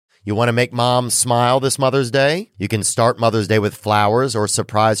You want to make mom smile this Mother's Day? You can start Mother's Day with flowers or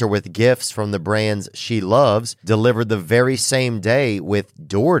surprise her with gifts from the brands she loves, delivered the very same day with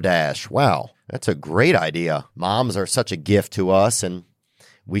DoorDash. Wow, that's a great idea. Moms are such a gift to us, and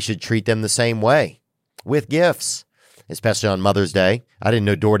we should treat them the same way, with gifts, especially on Mother's Day. I didn't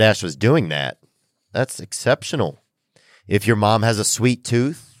know DoorDash was doing that. That's exceptional. If your mom has a sweet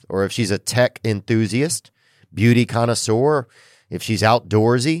tooth, or if she's a tech enthusiast, beauty connoisseur, if she's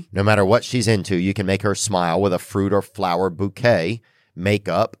outdoorsy, no matter what she's into, you can make her smile with a fruit or flower bouquet,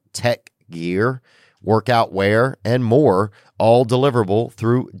 makeup, tech gear, workout wear, and more, all deliverable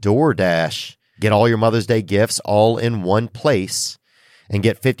through DoorDash. Get all your Mother's Day gifts all in one place and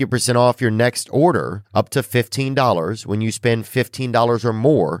get 50% off your next order up to $15 when you spend $15 or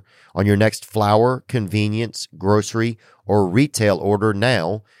more on your next flower, convenience, grocery, or retail order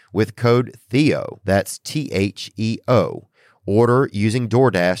now with code THEO. That's THEO. Order using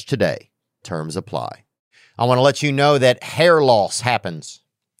DoorDash today. Terms apply. I want to let you know that hair loss happens.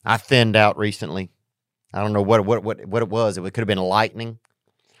 I thinned out recently. I don't know what it was. It could have been lightning.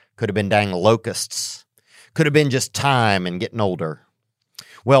 Could have been dang locusts. Could have been just time and getting older.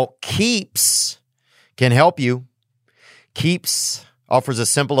 Well, Keeps can help you. Keeps offers a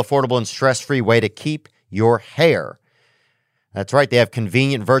simple, affordable, and stress-free way to keep your hair. That's right. They have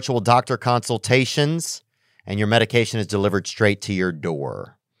convenient virtual doctor consultations, and your medication is delivered straight to your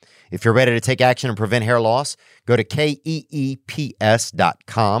door. If you're ready to take action and prevent hair loss, go to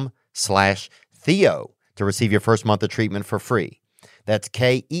keeps.com/Theo to receive your first month of treatment for free. That's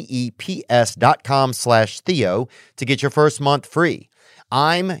keeps.com/Theo to get your first month free.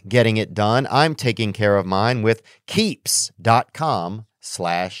 I'm getting it done. I'm taking care of mine with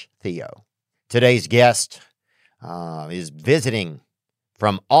keeps.com/Theo. Today's guest is visiting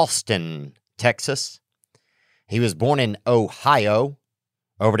from Austin, Texas. He was born in Ohio,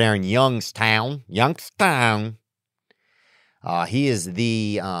 over there in Youngstown. He is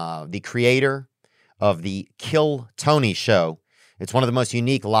the creator of the Kill Tony Show. It's one of the most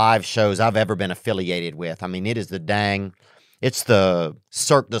unique live shows I've ever been affiliated with. I mean, it's the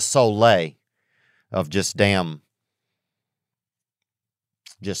Cirque du Soleil of just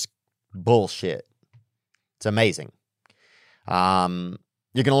bullshit. It's amazing.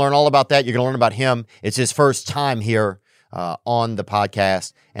 You're going to learn all about that. You're going to learn about him. It's his first time here on the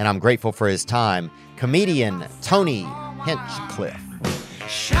podcast, and I'm grateful for his time. Comedian Tony Hinchcliffe.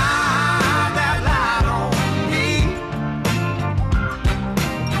 Shine that light on me.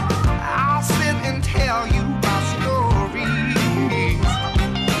 I'll sit and tell you my stories.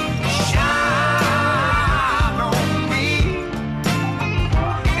 Shine on me,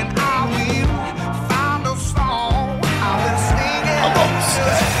 and I will find a song I will sing it.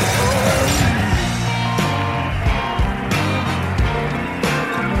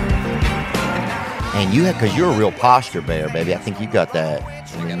 And you had, because you're a real posture bear, baby. I think you got that.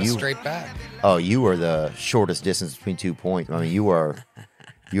 I got a straight back. Oh, you are the shortest distance between 2 points. I mean, you are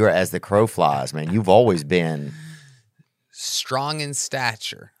as the crow flies, man. You've always been strong in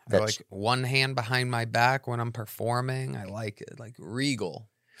stature. I like one hand behind my back when I'm performing. I like it, like regal.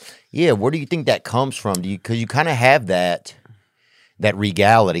 Yeah, where do you think that comes from? Because you kind of have that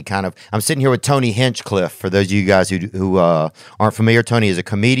regality, kind of. I'm sitting here with Tony Hinchcliffe. For those of you guys who aren't familiar, Tony is a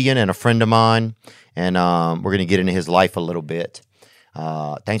comedian and a friend of mine, and we're going to get into his life a little bit.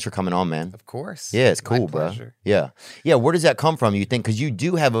 Thanks for coming on, man. Of course. Yeah, it's cool, My pleasure. Bro. Yeah. Where does that come from, you think? Because you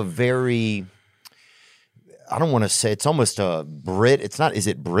do have a very, I don't want to say, it's almost a Brit. It's not. Is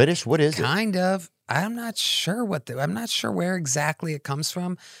it British? What is it? Kind of. I'm not sure I'm not sure where exactly it comes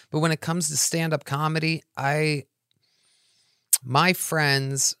from. But when it comes to stand-up comedy, my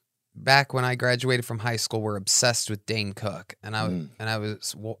friends back when I graduated from high school were obsessed with Dane Cook, and I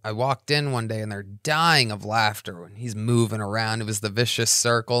walked in one day and they're dying of laughter when he's moving around. It was the vicious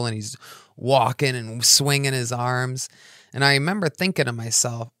circle, and he's walking and swinging his arms. And I remember thinking to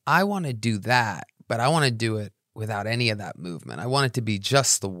myself, I want to do that, but I want to do it without any of that movement. I want it to be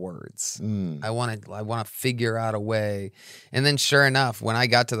just the words. I want to figure out a way. And then sure enough, when I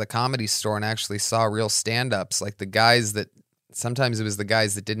got to the Comedy Store and actually saw real stand-ups, like sometimes it was the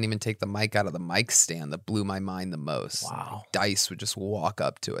guys that didn't even take the mic out of the mic stand that blew my mind the most. Wow. Like Dice would just walk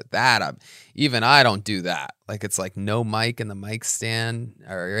up to it. I don't do that. Like, it's like no mic in the mic stand,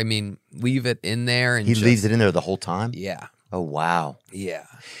 or leave it in there. And he leaves it in there the whole time? Yeah. Oh, wow. Yeah.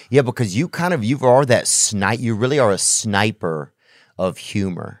 Yeah, because you really are a sniper of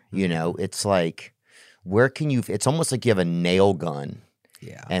humor. You know, it's like, it's almost like you have a nail gun.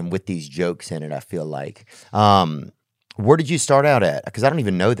 Yeah. And with these jokes in it, I feel like. Where did you start out at? Because I don't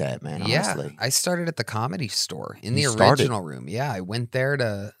even know that, man, honestly. I started at the Comedy Store in the You started? original room. Yeah, I went there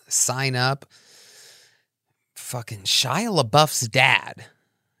to sign up. Fucking Shia LaBeouf's dad,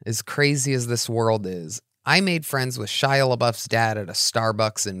 as crazy as this world is, I made friends with Shia LaBeouf's dad at a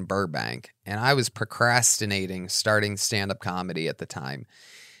Starbucks in Burbank, and I was procrastinating starting stand-up comedy at the time.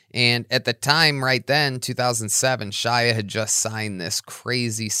 And at the time, right then, 2007, Shia had just signed this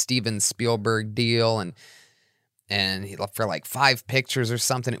crazy Steven Spielberg deal, and he left for like 5 pictures or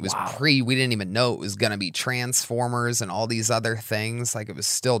something. It was we didn't even know it was going to be Transformers and all these other things. Like, it was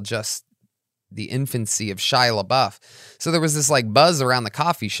still just the infancy of Shia LaBeouf. So there was this like buzz around the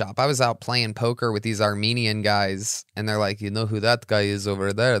coffee shop. I was out playing poker with these Armenian guys, and they're like, you know who that guy is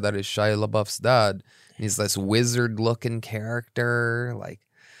over there? That is Shia LaBeouf's dad. And he's this wizard looking character. Like,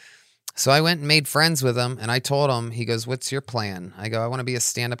 so I went and made friends with him, and I told him, he goes, what's your plan? I go, I want to be a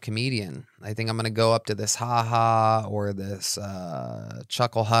stand-up comedian. I think I'm going to go up to this Ha Ha or this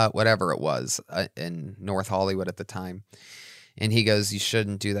Chuckle Hut, whatever it was, in North Hollywood at the time. And he goes, you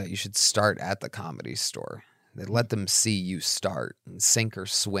shouldn't do that. You should start at the Comedy Store. They let them see you start and sink or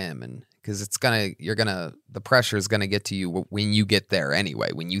swim. And because the pressure is going to get to you when you get there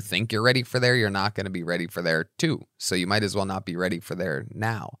anyway. When you think you're ready for there, you're not going to be ready for there too. So you might as well not be ready for there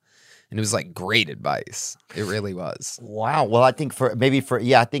now. And it was like great advice. It really was. Wow. Well, I think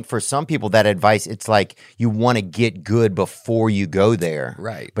I think for some people that advice, it's like you want to get good before you go there.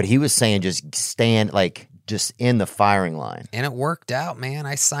 Right. But he was saying just stand just in the firing line. And it worked out, man.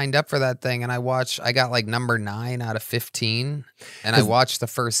 I signed up for that thing, and I got like number 9 out of 15. And I watched the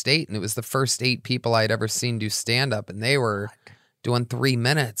first 8, and it was the first 8 people I'd ever seen do stand up, and they were doing 3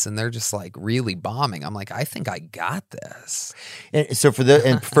 minutes, and they're just like really bombing. I'm like, I think I got this. And so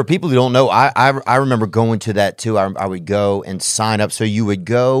for people who don't know, I remember going to that too. I would go and sign up. So you would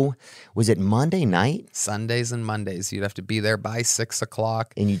go. Was it Monday night? Sundays and Mondays. You'd have to be there by 6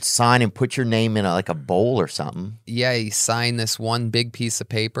 o'clock. And you'd sign and put your name in a bowl or something. Yeah, you sign this one big piece of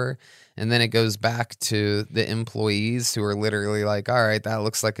paper, and then it goes back to the employees who are literally like, all right, that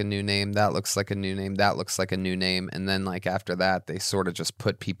looks like a new name. That looks like a new name. That looks like a new name. And then like after that, they sort of just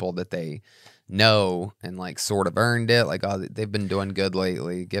put people that they know and like sort of earned it. Like, oh, they've been doing good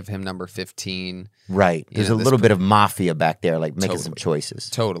lately. Give him number 15. Right. There's a little bit of mafia back there, like making some choices.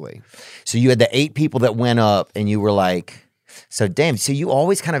 Totally. So you had the 8 people that went up, and you were like, so damn. So you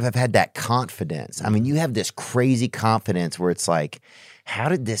always kind of have had that confidence. I mean, you have this crazy confidence where it's like, how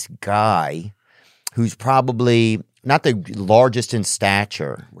did this guy, who's probably not the largest in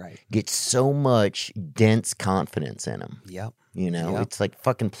stature, get so much dense confidence in him? Yep. You know, It's like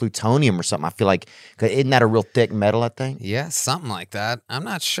fucking plutonium or something. I feel like, isn't that a real thick metal, I think? Yeah, something like that. I'm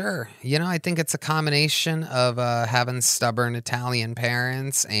not sure. You know, I think it's a combination of having stubborn Italian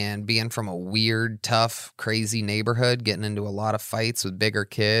parents and being from a weird, tough, crazy neighborhood, getting into a lot of fights with bigger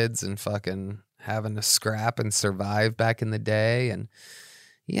kids and fucking having to scrap and survive back in the day. And,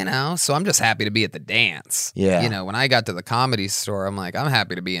 you know, so I'm just happy to be at the dance. Yeah. You know, when I got to the Comedy Store, I'm like, I'm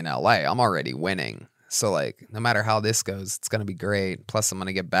happy to be in LA. I'm already winning. So, like, no matter how this goes, it's going to be great. Plus, I'm going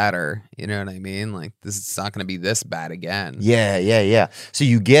to get better. You know what I mean? Like, this is not going to be this bad again. Yeah. So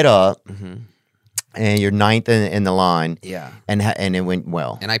you get up, and you're 9th in the line. Yeah. And it went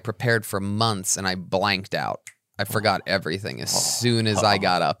well. And I prepared for months, and I blanked out. I forgot everything as soon as I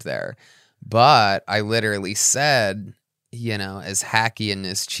got up there. But I literally said, you know, as hacky and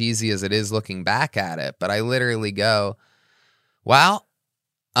as cheesy as it is looking back at it, but I literally go, well,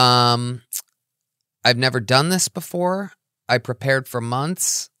 I've never done this before. I prepared for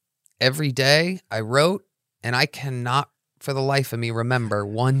months. Every day I wrote, and I cannot for the life of me remember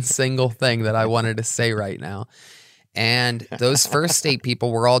one single thing that I wanted to say right now. And those first 8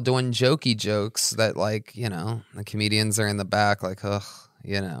 people were all doing jokey jokes that, like, you know, the comedians are in the back like, ugh,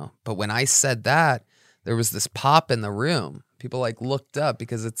 you know. But when I said that, there was this pop in the room. People like looked up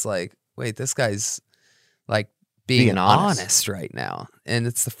because it's like, wait, this guy's like being honest right now. And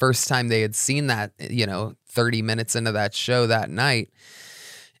it's the first time they had seen that, you know, 30 minutes into that show that night.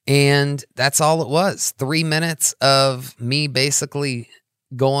 And that's all it was. 3 minutes of me basically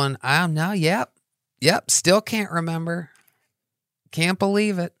going, I don't know. Yep. Still can't remember. Can't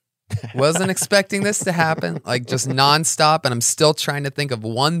believe it. Wasn't expecting this to happen. Like, just nonstop. And I'm still trying to think of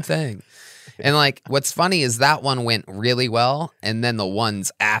one thing. And like, what's funny is that one went really well. And then the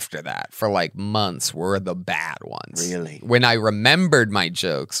ones after that for like months were the bad ones. Really? When I remembered my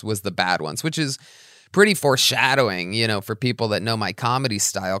jokes was the bad ones, which is pretty foreshadowing, you know, for people that know my comedy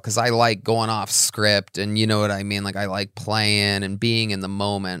style. Cause I like going off script, and you know what I mean? Like, I like playing and being in the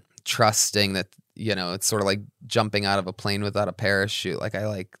moment, trusting that, you know, it's sort of like jumping out of a plane without a parachute. Like, I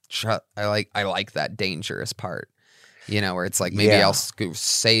like that dangerous part. You know, where it's like maybe I'll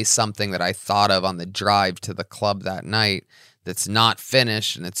say something that I thought of on the drive to the club that night that's not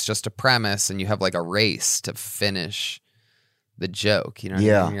finished, and it's just a premise, and you have like a race to finish the joke. You know what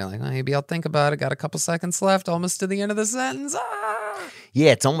I mean? You're like, maybe I'll think about it. Got a couple seconds left, almost to the end of the sentence.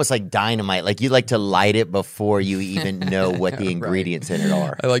 Yeah, it's almost like dynamite. Like you like to light it before you even know what the ingredients in it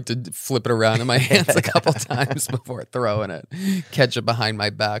are. I like to flip it around in my hands a couple times before throwing it. Catch it behind my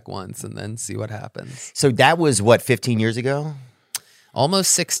back once and then see what happens. So that was what, 15 years ago?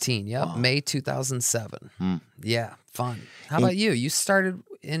 Almost 16. Yep. Oh. May 2007. Yeah. Fun. How about you? You started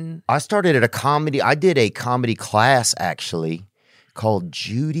in... I started at I did a comedy class actually called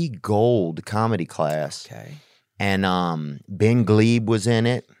Judy Gold Comedy Class. Okay. And Ben Glebe was in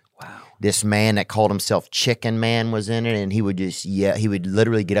it. Wow. This man that called himself Chicken Man was in it, and he would just he would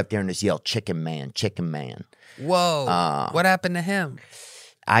literally get up there and just yell, Chicken Man, Chicken Man. Whoa. What happened to him?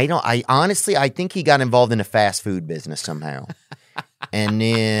 I honestly think he got involved in the fast food business somehow. And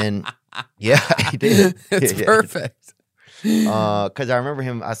then, he did. It's perfect. Because I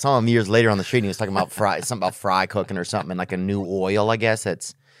remember I saw him years later on the street, and he was talking about something about fry cooking or something, and like a new oil, I guess,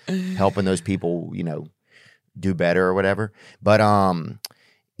 that's helping those people, do better or whatever. But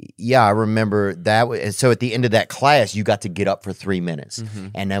I remember that. And so at the end of that class, you got to get up for 3 minutes,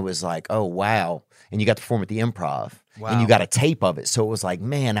 and that was like, oh wow! And you got to perform at the Improv, and you got a tape of it. So it was like,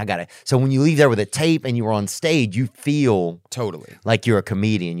 man, I gotta. So when you leave there with a tape and you were on stage, you feel totally like you're a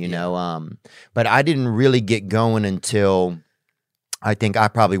comedian, you know. But I didn't really get going until I think I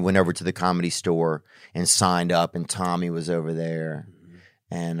probably went over to the Comedy Store and signed up, and Tommy was over there,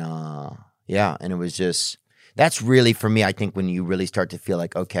 and and it was just. That's really, for me, I think, when you really start to feel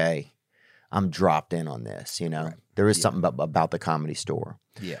like, okay, I'm dropped in on this, Right. There is something about the Comedy Store.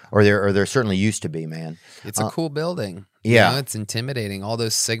 Yeah. Or there certainly used to be, man. It's a cool building. Yeah. It's intimidating. All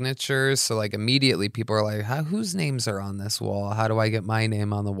those signatures. So, like, immediately people are like, whose names are on this wall? How do I get my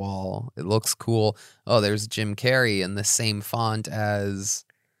name on the wall? It looks cool. Oh, there's Jim Carrey in the same font as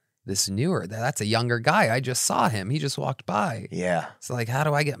this newer. That's a younger guy. I just saw him. He just walked by. Yeah. So, like, how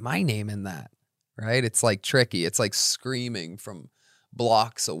do I get my name in that? Right? It's like tricky. It's like screaming from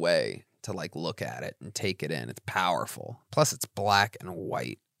blocks away to like look at it and take it in. It's powerful. Plus it's black and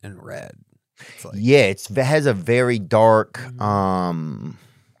white and red. It's like, it has a very dark, you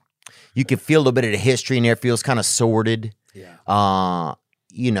can feel a little bit of the history in there. It feels kind of sordid. Yeah.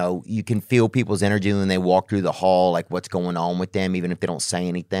 You can feel people's energy when they walk through the hall, like what's going on with them, even if they don't say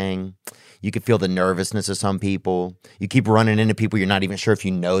anything. You can feel the nervousness of some people. You keep running into people you're not even sure if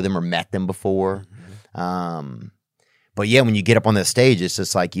you know them or met them before. But when you get up on the stage, it's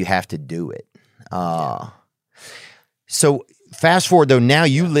just like you have to do it. So fast forward though, now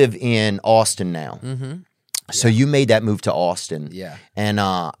you live in Austin now. So you made that move to Austin. Yeah. And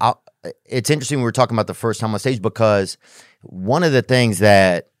it's interesting we were talking about the first time on stage, because one of the things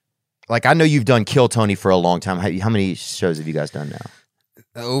that, like, I know you've done Kill Tony for a long time. How many shows have you guys done now?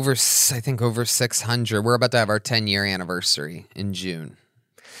 Over 600. We're about to have our 10-year anniversary in June.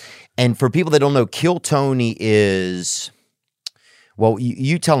 And for people that don't know, Kill Tony is, well,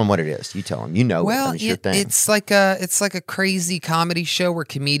 you tell them what it is. You tell them. Well, it's your thing. It's like a crazy comedy show where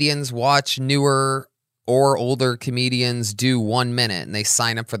comedians watch newer or older comedians do 1 minute, and they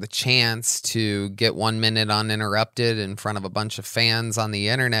sign up for the chance to get 1 minute uninterrupted in front of a bunch of fans on the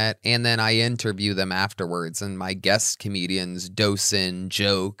internet, and then I interview them afterwards, and my guest comedians dose in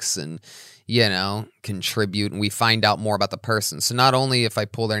jokes and contribute, and we find out more about the person. So not only if I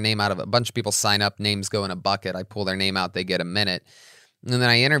pull their name out of a bunch of people sign up, names go in a bucket, I pull their name out, they get a minute. And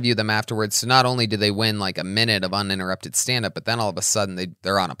then I interview them afterwards. So not only do they win like a minute of uninterrupted stand-up, but then all of a sudden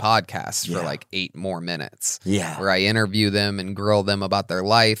they're on a podcast for like 8 more minutes. Yeah. Where I interview them and grill them about their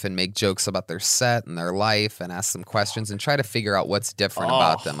life and make jokes about their set and their life and ask them questions and try to figure out what's different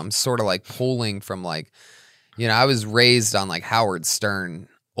about them. I'm sort of like pulling from like, I was raised on like Howard Stern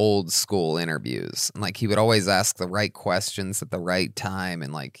old school interviews. And like he would always ask the right questions at the right time,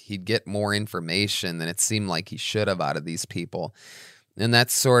 and like he'd get more information than it seemed like he should have out of these people. And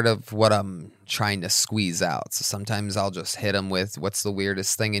that's sort of what I'm trying to squeeze out. So sometimes I'll just hit them with what's the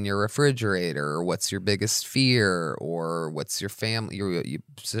weirdest thing in your refrigerator, or what's your biggest fear, or what's your family, you're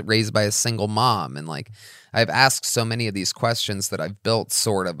raised by a single mom. And like I've asked so many of these questions that I've built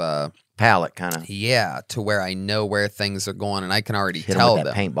sort of a palette kind of. Yeah, to where I know where things are going and I can already hit tell them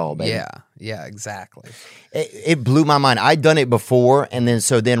with that paintball, baby. Yeah, exactly. It blew my mind. I'd done it before, and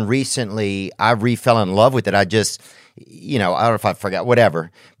then recently I fell in love with it. I just, I don't know if I forgot, whatever.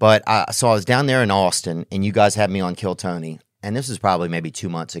 But so I was down there in Austin, and you guys had me on Kill Tony, and this was probably maybe 2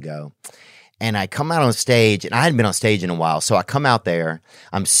 months ago. And I come out on stage, and I hadn't been on stage in a while, so I come out there,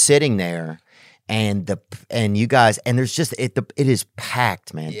 I'm sitting there, and you guys, and there's just it is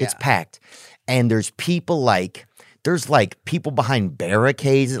packed, man. It's packed, and there's people like. There's like people behind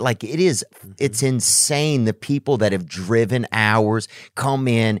barricades. Like it's insane. The people that have driven hours come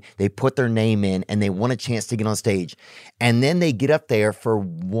in, they put their name in, and they want a chance to get on stage. And then they get up there for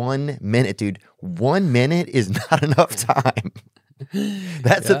 1 minute, dude. 1 minute is not enough time.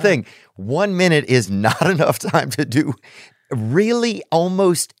 That's the thing. 1 minute is not enough time to do really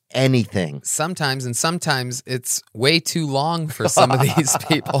almost anything. Sometimes it's way too long for some of these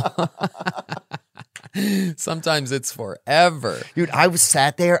people. Sometimes it's forever. Dude, I was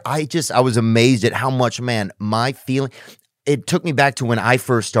sat there. I was amazed at how much, man, my feeling. It took me back to when I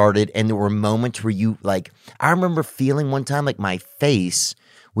first started, and there were moments where I remember feeling one time like my face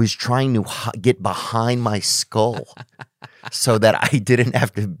was trying to get behind my skull so that I didn't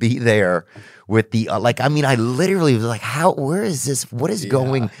have to be there with the, I literally was like, where is this? What is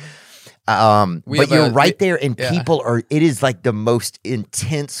going but you're right there, and people it is like the most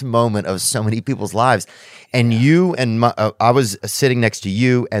intense moment of so many people's lives. And you and I was sitting next to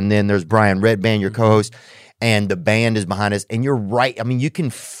you, and then there's Brian Redband, your co-host, and the band is behind us. And you're right. I mean, you can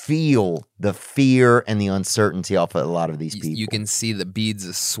feel the fear and the uncertainty off of a lot of these people. You can see the beads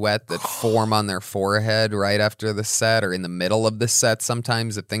of sweat that form on their forehead right after the set or in the middle of the set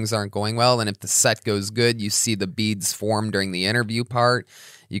sometimes if things aren't going well. And if the set goes good, you see the beads form during the interview part.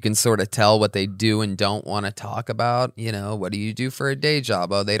 You can sort of tell what they do and don't want to talk about. You know, what do you do for a day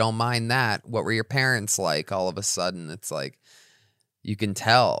job? Oh, they don't mind that. What were your parents like? All of a sudden, it's like you can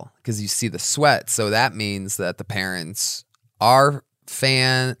tell because you see the sweat. So that means that the parents are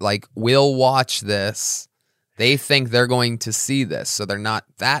will watch this. They think they're going to see this. So they're not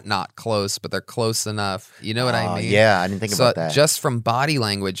close, but they're close enough. You know what I mean? Yeah, I didn't think about that. Just from body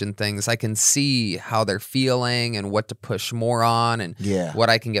language and things, I can see how they're feeling and what to push more on and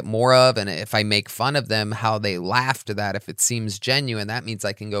what I can get more of. And if I make fun of them, how they laugh to that. If it seems genuine, that means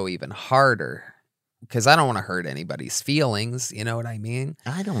I can go even harder because I don't want to hurt anybody's feelings. You know what I mean?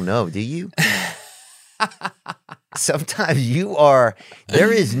 I don't know. Do you? Sometimes you are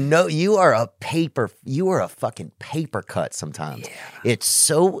a fucking paper cut sometimes. Yeah. It's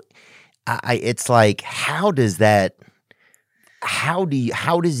so, it's like, you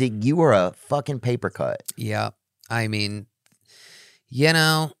are a fucking paper cut. Yeah. I mean,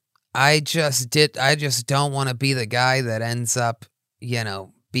 I just don't want to be the guy that ends up,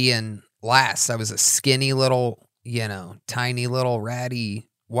 being last. I was a skinny little, tiny little ratty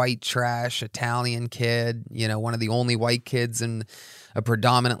white trash Italian kid, one of the only white kids in a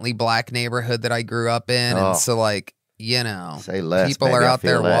predominantly black neighborhood that I grew up in. And so say less, people baby, are out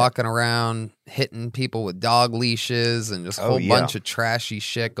there that. walking around hitting people with dog leashes and just a whole bunch of trashy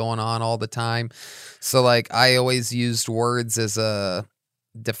shit going on all the time. So I always used words as a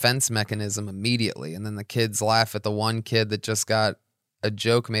defense mechanism immediately. And then the kids laugh at the one kid that just got a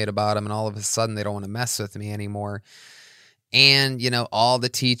joke made about him and all of a sudden they don't want to mess with me anymore. And, all the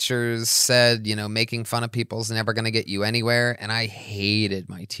teachers said, making fun of people is never going to get you anywhere. And I hated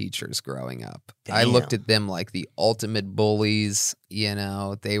my teachers growing up. Damn. I looked at them like the ultimate bullies.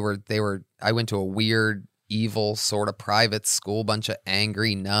 I went to a weird, evil sort of private school, bunch of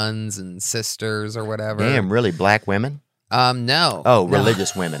angry nuns and sisters or whatever. Damn, really? Black women? No. Oh,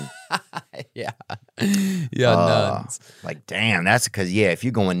 religious women. Yeah. Yeah, nuns. Damn, that's because, if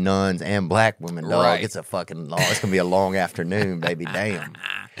you're going nuns and black women, dog, right. It's a fucking long, it's going to be a long afternoon, baby. Damn.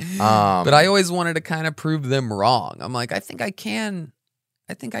 But I always wanted to kind of prove them wrong. I'm like, I think I can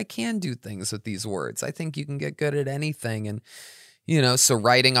do things with these words. I think you can get good at anything. And, so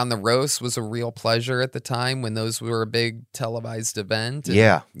writing on the roast was a real pleasure at the time when those were a big televised event.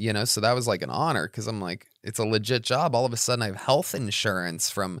 And, so that was like an honor because I'm like, it's a legit job. All of a sudden I have health insurance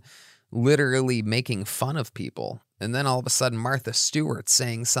from literally making fun of people. And then all of a sudden Martha Stewart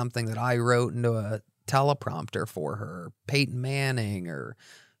saying something that I wrote into a teleprompter for her, or Peyton Manning or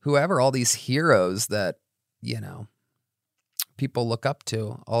whoever, all these heroes that, people look up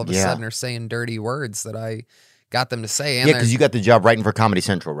to all of a sudden are saying dirty words that I got them to say. And because you got the job writing for Comedy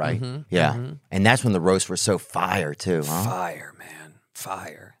Central, right? Mm-hmm, yeah. Mm-hmm. And that's when the roasts were so fire too, huh? Fire, man.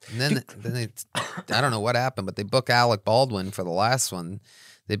 Fire. And then they, I don't know what happened, but they booked Alec Baldwin for the last one.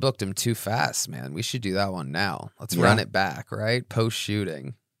 They booked him too fast, man. We should do that one now. Let's run it back, right?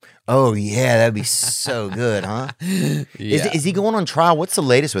 Post-shooting. Oh, yeah. That'd be so good, huh? Is he going on trial? What's the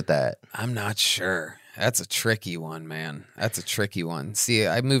latest with that? I'm not sure. That's a tricky one, man. That's a tricky one. See,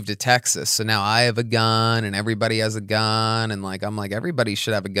 I moved to Texas, so now I have a gun and everybody has a gun. And I'm like, everybody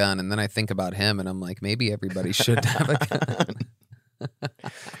should have a gun. And then I think about him and I'm like, maybe everybody should have a gun.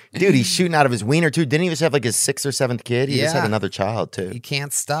 Dude, he's shooting out of his wiener too. Didn't he just have his 6th or 7th kid? He just had another child too. He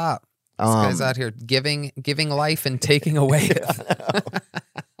can't stop. This guy's out here giving life and taking away it.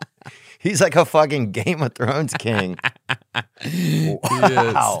 He's like a fucking Game of Thrones king.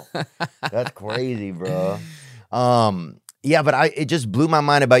 Wow. That's crazy, bro. Yeah, but it just blew my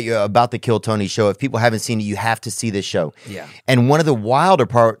mind about the Kill Tony show. If people haven't seen it, you have to see this show. Yeah. And one of the wilder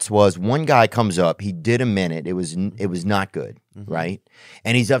parts was one guy comes up, he did a minute. It was not good, right?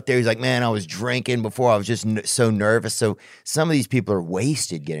 And he's up there, he's like, man, I was drinking before. I was just so nervous. So some of these people are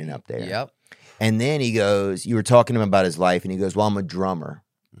wasted getting up there. Yep. And then he goes, you were talking to him about his life, and he goes, well, I'm a drummer.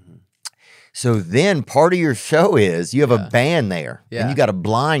 So then part of your show is you have a band there. Yeah. And you got a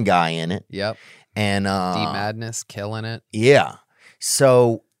blind guy in it. Yep. And D Madness killing it. Yeah.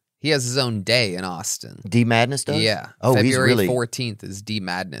 So he has his own day in Austin. D Madness does? Yeah. Oh, February 14th is D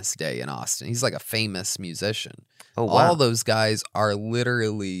Madness Day in Austin. He's like a famous musician. Oh, wow. All those guys are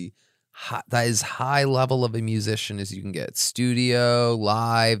literally that is high level of a musician as you can get. Studio,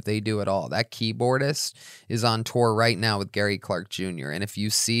 live, they do it all. That keyboardist is on tour right now with Gary Clark Jr. And if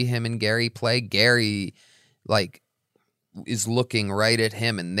you see him and Gary play, Gary is looking right at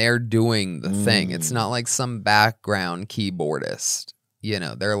him and they're doing the thing. It's not like some background keyboardist.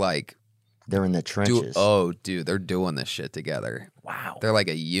 They're like... They're in the trenches. Dude, they're doing this shit together. Wow. They're like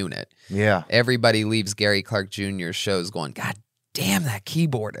a unit. Yeah. Everybody leaves Gary Clark Jr.'s shows going, God damn, that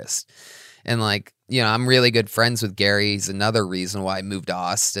keyboardist. And I'm really good friends with Gary. He's another reason why I moved to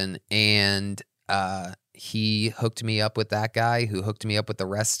Austin. And he hooked me up with that guy who hooked me up with the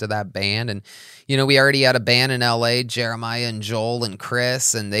rest of that band. And, we already had a band in LA, Jeremiah and Joel and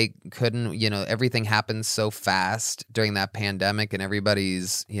Chris, and they couldn't, everything happened so fast during that pandemic and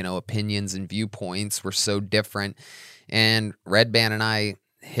everybody's, opinions and viewpoints were so different. And Red Band and I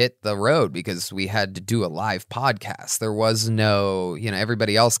hit the road because we had to do a live podcast. There was no,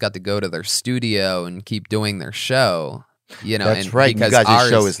 everybody else got to go to their studio and keep doing their show. That's and right. Because you guys'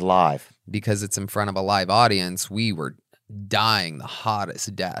 show is live. Because it's in front of a live audience, we were dying the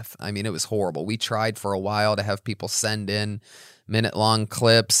hottest death. I mean, it was horrible. We tried for a while to have people send in minute-long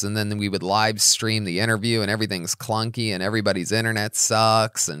clips, and then we would live stream the interview, and everything's clunky, and everybody's internet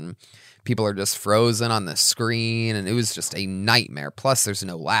sucks, and people are just frozen on the screen, and it was just a nightmare. Plus, there's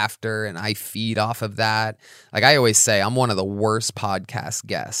no laughter, and I feed off of that. Like I always say, I'm one of the worst podcast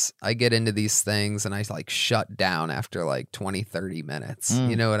guests. I get into these things, and I shut down after 20, 30 minutes.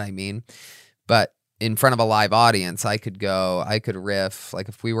 You know what I mean? But in front of a live audience, I could riff. Like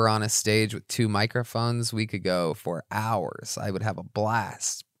if we were on a stage with 2 microphones, we could go for hours. I would have a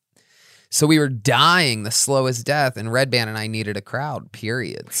blast. So we were dying the slowest death, and Red Band and I needed a crowd,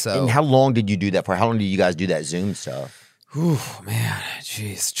 period. So, and how long did you do that for? How long did you guys do that Zoom stuff? Man,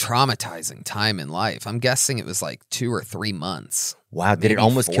 jeez, traumatizing time in life. I'm guessing it was 2 or 3 months. Wow, did it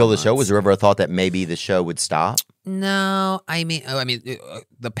almost kill the show? Was there ever a thought that maybe the show would stop? No, I mean,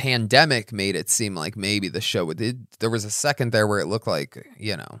 the pandemic made it seem like maybe the show would. There was a second there where it looked like,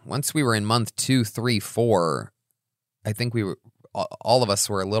 once we were in month 2, 3, 4, I think we were. All of us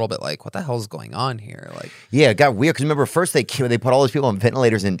were a little bit like, what the hell's going on here? Yeah, it got weird because remember first they put all those people on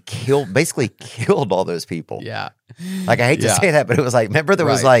ventilators and basically killed all those people. Yeah. I hate to say that, but it was remember there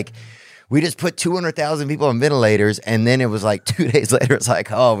was we just put 200,000 people on ventilators, and then it was 2 days later, it's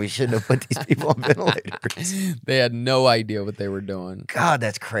oh, we shouldn't have put these people on ventilators. They had no idea what they were doing. God,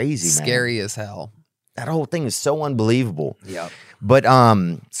 that's crazy, man. Scary as hell. That whole thing is so unbelievable. Yeah. But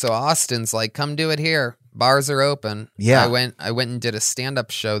so Austin's come do it here. Bars are open. Yeah. I went and did a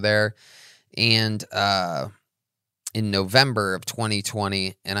stand-up show there, and in November of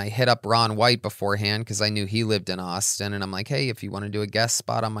 2020, and I hit up Ron White beforehand because I knew he lived in Austin, and I'm like, hey, if you want to do a guest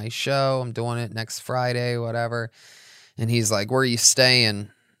spot on my show, I'm doing it next Friday, whatever. And he's like, where are you staying?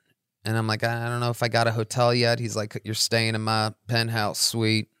 And I'm like, I don't know if I got a hotel yet. He's like, you're staying in my penthouse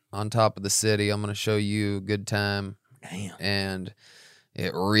suite on top of the city. I'm going to show you a good time. Damn. And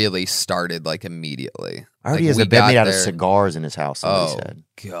it really started immediately. I heard he has a bed made out of cigars in his house. Somebody said.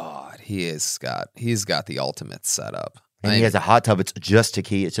 God, he's got the ultimate setup. And he has a hot tub. It's just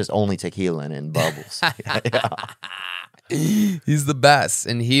tequila. It's just only tequila and bubbles. He's the best,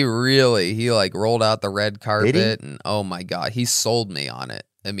 and he rolled out the red carpet, and oh my God, he sold me on it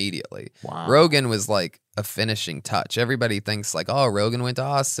immediately. Wow. Rogan was a finishing touch. Everybody thinks oh, Rogan went to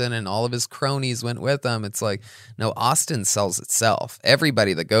Austin and all of his cronies went with him. It's no, Austin sells itself.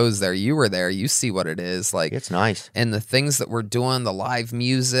 Everybody that goes there, you were there, you see what it is. It's nice. And the things that we're doing, the live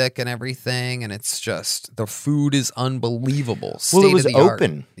music and everything, and it's just, the food is unbelievable. Well, it was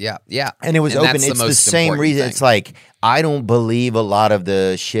open. Yeah, yeah. And it was open. It's the same reason. Thing. It's I don't believe a lot of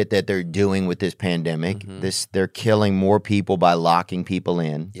the shit that they're doing with this pandemic. They're killing more people by locking people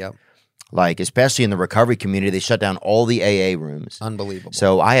in. Yep. Like, especially in the recovery community, they shut down all the AA rooms. Unbelievable.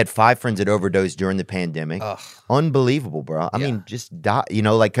 So I had 5 friends that overdosed during the pandemic. Ugh. Unbelievable, bro. I mean, just die,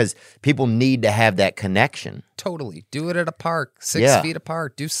 like, because people need to have that connection. Totally. Do it at a park, 6 feet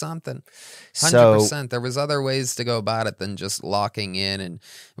apart. Do something. 100%. So, there was other ways to go about it than just locking in and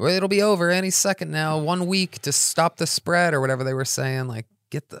well, it'll be over any second now. 1 week to stop the spread or whatever they were saying. Like,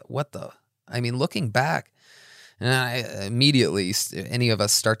 looking back, and I immediately, any of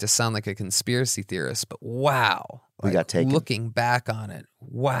us start to sound like a conspiracy theorist, but wow. We got taken. Looking back on it,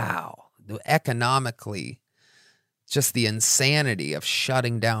 wow. Economically, just the insanity of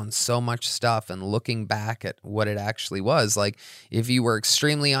shutting down so much stuff and looking back at what it actually was. Like, if you were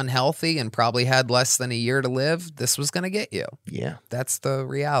extremely unhealthy and probably had less than a year to live, this was going to get you. Yeah. That's the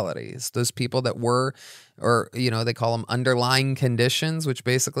reality. It's those people that were, or, they call them underlying conditions, which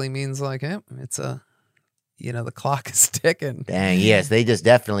basically means like, it's a, the clock is ticking. Dang, yes. They just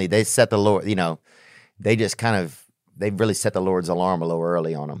definitely, they set the Lord, they just they really set the Lord's alarm a little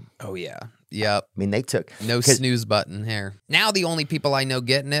early on them. Oh, yeah. Yep. I mean, they took... No snooze button here. Now the only people I know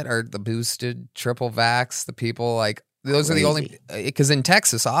getting it are the boosted, triple vax, the people like... Those are the only... Because in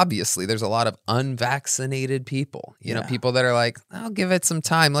Texas, obviously, there's a lot of unvaccinated people. People that are like, I'll give it some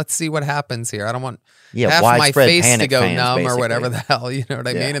time. Let's see what happens here. I don't want half my face to go numb basically. Or whatever the hell. You know what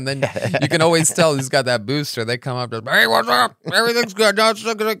I mean? And then you can always tell who's got that booster. They come up to, hey, what's up? Everything's good. No, it's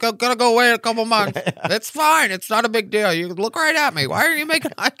gonna go away in a couple months. It's fine. It's not a big deal. You look right at me. Why are you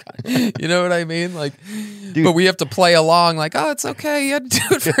making eye contact? You know what I mean? Like, dude, but we have to play along like, oh, it's okay. You had to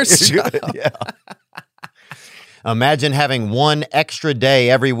do it first. Shut up. Yeah. Imagine having 1 extra day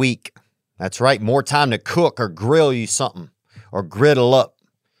every week. That's right. More time to cook or grill you something or griddle up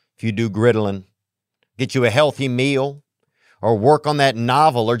if you do griddling. Get you a healthy meal or work on that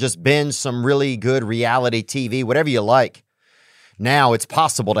novel or just binge some really good reality TV, whatever you like. Now it's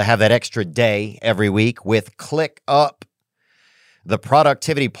possible to have that extra day every week with ClickUp, the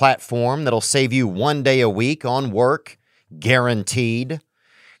productivity platform that'll save you 1 day a week on work, guaranteed.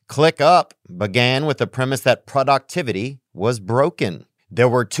 ClickUp began with the premise that productivity was broken. There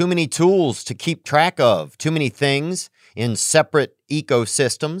were too many tools to keep track of, too many things in separate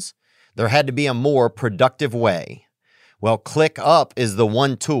ecosystems. There had to be a more productive way. Well, ClickUp is the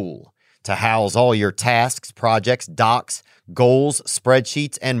one tool to house all your tasks, projects, docs, goals,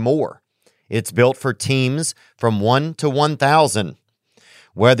 spreadsheets, and more. It's built for teams from 1 to 1,000.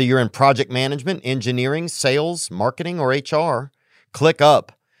 Whether you're in project management, engineering, sales, marketing, or HR, ClickUp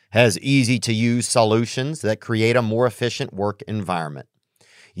has easy-to-use solutions that create a more efficient work environment.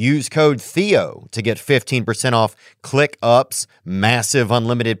 Use code THEO to get 15% off ClickUp's massive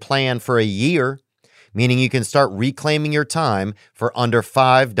unlimited plan for a year, meaning you can start reclaiming your time for under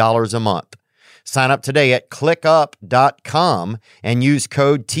 $5 a month. Sign up today at clickup.com and use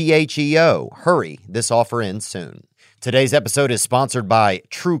code THEO. Hurry, this offer ends soon. Today's episode is sponsored by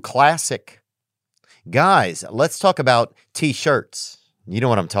True Classic. Guys, let's talk about t-shirts. You know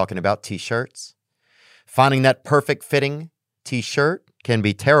what I'm talking about, t-shirts. Finding that perfect fitting t-shirt can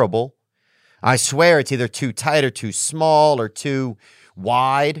be terrible. I swear it's either too tight or too small or too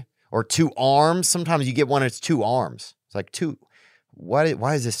wide or two arms. Sometimes you get one that's 2 arms. It's like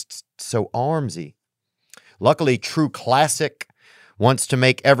why is this so armsy? Luckily, True Classic wants to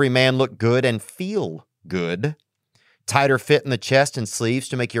make every man look good and feel good. Tighter fit in the chest and sleeves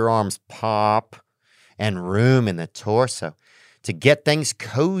to make your arms pop and room in the torso. To get things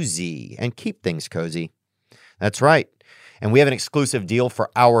cozy and keep things cozy. That's right. And we have an exclusive deal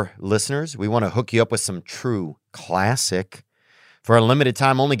for our listeners. We want to hook you up with some True Classic. For a limited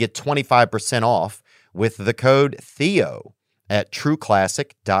time, only get 25% off with the code THEO at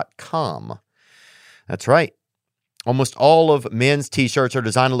trueclassic.com. That's right. Almost all of men's t-shirts are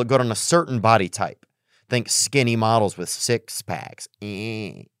designed to look good on a certain body type. Think skinny models with 6-packs.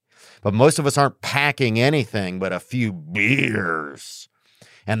 But most of us aren't packing anything but a few beers.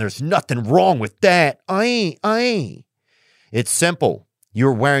 And there's nothing wrong with that. It's simple.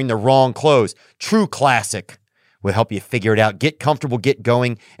 You're wearing the wrong clothes. True Classic will help you figure it out. Get comfortable, get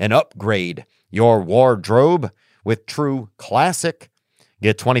going, and upgrade your wardrobe with True Classic.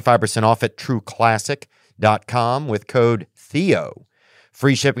 Get 25% off at trueclassic.com with code THEO.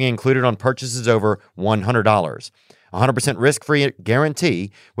 Free shipping included on purchases over $100. 100% risk-free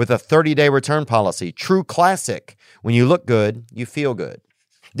guarantee with a 30-day return policy. True Classic. When you look good, you feel good.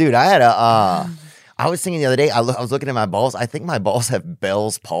 Dude, I was thinking the other day, I was looking at my balls. I think my balls have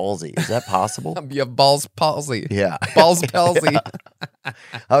Bell's palsy. Is that possible? You have Bell's palsy. Yeah. Bell's palsy. Yeah.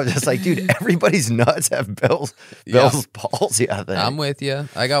 I was just like, dude, everybody's nuts have Bell's palsy, I think. I'm with you.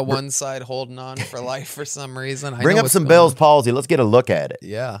 I got one side holding on for life for some reason. Bring up some Bell's palsy. Let's get a look at it.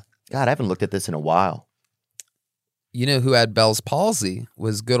 Yeah. God, I haven't looked at this in a while. You know who had Bell's palsy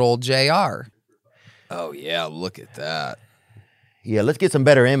was good old JR. Oh, yeah, look at that. Yeah, let's get some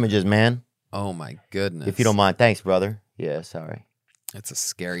better images, man. Oh, my goodness. If you don't mind. Thanks, brother. Yeah, sorry. It's a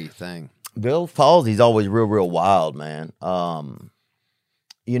scary thing. Bell's palsy's always real wild, man.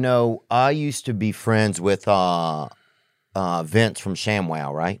 You know, I used to be friends with Vince from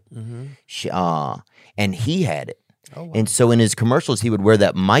ShamWow, right? Mm-hmm. And he had it. Oh, wow. And so in his commercials, he would wear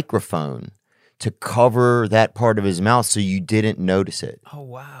that microphone to cover that part of his mouth so you didn't notice it. Oh,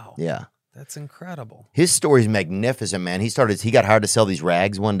 wow. Yeah. That's incredible. His story's magnificent, man. He got hired to sell these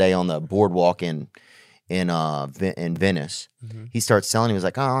rags one day on the boardwalk in Venice. Mm-hmm. He starts selling. He was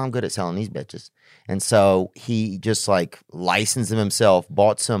like, "Oh, I'm good at selling these bitches." And so he just like licensed them himself,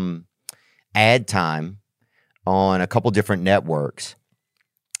 bought some ad time on a couple different networks,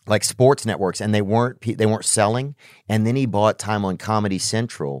 like sports networks, and they weren't selling. And then he bought time on Comedy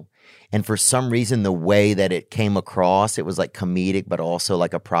Central. And for some reason, the way that it came across, it was like comedic, but also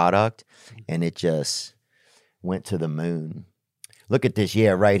like a product. And it just went to the moon. Look at this. Yeah,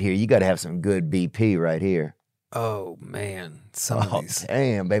 right here. You got to have some good BP right here. Oh, man. Some of these.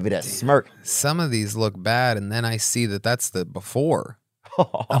 Damn, baby, that smirk. Some of these look bad. And then I see that that's the before.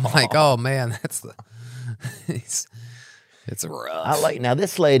 I'm like, oh, man, that's the. It's rough. I like, now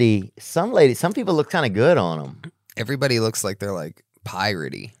this lady, some people look kind of good on them. Everybody looks like they're like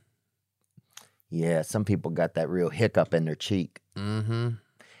piratey. Yeah, some people got that real hiccup in their cheek. Mm-hmm.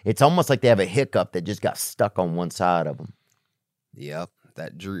 It's almost like they have a hiccup that just got stuck on one side of them. Yep,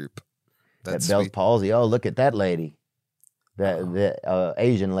 that droop. That Bell's palsy. Oh, look at that lady. The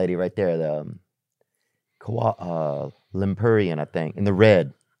Asian lady right there. The Limpurian, I think, in the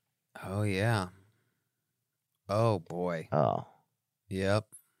red. Oh, yeah. Oh, boy. Oh. Yep.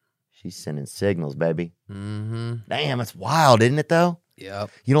 She's sending signals, baby. Mm-hmm. Damn, it's wild, isn't it, though?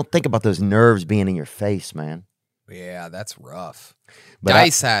 Yep. You don't think about those nerves being in your face, man. Yeah, that's rough. But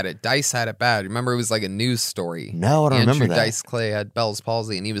Dice had it. Dice had it bad. Remember, it was like a news story. No, I don't remember that. Dice Clay had Bell's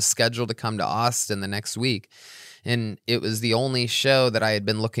palsy, and he was scheduled to come to Austin the next week. And it was the only show that I had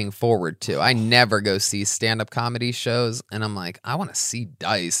been looking forward to. I never go see stand-up comedy shows, and I'm like, I want to see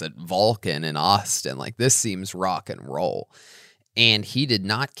Dice at Vulcan in Austin. Like, this seems rock and roll. And he did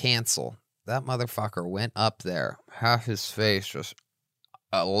not cancel. That motherfucker went up there, half his face just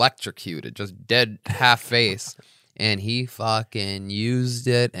electrocuted, just dead half face. And he fucking used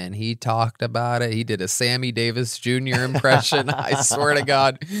it, and he talked about it. He did a Sammy Davis Jr. impression. I swear to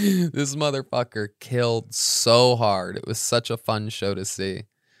God, this motherfucker killed so hard. It was such a fun show to see.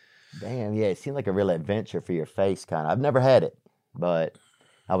 Damn, yeah, it seemed like a real adventure for your face, kind of. I've never had it, but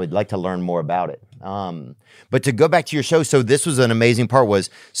I would like to learn more about it. But to go back to your show, so this was an amazing part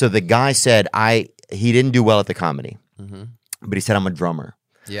so the guy said he didn't do well at the comedy, but he said, I'm a drummer.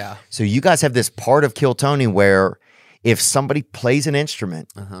 Yeah. So you guys have this part of Kill Tony where if somebody plays an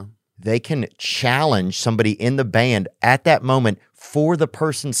instrument, they can challenge somebody in the band at that moment for the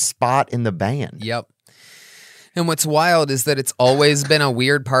person's spot in the band. Yep. And what's wild is that it's always been a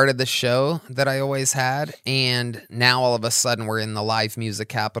weird part of the show that I always had. And now all of a sudden we're in the live music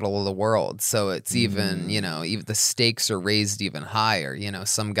capital of the world. So it's even, even the stakes are raised even higher. You know,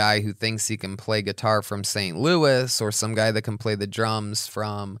 some guy who thinks he can play guitar from St. Louis or some guy that can play the drums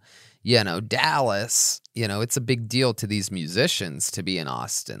from, Dallas. It's a big deal to these musicians to be in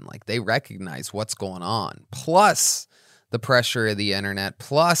Austin. Like, they recognize what's going on. Plus the pressure of the internet,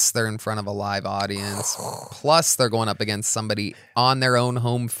 plus they're in front of a live audience, plus they're going up against somebody on their own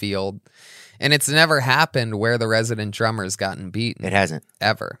home field. And it's never happened where the resident drummer's gotten beaten. It hasn't.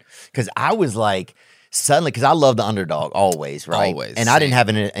 Ever. Because I was like, suddenly, because I love the underdog always, right? Always. And I didn't have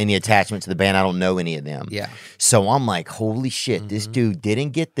any attachment to the band. I don't know any of them. Yeah. So I'm like, holy shit, this dude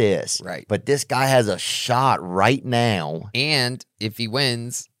didn't get this. Right. But this guy has a shot right now. And if he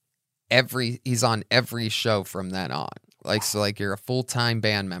wins, he's on every show from then on. Like you're a full-time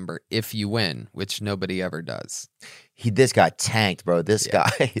band member if you win, which nobody ever does. This guy tanked, bro. This guy.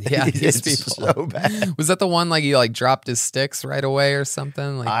 Yeah, these people so bad. Was that the one like he dropped his sticks right away or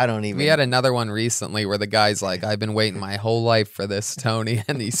something? Like, I don't even. We had another one recently where the guy's like, I've been waiting my whole life for this, Tony.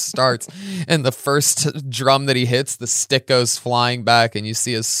 And he starts, and the first drum that he hits, the stick goes flying back, and you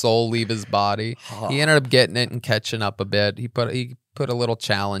see his soul leave his body. He ended up getting it and catching up a bit. He put a little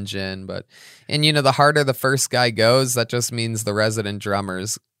challenge in, and the harder the first guy goes, that just means the resident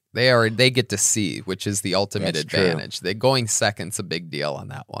drummers, they get to see, which is the ultimate advantage. They going second's a big deal on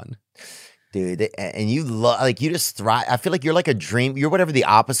that one. Dude, and you like you just thrive. I feel like you're like a dream. You're whatever the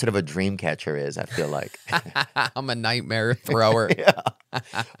opposite of a dream catcher is. I feel like I'm a nightmare thrower. yeah.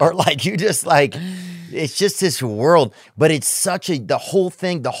 Or like you just like it's just this world. But it's such the whole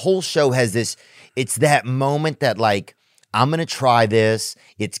thing. The whole show has this. It's that moment that like I'm gonna try this.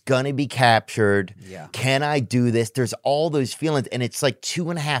 It's gonna be captured. Yeah. Can I do this? There's all those feelings, and it's like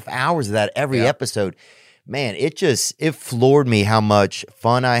 2.5 hours of that every episode. Man, it floored me how much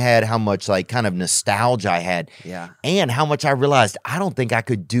fun I had, how much like kind of nostalgia I had. Yeah. And how much I realized I don't think I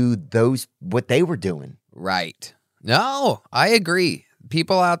could do what they were doing. Right. No, I agree.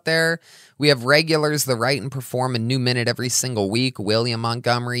 People out there, we have regulars that write and perform a new minute every single week. William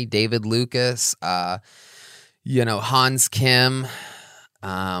Montgomery, David Lucas, Hans Kim,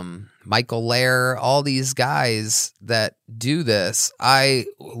 Michael Lair, all these guys that do this. I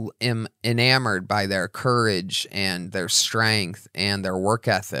am enamored by their courage and their strength and their work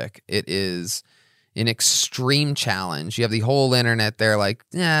ethic. It is an extreme challenge. You have the whole internet there like,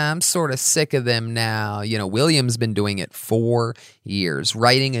 yeah, I'm sort of sick of them now. William's been doing it 4 years,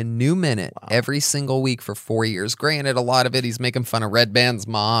 writing a new minute every single week for 4 years. Granted, a lot of it, he's making fun of Red Band's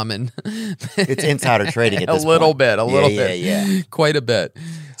mom. And it's insider trading at this a little point. bit. Quite a bit.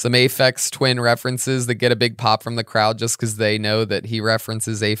 Some Aphex Twin references that get a big pop from the crowd just because they know that he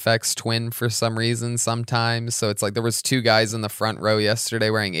references Aphex Twin for some reason sometimes. So it's like there was 2 guys in the front row yesterday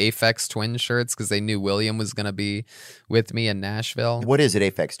wearing Aphex Twin shirts because they knew William was going to be with me in Nashville. What is it,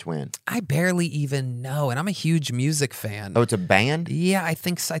 Aphex Twin? I barely even know, and I'm a huge music fan. Oh, it's a band? Yeah, I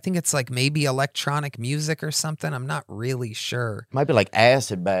think it's like maybe electronic music or something. I'm not really sure. Might be like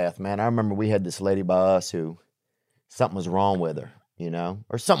Acid Bath, man. I remember we had this lady by us who something was wrong with her.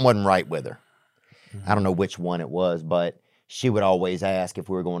 Or something wasn't right with her. Mm-hmm. I don't know which one it was, but she would always ask if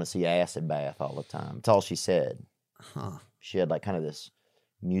we were going to see Acid Bath all the time. That's all she said. Huh. She had like kind of this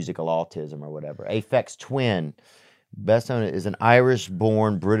musical autism or whatever. Aphex Twin, best known is an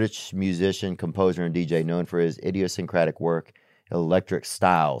Irish-born British musician, composer, and DJ known for his idiosyncratic work, electric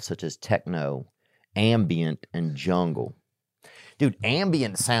styles such as techno, ambient, and jungle. Dude,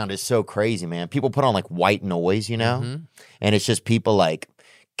 ambient sound is so crazy, man. People put on like white noise, and it's just people like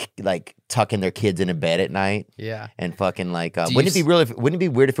tucking their kids into bed at night. Yeah, and fucking like, wouldn't it be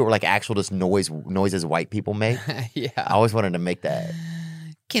weird if it were like actual just noises white people make? Yeah, I always wanted to make that.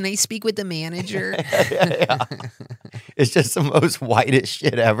 Can I speak with the manager? Yeah. It's just the most whitest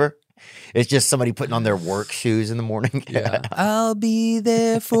shit ever. It's just somebody putting on their work shoes in the morning. Yeah. I'll be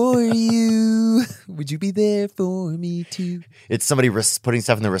there for you. Would you be there for me too? It's somebody putting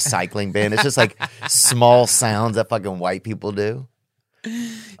stuff in the recycling bin. It's just like small sounds that fucking white people do.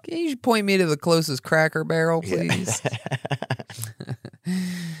 Can you point me to the closest Cracker Barrel, please?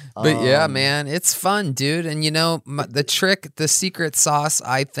 But yeah, man, it's fun, dude. And the trick, the secret sauce,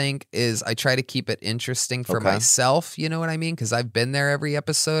 I think, is I try to keep it interesting for myself. You know what I mean? Because I've been there every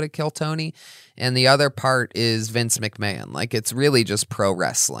episode of Kill Tony. And the other part is Vince McMahon. Like, it's really just pro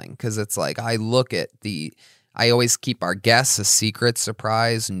wrestling. Because it's like, I always keep our guests a secret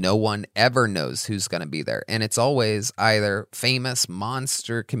surprise. No one ever knows who's going to be there. And it's always either famous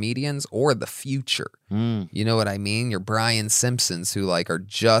monster comedians or the future. You know what I mean? Your Brian Simpsons who are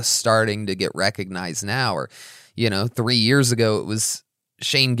just starting to get recognized now. Or, 3 years ago it was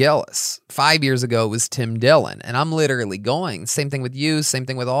Shane Gillis. 5 years ago it was Tim Dillon. And I'm literally going. Same thing with you. Same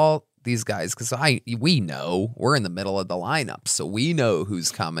thing with all these guys, because we know we're in the middle of the lineup, so we know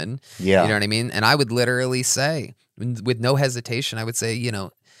who's coming. Yeah, you know what I mean. And I would literally say, with no hesitation, I would say,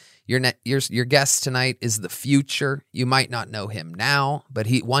 your guest tonight is the future. You might not know him now, but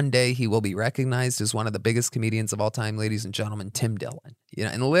one day he will be recognized as one of the biggest comedians of all time, ladies and gentlemen, Tim Dillon.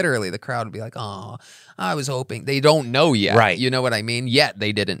 And literally the crowd would be like, "Oh, I was hoping." They don't know yet, right? You know what I mean? Yet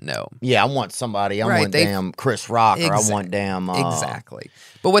they didn't know. Yeah, I want somebody. I want damn Chris Rock, or I want damn exactly.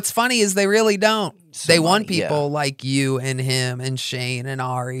 But what's funny is they really don't. They want people like you and him and Shane and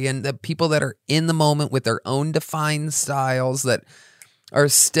Ari and the people that are in the moment with their own defined styles that are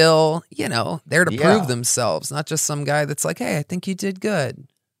still, there to prove themselves. Not just some guy that's like, "Hey, I think you did good."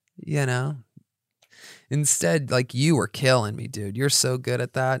 Instead, you were killing me, dude. You're so good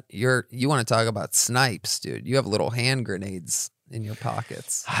at that. You want to talk about snipes, dude. You have little hand grenades in your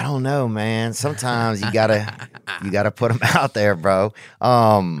pockets. I don't know, man. Sometimes you gotta put them out there, bro.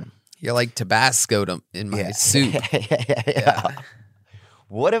 You're like Tabasco in my soup. Yeah.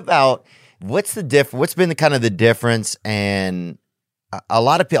 What's been the kind of the difference? And a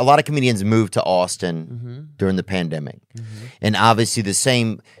lot of comedians moved to Austin during the pandemic, and obviously the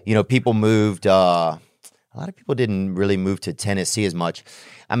same. People moved. A lot of people didn't really move to Tennessee as much.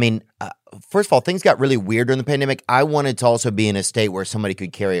 I mean, first of all, things got really weird during the pandemic. I wanted to also be in a state where somebody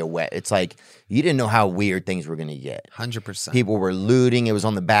could carry a wet. It's like you didn't know how weird things were going to get. 100%. People were looting. It was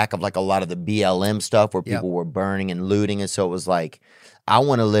on the back of like a lot of the BLM stuff where people were burning and looting. And so it was like, I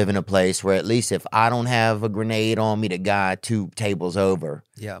want to live in a place where at least if I don't have a grenade on me, the guy 2 tables over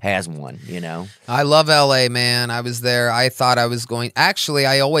has one, you know? I love LA, man. I was there. I thought I was going. Actually,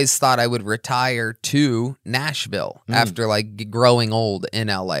 I always thought I would retire to Nashville after like growing old in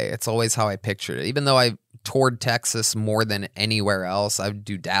LA. It's always how I pictured it. Even though I toured Texas more than anywhere else, I would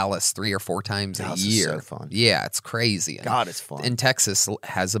do Dallas 3 or 4 times a year. Is so fun. Yeah, it's crazy. God, it's fun. And Texas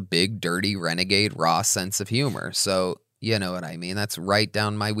has a big, dirty, renegade, raw sense of humor. So, you know what I mean? That's right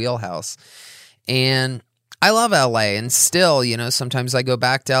down my wheelhouse. And I love LA. And still, you know, sometimes I go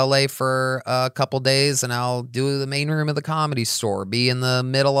back to LA for a couple days and I'll do the main room of the Comedy Store, be in the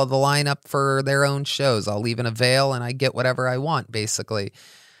middle of the lineup for their own shows. I'll leave in a veil and I get whatever I want, basically.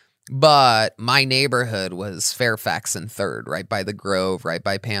 But my neighborhood was Fairfax and 3rd, right by the Grove, right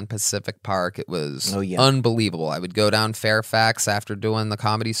by Pan Pacific Park. It was unbelievable. I would go down Fairfax after doing the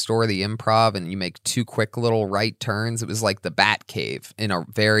Comedy Store, the Improv, and you make 2 quick little right turns. It was like the Bat Cave in a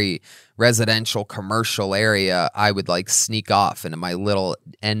very residential commercial area. I would like sneak off into my little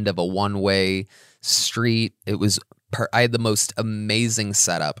end of a one-way street. It was I had the most amazing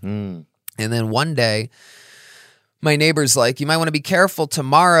setup. And then one day, my neighbor's like, you might want to be careful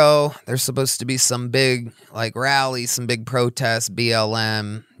tomorrow. There's supposed to be some big like rally, some big protest,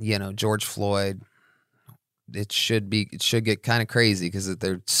 BLM, you know, George Floyd. It should get kind of crazy because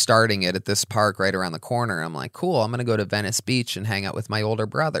they're starting it at this park right around the corner. I'm like, cool, I'm going to go to Venice Beach and hang out with my older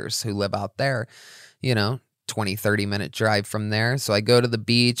brothers who live out there, you know, 20, 30-minute drive from there. So I go to the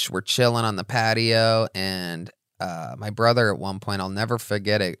beach, we're chilling on the patio, and my brother at one point, I'll never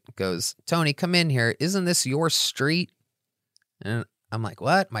forget it, goes, Tony, come in here. Isn't this your street? And I'm like,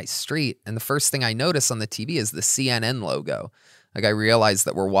 what? My street? And the first thing I notice on the TV is the CNN logo. Like I realized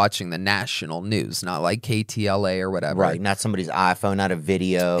that we're watching the national news, not like KTLA or whatever. Right, not somebody's iPhone, not a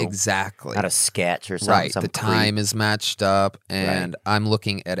video. Exactly. Not a sketch or something. Right, the time is matched up, and I'm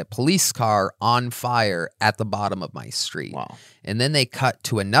looking at a police car on fire at the bottom of my street. Wow. And then they cut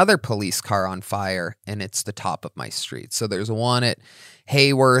to another police car on fire, and it's the top of my street. So there's one at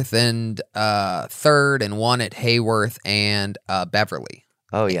Hayworth and 3rd, and one at Hayworth and Beverly.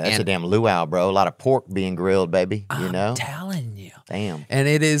 Oh, yeah, that's a damn luau, bro. A lot of pork being grilled, baby, you know? I'm telling you. Damn. And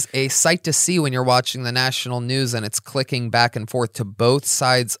it is a sight to see when you're watching the national news and it's clicking back and forth to both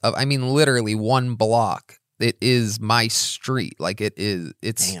sides of, I mean, literally 1 block. It is my street. Like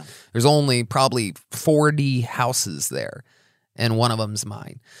it's Damn. There's only probably 40 houses there, and one of them's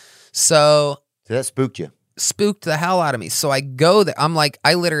mine. So that spooked you. Spooked the hell out of me. So I go there. I'm like,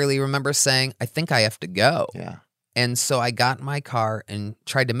 I literally remember saying, I think I have to go. Yeah. And so I got in my car and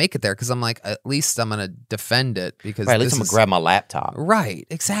tried to make it there because I'm like, at least I'm going to defend it because right, at least I'm going to grab my laptop. Right,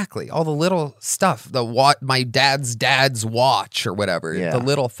 exactly. All the little stuff, my dad's watch or whatever, the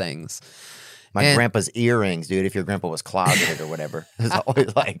little things. My grandpa's earrings, dude, if your grandpa was closeted or whatever. It's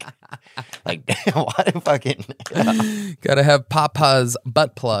always like damn, what a fucking... Gotta have Papa's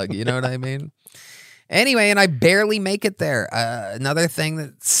butt plug, you know what I mean? Anyway, and I barely make it there. Another thing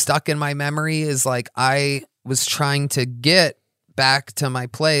that stuck in my memory is like I was trying to get back to my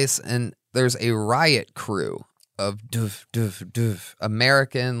place, and there's a riot crew of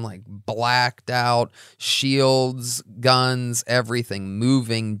American, like blacked out shields, guns, everything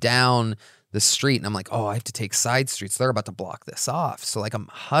moving down the street. And I'm like, oh, I have to take side streets. They're about to block this off. So like I'm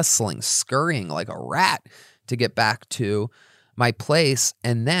hustling, scurrying like a rat to get back to my place.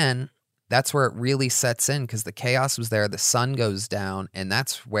 And then that's where it really sets in because the chaos was there. The sun goes down, and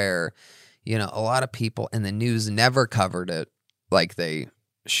that's where, you know, a lot of people in the news never covered it like they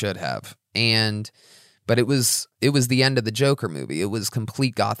should have. But it was the end of the Joker movie. It was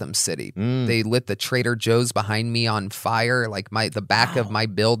complete Gotham City. They lit the Trader Joe's behind me on fire. Like the back of my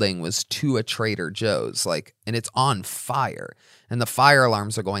building was to a Trader Joe's, and it's on fire. And the fire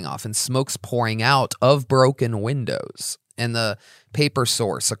alarms are going off, and smoke's pouring out of broken windows. And the paper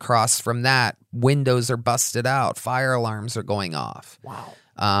source across from that, windows are busted out. Fire alarms are going off.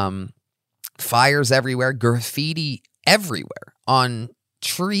 Wow. Fires everywhere, graffiti everywhere, on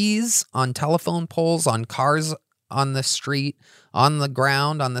trees, on telephone poles, on cars on the street, on the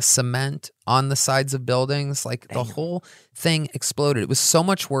ground, on the cement, on the sides of buildings. Like the whole thing exploded. It was so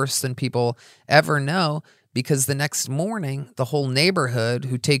much worse than people ever know because the next morning, the whole neighborhood,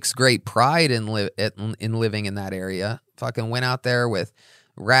 who takes great pride in living in that area, fucking went out there with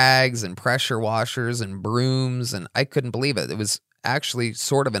rags and pressure washers and brooms, and I couldn't believe it. It was actually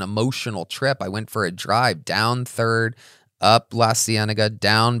sort of an emotional trip. I went for a drive down 3rd, up La Cienega,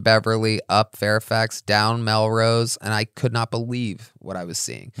 down Beverly, up Fairfax, down Melrose, and I could not believe what I was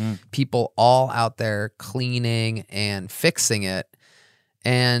seeing. People all out there cleaning and fixing it.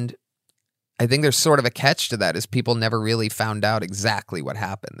 And I think there's sort of a catch to that, is people never really found out exactly what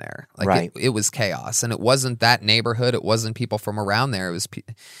happened there. Like Right. it was chaos, and it wasn't that neighborhood. It wasn't people from around there. It was,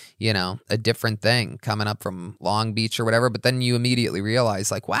 a different thing coming up from Long Beach or whatever. But then you immediately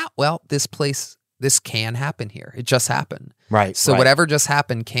realize, like, wow, well, this can happen here. It just happened. Right. So right. whatever just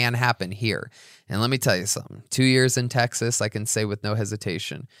happened can happen here. And let me tell you something. 2 years in Texas, I can say with no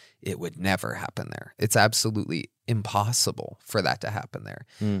hesitation, it would never happen there. It's absolutely impossible for that to happen there.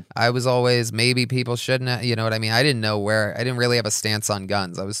 I was always, maybe people shouldn't, you know what I mean? I didn't really have a stance on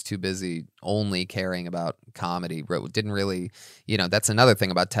guns. I was too busy only caring about comedy. Didn't really, that's another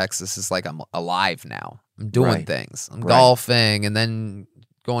thing about Texas, is like I'm alive now. I'm doing Right. things. I'm Right. golfing, and then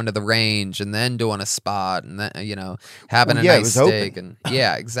going to the range, and then doing a spot, and then having Well, a yeah, it nice was steak, open. and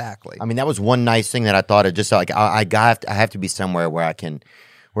yeah, exactly. I mean, that was one nice thing that I thought of. Just like I have to be somewhere where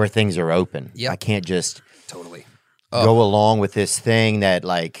where things are open. Yep. I can't just Totally. go along with this thing that,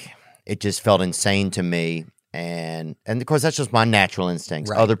 like, it just felt insane to me. And of course, that's just my natural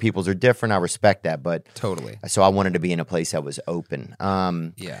instincts. Right. Other people's are different. I respect that, but Totally. so I wanted to be in a place that was open.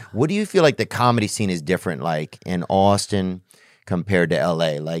 Yeah. What do you feel like the comedy scene is different, like in Austin compared to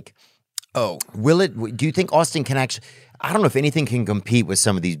LA? Like, Oh, do you think Austin can actually, I don't know if anything can compete with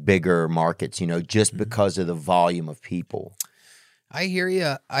some of these bigger markets, just because of the volume of people? I hear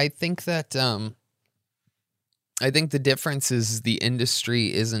you. I think that I think the difference is the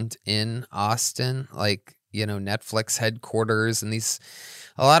industry isn't in Austin, like, Netflix headquarters and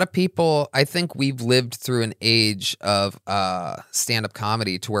a lot of people. I think we've lived through an age of stand-up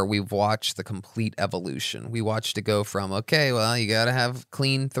comedy to where we've watched the complete evolution. We watched it go from, okay, well, you got to have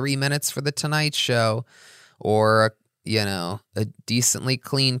clean 3 minutes for the Tonight Show, or a decently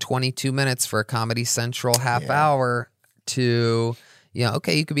clean 22 minutes for a Comedy Central half hour, to,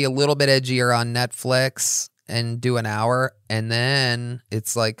 okay, you could be a little bit edgier on Netflix and do an hour. And then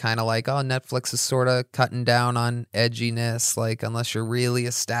it's like, kind of like, oh, Netflix is sort of cutting down on edginess. Like, unless you're really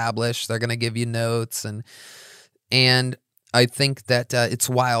established, they're going to give you notes. And I think that it's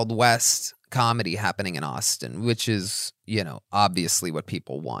Wild West comedy happening in Austin, which is, obviously what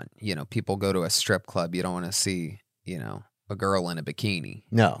people want. People go to a strip club. You don't want to see, a girl in a bikini.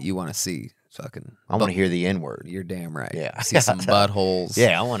 No. You want to see fucking. I want to hear the N-word. You're damn right. Yeah. See some buttholes.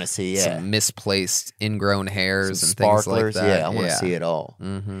 Yeah, I want to see, Some misplaced ingrown hairs some and things like sparklers. that. Yeah, I want to see it all.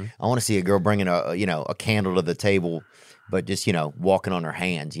 Mm-hmm. I want to see a girl bringing a candle to the table, but just, walking on her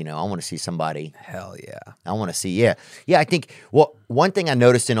hands. I want to see somebody. Hell yeah. I want to see, yeah. I think, one thing I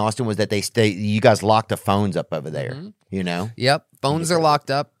noticed in Austin was that you guys locked the phones up over there, Yep. Phones are locked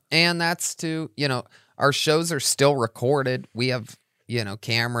up. And that's our shows are still recorded. We have,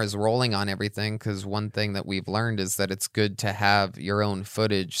 cameras rolling on everything, because one thing that we've learned is that it's good to have your own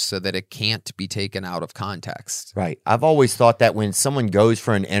footage so that it can't be taken out of context. Right. I've always thought that when someone goes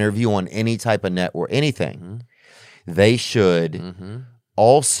for an interview on any type of network, anything, they should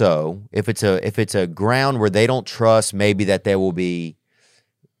also, if it's a ground where they don't trust maybe that they will be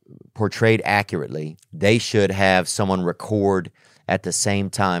portrayed accurately, they should have someone record at the same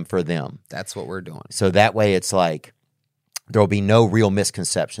time for them. That's what we're doing. So that way it's like there will be no real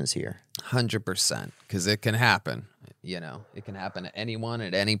misconceptions here. 100%, because it can happen. It can happen to anyone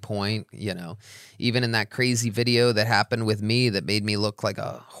at any point. Even in that crazy video that happened with me that made me look like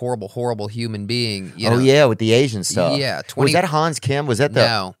a horrible, horrible human being. Yeah, with the Asian stuff. Yeah, was that Hans Kim? Was that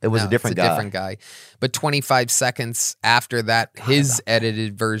No, It was no, a different it's guy. a different guy. But 25 seconds after that, his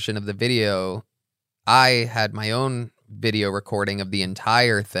edited version of the video, I had my own video recording of the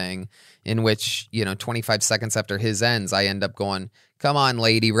entire thing, in which 25 seconds after his ends, I end up going, "Come on,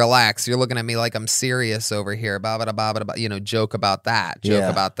 lady, relax. You're looking at me like I'm serious over here." Joke about that.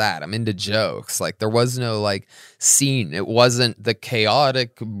 Joke about that. I'm into jokes. Like, there was no like scene. It wasn't the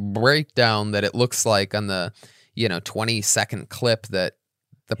chaotic breakdown that it looks like on the 20-second clip that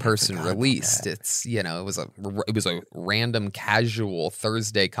the person released. It's it was a random casual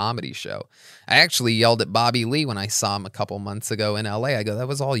Thursday comedy show. I actually yelled at Bobby Lee when I saw him a couple months ago in LA. I go, "That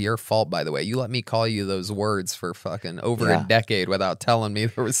was all your fault, by the way. You let me call you those words for fucking over a decade without telling me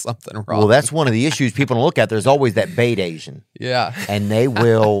there was something wrong." Well, that's one of the issues people don't look at. There's always that bait Asian. Yeah. And they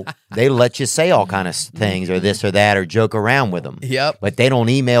let you say all kind of things or this or that or joke around with them. Yep. But they don't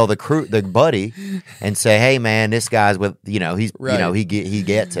email the buddy and say, "Hey man, this guy's with, he's Right. he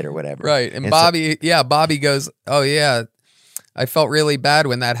gets it or whatever." Right. And Bobby goes, "Oh yeah, I felt really bad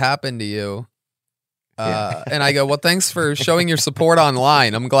when that happened to you." And I go, well, thanks for showing your support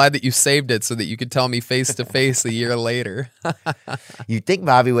online. I'm glad that you saved it so that you could tell me face to face a year later. You'd think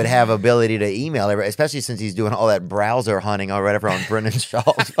Bobby would have ability to email everybody, especially since he's doing all that browser hunting or whatever on Brendan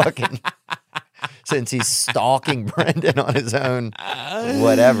Shaw's fucking. Since he's stalking Brendan on his own,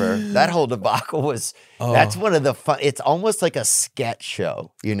 whatever. That whole debacle was. That's one of the fun. It's almost like a sketch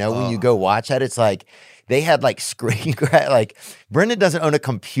show. You know, when you go watch that, it's like. They had like screen grab, like Brendan doesn't own a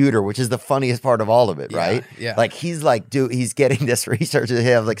computer, which is the funniest part of all of it, right? Yeah. Like he's like, he's getting this research to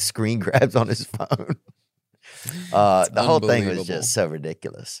have like screen grabs on his phone. The whole thing was just so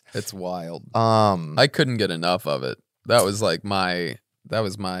ridiculous. It's wild. I couldn't get enough of it. That was like my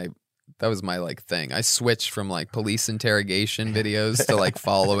like thing. I switched from like police interrogation videos to like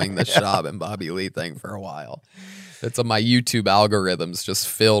following the Schaub and Bobby Lee thing for a while. It's my YouTube algorithms just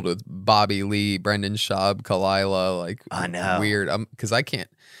filled with Bobby Lee, Brendan Schaub, Kalila, like I know. Weird. Because I can't.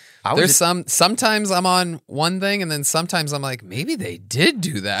 Sometimes I'm on one thing and then sometimes I'm like, maybe they did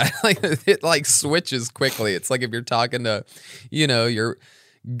do that. Like it like switches quickly. It's like if you're talking to, your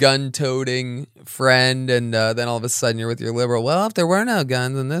gun-toting friend and then all of a sudden you're with your liberal. Well, if there were no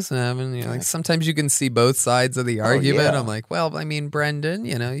guns and this happened, like sometimes you can see both sides of the argument. I'm like, well, I mean, Brendan,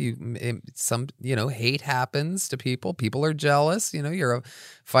 hate happens to people. People are jealous. You're a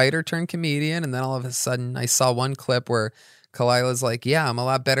fighter turned comedian, and then all of a sudden I saw one clip where Kalila's like, yeah, I'm a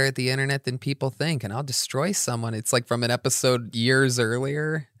lot better at the internet than people think, and I'll destroy someone. It's like from an episode years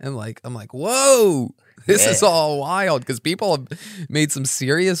earlier, and I'm like, whoa. This is all wild because people have made some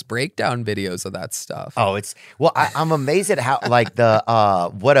serious breakdown videos of that stuff. Oh, I'm amazed at how like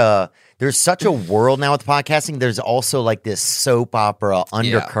there's such a world now with podcasting. There's also like this soap opera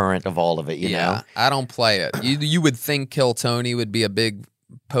undercurrent of all of it, you know? I don't play it. You would think Kill Tony would be a big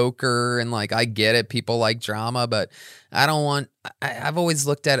poker and like I get it, people like drama, but I've always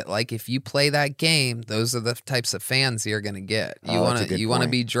looked at it like if you play that game, those are the types of fans you're gonna get. You want to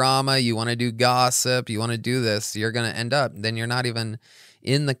be drama, you want to do gossip, you want to do this, you're gonna end up then you're not even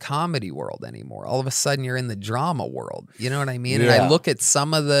in the comedy world anymore. All of a sudden you're in the drama world. You know what I mean? Yeah. And I look at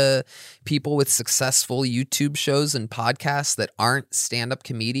some of the people with successful YouTube shows and podcasts that aren't stand-up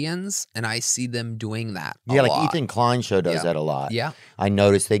comedians, and I see them doing that a lot. Ethan Klein show does that a lot. Yeah. I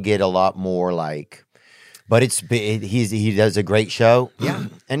noticed they get a lot more like, but he does a great show. Yeah.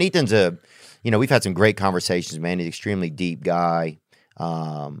 And Ethan's we've had some great conversations, man. He's an extremely deep guy.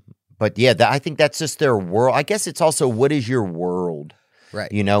 But yeah, I think that's just their world. I guess it's also, what is your world? Right.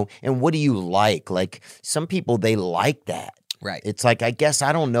 And what do you like? Like some people, they like that. Right. It's like, I guess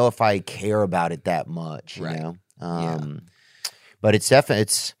I don't know if I care about it that much, you know? But it's definitely,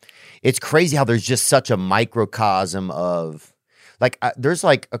 it's crazy how there's just such a microcosm of, like, there's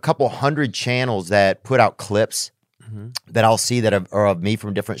like a couple hundred channels that put out clips that I'll see that are of me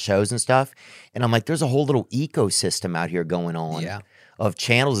from different shows and stuff. And I'm like, there's a whole little ecosystem out here going on of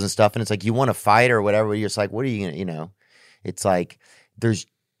channels and stuff. And it's like, you want to fight or whatever. You're just like, what are you going to, it's like, there's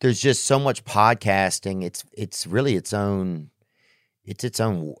just so much podcasting. It's really its own.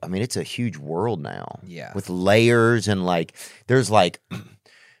 I mean, it's a huge world now. Yeah, with layers and like there's like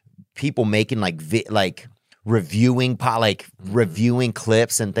people making like reviewing reviewing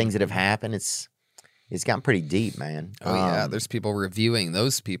clips and things that have happened. It's gotten pretty deep, man. Oh yeah, there's people reviewing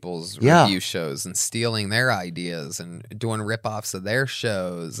those people's review shows and stealing their ideas and doing ripoffs of their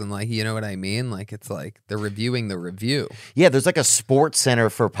shows and like, you know what I mean? Like it's like they're reviewing the review. Yeah, there's like a sports center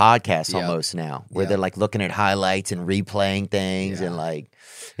for podcasts almost now, where they're like looking at highlights and replaying things and like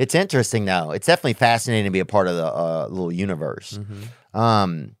it's interesting though. It's definitely fascinating to be a part of the little universe.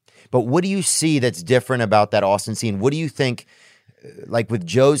 But what do you see that's different about that Austin scene? What do you think, like with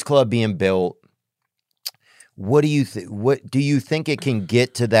Joe's Club being built? What do you think it can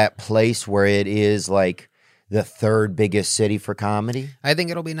get to that place where it is like the third biggest city for comedy? I think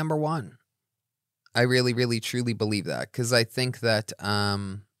it'll be number one. I really, really, truly believe that because I think that,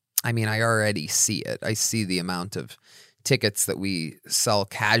 I already see it. I see the amount of tickets that we sell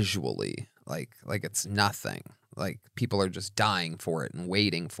casually, like it's nothing. Like people are just dying for it and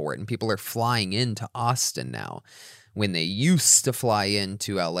waiting for it, and people are flying into Austin now. When they used to fly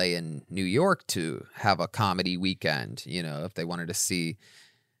into LA and New York to have a comedy weekend, if they wanted to see,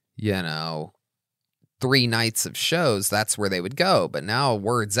 3 nights of shows, that's where they would go. But now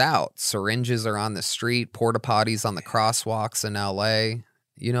word's out. Syringes are on the street, porta potties on the crosswalks in LA.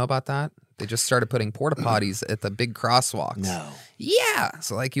 You know about that? They just started putting porta potties at the big crosswalks. No. Yeah.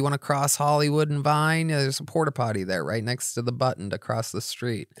 So like you want to cross Hollywood and Vine, there's a porta potty there right next to the button to cross the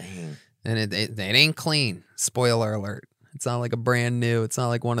street. Dang. And it ain't clean. Spoiler alert. It's not like a brand new. It's not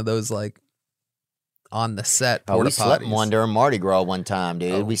like one of those like on the set. Oh, we porta slept in potties. one during Mardi Gras one time,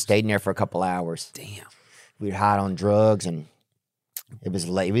 dude. Oh. We stayed in there for a couple hours. Damn. We were high on drugs, and it was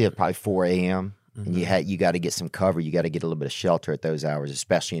late. We had probably 4 a.m. And you got to get some cover. You got to get a little bit of shelter at those hours,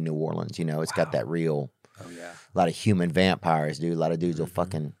 especially in New Orleans. You know, it's got that real. Oh yeah. A lot of human vampires, dude. A lot of dudes will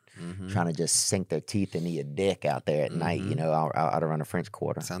fucking trying to just sink their teeth into your dick out there at night. You know, out around the French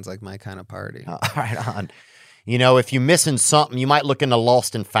Quarter. Sounds like my kind of party. Right on. You know, if you're missing something, you might look into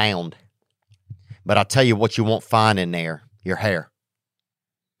Lost and Found. But I'll tell you what you won't find in there: your hair.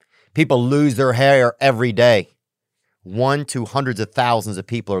 People lose their hair every day. 1 to hundreds of thousands of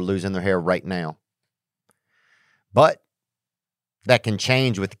people are losing their hair right now. But that can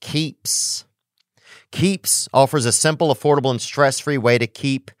change with Keeps. Keeps offers a simple, affordable, and stress-free way to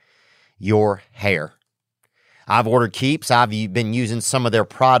keep your hair. I've ordered Keeps. I've been using some of their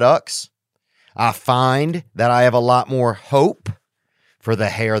products. I find that I have a lot more hope for the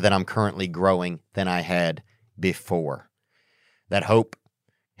hair that I'm currently growing than I had before. That hope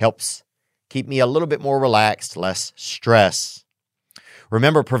helps keep me a little bit more relaxed, less stress.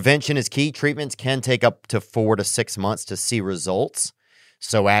 Remember, prevention is key. Treatments can take up to 4 to 6 months to see results.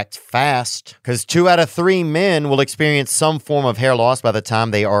 So act fast, because 2 out of 3 men will experience some form of hair loss by the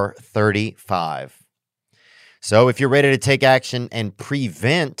time they are 35. So if you're ready to take action and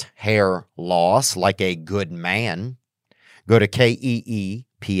prevent hair loss like a good man, go to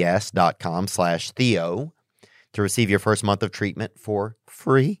keeps.com/Theo to receive your first month of treatment for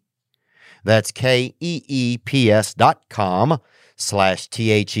free. That's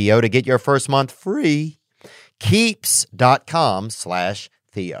keeps.com/THEO to get your first month free.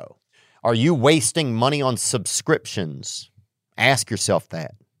 Keeps.com/Theo. Are you wasting money on subscriptions? Ask yourself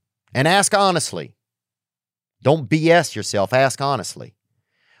that. And ask honestly. Don't BS yourself. Ask honestly.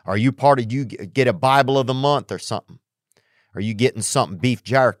 Are you you get a Bible of the month or something? Are you getting something beef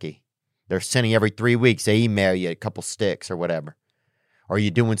jerky? They're sending every 3 weeks. They email you a couple sticks or whatever. Are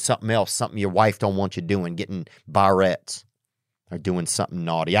you doing something else, something your wife don't want you doing, getting barrettes or doing something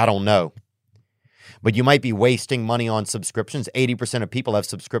naughty? I don't know. But you might be wasting money on subscriptions. 80% of people have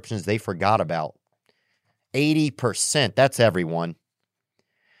subscriptions they forgot about. 80%. That's everyone.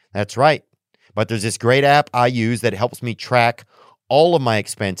 That's right. But there's this great app I use that helps me track all of my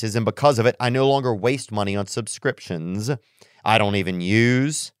expenses. And because of it, I no longer waste money on subscriptions I don't even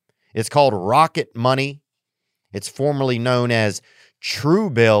use. It's called Rocket Money. It's formerly known as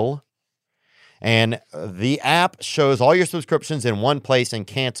Truebill. And the app shows all your subscriptions in one place and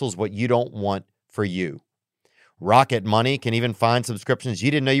cancels what you don't want for you. Rocket Money can even find subscriptions you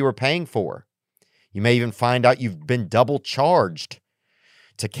didn't know you were paying for. You may even find out you've been double charged.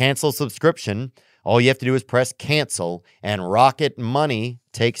 To cancel a subscription, all you have to do is press cancel, and Rocket Money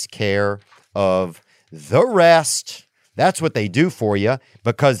takes care of the rest. That's what they do for you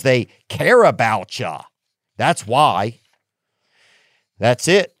because they care about you. That's why. That's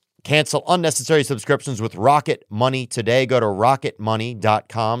it. Cancel unnecessary subscriptions with Rocket Money today. Go to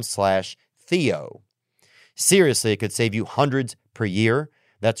rocketmoney.com/Theo. Seriously, it could save you hundreds per year.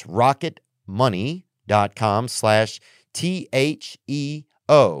 That's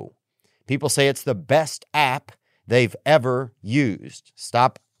rocketmoney.com/THEO. People say it's the best app they've ever used.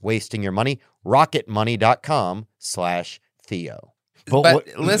 Stop wasting your money. rocketmoney.com/Theo. But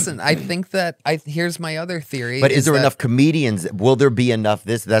listen, I think that here's my other theory. But is there enough comedians? Will there be enough?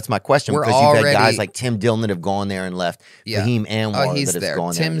 That's my question. Because you've had guys like Tim Dillon that have gone there and left. Yeah. Fahim Anwar he's that there. has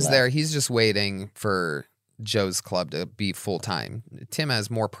gone Tim's there. He's just waiting for Joe's Club to be full time. Tim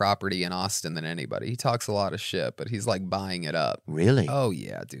has more property in Austin than anybody. He talks a lot of shit, but he's like buying it up. Really? Oh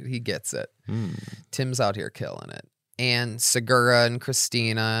yeah, dude, he gets it. Tim's out here killing it. And Segura and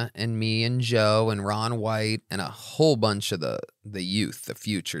Christina and me and Joe and Ron White and a whole bunch of the youth, the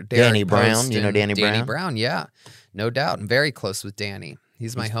future. Danny Derek Brown, Poston, you know Danny Brown? Danny Brown, yeah, no doubt. I'm very close with Danny.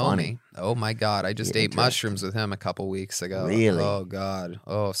 He's my homie. funny. Oh my God, I just ate mushrooms with him a couple weeks ago. Really? Oh God.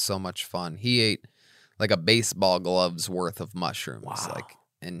 Oh, so much fun. He ate like a baseball glove's worth of mushrooms. Wow. Like,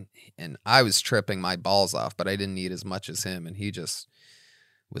 and I was tripping my balls off, but I didn't eat as much as him, and he just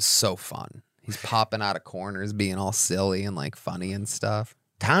was so fun. He's popping out of corners, being all silly and like funny and stuff.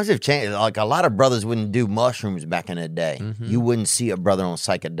 Times have changed. Like a lot of brothers wouldn't do mushrooms back in the day. You wouldn't see a brother on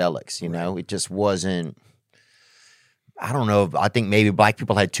psychedelics, you know? It just wasn't. I don't know. I think maybe black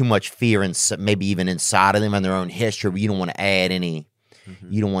people had too much fear and maybe even inside of them and their own history. But you don't want to add any.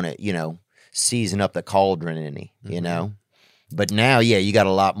 You don't want to, season up the cauldron any, you know? But now, yeah, you got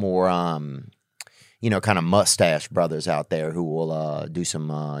a lot more, kind of mustache brothers out there who will do some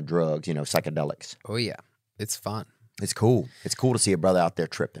drugs, psychedelics. Oh yeah, it's fun. It's cool. It's cool to see a brother out there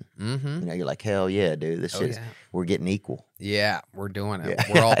tripping. Mm-hmm. You know, you're like, hell yeah, dude. This shit, we're getting equal. Yeah, we're doing it.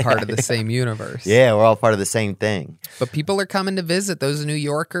 Yeah. We're all part of the same universe. Yeah, we're all part of the same thing. But people are coming to visit. Those New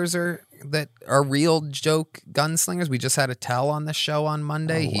Yorkers that are real joke gunslingers. We just had a Tell on the show on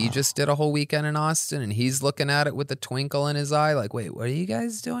Monday. He just did a whole weekend in Austin, and he's looking at it with a twinkle in his eye, like, wait, what are you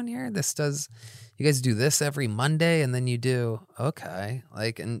guys doing here? You guys do this every Monday, and then you do, okay.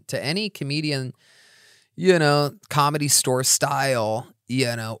 Like, and to any comedian, you know, Comedy Store style,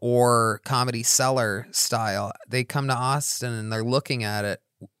 you know, or Comedy Cellar style, they come to Austin and they're looking at it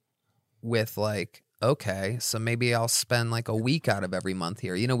with like, okay, so maybe I'll spend like a week out of every month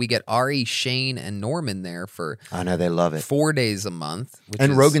here. You know, we get Ari, Shane, and Norman there for I know they love it. 4 days a month.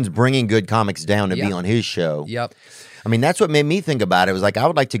 And Rogan's bringing good comics down to be Yep. on his show. Yep. I mean, that's what made me think about it. It was like, I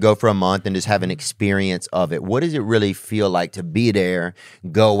would like to go for a month and just have an experience of it. What does it really feel like to be there,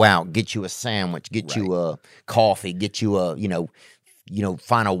 go out, get you a sandwich, get you a coffee, get you a, you know,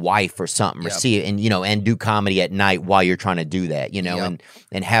 find a wife or something, or see it, and, you know, and do comedy at night while you're trying to do that, you know,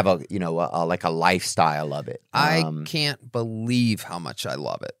 and have a, you know, like a lifestyle of it. I can't believe how much I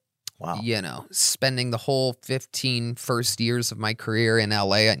love it. Wow. You know, spending the whole 15 first years of my career in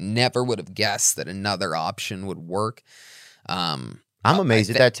LA, I never would have guessed that another option would work. I'm amazed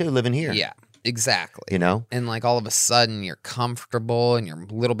at that too, living here. Yeah, exactly. You know? And like all of a sudden you're comfortable and you're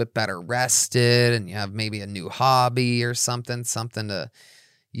a little bit better rested and you have maybe a new hobby or something to,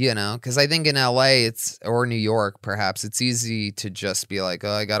 you know, because I think in LA or New York, perhaps it's easy to just be like,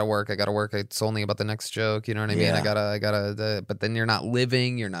 oh, I got to work. It's only about the next joke. You know what I mean? Yeah. I gotta, but then you're not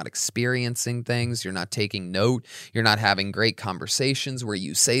living, you're not experiencing things. You're not taking note. You're not having great conversations where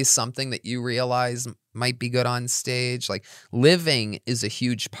you say something that you realize might be good on stage. Like living is a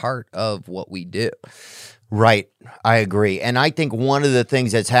huge part of what we do. Right. I agree. And I think one of the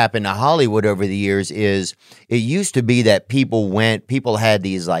things that's happened to Hollywood over the years is it used to be that people had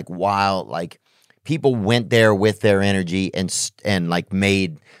these like wild, like people went there with their energy and like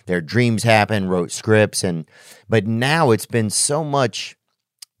made their dreams happen, wrote scripts. But now it's been so much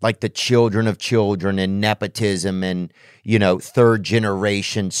like the children of children and nepotism and, you know, third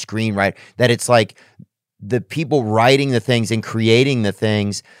generation screenwriter that it's like the people writing the things and creating the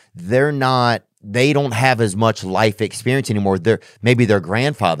things, they don't have as much life experience anymore. Maybe their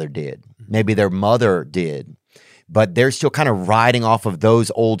grandfather did. Maybe their mother did. But they're still kind of riding off of those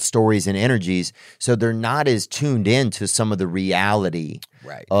old stories and energies. So they're not as tuned in to some of the reality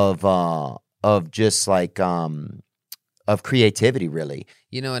of just like of creativity, really.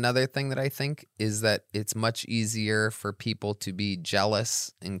 You know, another thing that I think is that it's much easier for people to be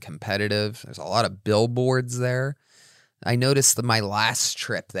jealous and competitive. There's a lot of billboards there. I noticed my last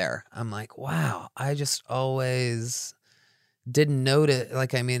trip there. I'm like, wow, I just always didn't notice.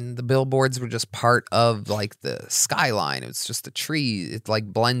 Like, I mean, the billboards were just part of like the skyline. It was just a tree. It like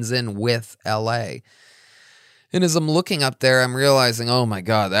blends in with LA. And as I'm looking up there, I'm realizing, oh my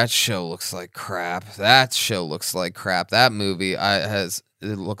God, that show looks like crap. That show looks like crap. That movie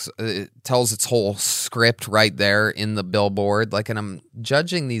it tells its whole script right there in the billboard. Like, and I'm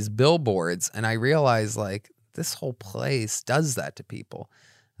judging these billboards and I realize like, this whole place does that to people.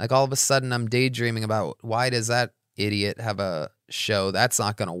 Like all of a sudden I'm daydreaming about why does that idiot have a show that's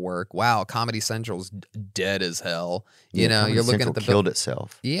not going to work? Wow, Comedy Central's dead as hell. You know, Comedy you're looking Central at the killed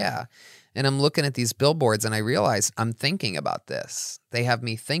itself. Yeah. And I'm looking at these billboards and I realize I'm thinking about this. They have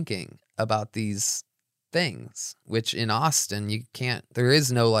me thinking about these things, which in Austin there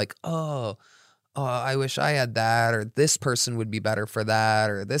is no like, oh, I wish I had that, or this person would be better for that,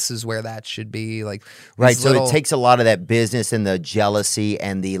 or this is where that should be. Like, right. So it takes a lot of that business and the jealousy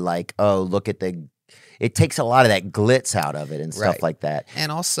and the like, oh, look at it takes a lot of that glitz out of it and stuff like that.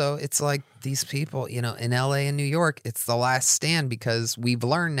 And also, it's like these people, you know, in LA and New York, it's the last stand because we've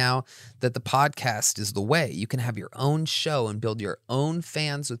learned now that the podcast is the way. You can have your own show and build your own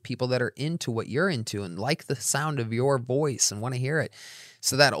fans with people that are into what you're into and like the sound of your voice and want to hear it.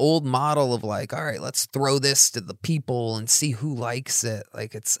 So that old model of like, all right, let's throw this to the people and see who likes it.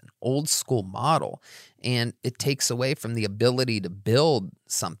 Like it's an old school model and it takes away from the ability to build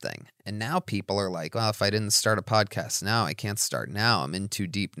something. And now people are like, well, if I didn't start a podcast now, I can't start now. I'm in too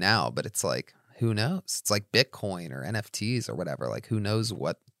deep now. But it's like, who knows? It's like Bitcoin or NFTs or whatever. Like who knows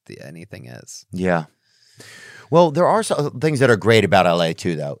what anything is. Yeah. Well, there are some things that are great about LA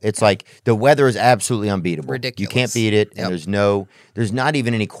too, though. It's like the weather is absolutely unbeatable. Ridiculous. You can't beat it, Yep. and there's not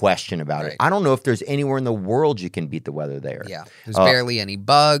even any question about Right. it. I don't know if there's anywhere in the world you can beat the weather there. Yeah. There's barely any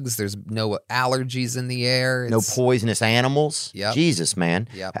bugs. There's no allergies in the air. No It's- poisonous animals. Yep. Jesus, man.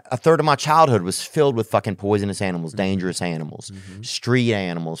 Yep. A third of my childhood was filled with fucking poisonous animals, dangerous animals, street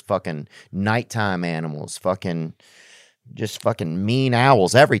animals, fucking nighttime animals, fucking mean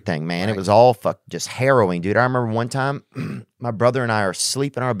owls, everything, man. It Right. was all just harrowing, dude. I remember one time my brother and I are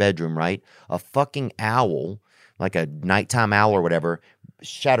asleep in our bedroom, right? A fucking owl, like a nighttime owl or whatever,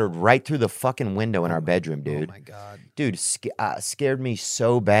 shattered right through the fucking window in our bedroom, dude. Oh my God. Dude, scared me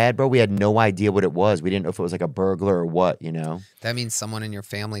so bad, bro. We had no idea what it was. We didn't know if it was like a burglar or what, you know? That means someone in your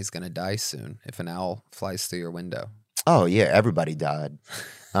family is going to die soon if an owl flies through your window. Oh, yeah, everybody died.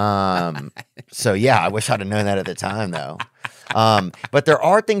 So, yeah, I wish I'd have known that at the time, though. But there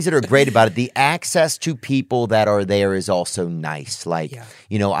are things that are great about it. The access to people that are there is also nice. Like, Yeah.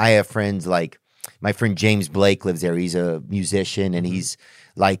 you know, I have friends like my friend James Blake lives there. He's a musician, and he's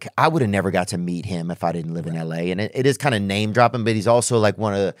like, I would have never got to meet him if I didn't live in LA. And it is kind of name dropping, but he's also like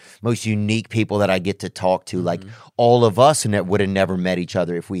one of the most unique people that I get to talk to. Like all of us and would have never met each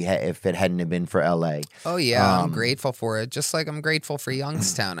other if it hadn't have been for LA. Oh yeah, I'm grateful for it. Just like I'm grateful for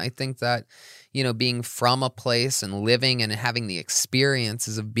Youngstown. I think that, you know, being from a place and living and having the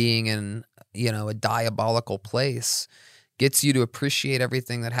experiences of being in, you know, a diabolical place gets you to appreciate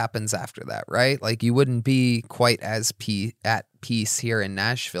everything that happens after that, right? Like you wouldn't be quite as at peace here in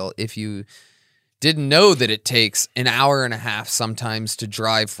Nashville if you didn't know that it takes an hour and a half sometimes to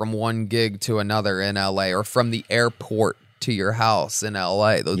drive from one gig to another in LA or from the airport to your house in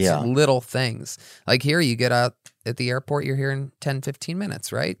LA. Those little things. Like here, you get out at the airport, you're here in 10, 15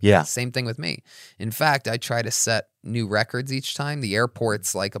 minutes, right? Yeah. Same thing with me. In fact, I try to set new records each time. The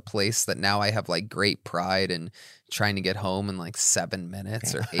airport's like a place that now I have like great pride in trying to get home in like 7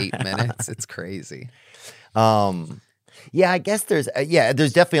 minutes or 8 minutes. It's crazy. Yeah, I guess there's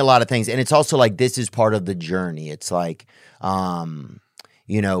definitely a lot of things. And it's also like, this is part of the journey. It's like,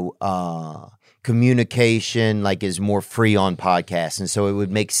 communication like is more free on podcasts. And so it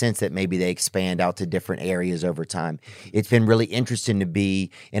would make sense that maybe they expand out to different areas over time. It's been really interesting to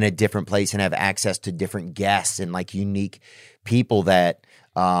be in a different place and have access to different guests and like unique people that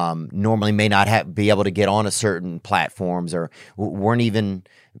normally may not be able to get on a certain platforms or weren't even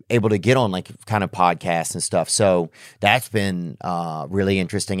able to get on like kind of podcasts and stuff. So that's been really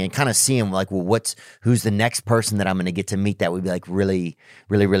interesting and kind of seeing like, well, who's the next person that I'm going to get to meet that would be like really,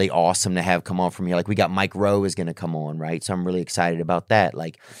 really, really awesome to have come on from here. Like we got Mike Rowe is going to come on, right? So I'm really excited about that.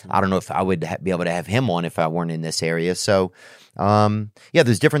 Like, I don't know if I would be able to have him on if I weren't in this area. So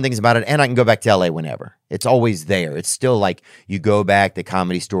there's different things about it, and I can go back to LA whenever. It's always there. It's still like you go back, the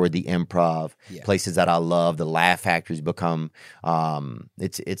Comedy Store, the Improv, places that I love. The Laugh Factory's become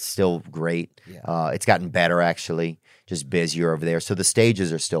it's still great. It's gotten better actually, just busier over there. So the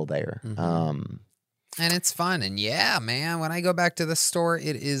stages are still there. And it's fun. And yeah, man, when I go back to the store,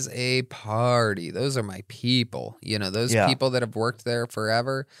 it is a party. Those are my people. You know, those people that have worked there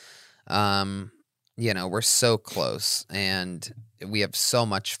forever. You know, we're so close and we have so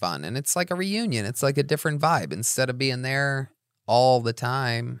much fun. And it's like a reunion. It's like a different vibe. Instead of being there all the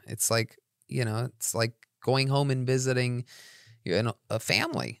time, it's like, you know, it's like going home and visiting a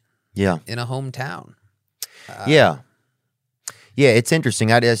family. Yeah. In a hometown. Yeah, it's interesting.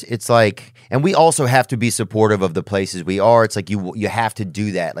 It's like, and we also have to be supportive of the places we are. It's like you have to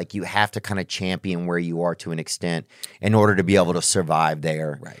do that. Like you have to kind of champion where you are to an extent in order to be able to survive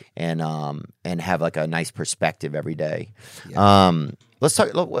there, right? And have like a nice perspective every day. Yeah. Let's talk.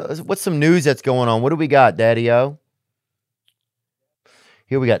 What's some news that's going on? What do we got, Daddy-O?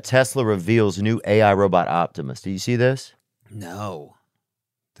 Here we got Tesla reveals new AI robot Optimus. Do you see this? No,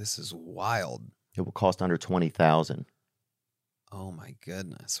 this is wild. It will cost under $20,000. Oh my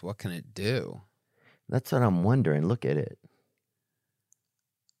goodness. What can it do? That's what I'm wondering. Look at it.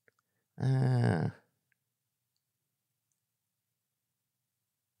 I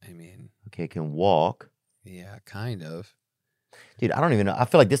mean. Okay, it can walk. Yeah, kind of. Dude, I don't even know. I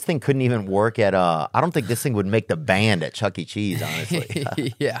feel like this thing couldn't even work at I don't think this thing would make the band at Chuck E. Cheese, honestly.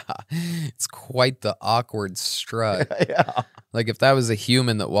 Yeah. It's quite the awkward strut. Yeah. Like if that was a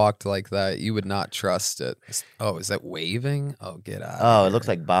human that walked like that, you would not trust it. Oh, is that waving? Oh, get out. Oh, it looks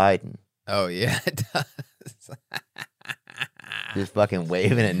like Biden. Oh, yeah, it does. Just fucking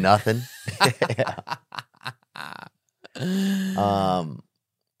waving at nothing.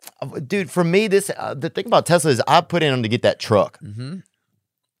 Dude, for me, the thing about Tesla is I put in them to get that truck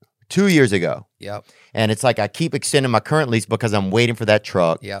 2 years ago. Yep. And it's like I keep extending my current lease because I'm waiting for that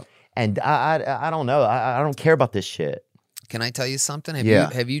truck. Yep. And I don't know. I don't care about this shit. Can I tell you something?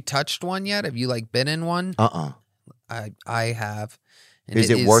 Have you touched one yet? Have you like been in one? I have. And Is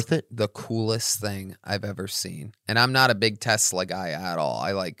it worth it? The coolest thing I've ever seen. And I'm not a big Tesla guy at all.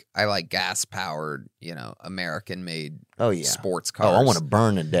 I like gas powered, American made sports cars. Oh, I want to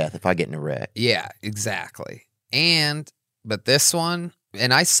burn to death if I get in a wreck. Yeah, exactly. But this one,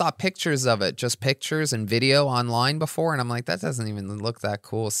 and I saw pictures of it, just pictures and video online before, and I'm like, that doesn't even look that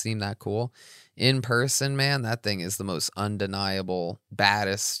cool, seem that cool. In person, man, that thing is the most undeniable,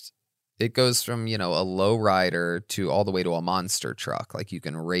 baddest. It goes from, a low rider to all the way to a monster truck. Like you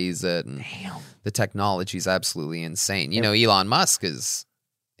can raise it, and the technology is absolutely insane. Elon Musk is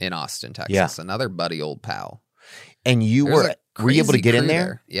in Austin, Texas, another buddy old pal. And were you able to get in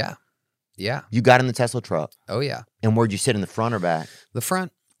there? Yeah. Yeah. You got in the Tesla truck? Oh, yeah. And where'd you sit, in the front or back? The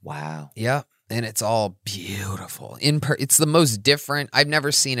front. Wow. Yeah. And it's all beautiful. It's the most different. I've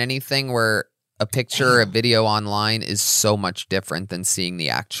never seen anything where a picture or a video online is so much different than seeing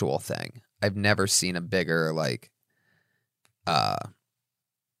the actual thing. I've never seen a bigger,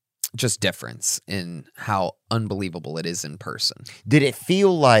 just difference in how unbelievable it is in person. Did it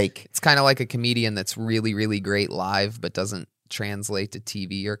feel like... It's kind of like a comedian that's really, really great live, but doesn't translate to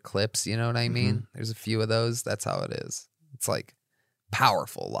TV or clips. You know what I mean? Mm-hmm. There's a few of those. That's how it is. It's like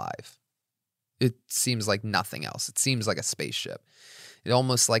powerful live. It seems like nothing else. It seems like a spaceship. It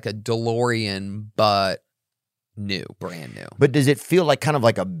almost like a DeLorean, but brand new. But does it feel like kind of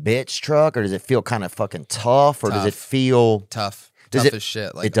like a bitch truck, or does it feel kind of fucking tough, or does it feel tough? Tough as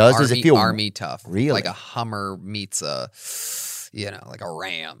shit. Like it does. Does it feel army tough? Really? Like a Hummer meets like a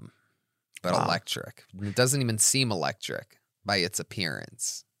Ram, but electric. It doesn't even seem electric by its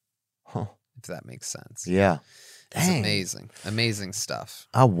appearance. Huh. If that makes sense. Yeah. It's amazing. Amazing stuff.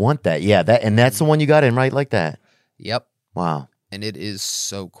 I want that. Yeah. That's the one you got in, right? Like that. Yep. Wow. And it is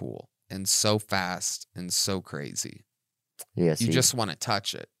so cool and so fast and so crazy. Yeah. You just want to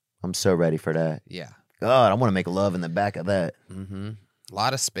touch it. I'm so ready for that. Yeah. God, I want to make love in the back of that. Mm-hmm. A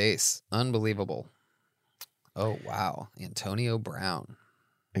lot of space. Unbelievable. Oh, wow. Antonio Brown.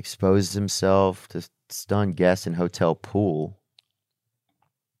 Exposed himself to stunned guests in hotel pool.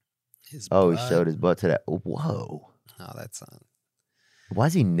 He showed his butt to that. Whoa. Oh, that's not. Why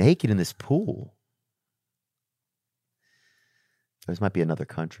is he naked in this pool? This might be another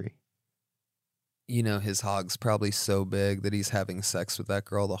country. His hog's probably so big that he's having sex with that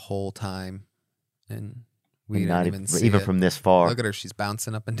girl the whole time. And we didn't even see it. From this far. Look at her. She's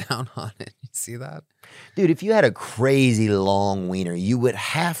bouncing up and down on it. You see that? Dude, if you had a crazy long wiener, you would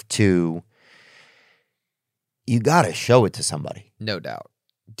have to... You got to show it to somebody. No doubt.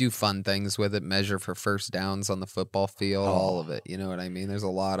 Do fun things with it. Measure for first downs on the football field. All of it. You know what I mean? There's a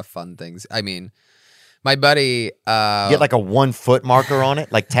lot of fun things. I mean, my buddy... get like a 1 foot marker on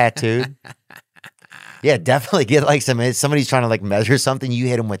it, like tattooed. Yeah, definitely get like somebody's trying to like measure something. You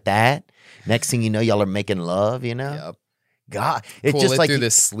hit them with that. Next thing you know, y'all are making love, Yep. God. It's pull just it like through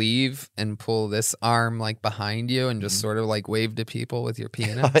this sleeve and pull this arm like behind you and just sort of like wave to people with your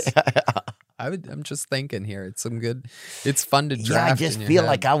penis. I'm just thinking here. It's fun to draft. Yeah, I just feel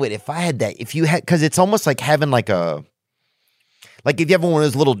like I would, if I had that, because it's almost like having like if you have one of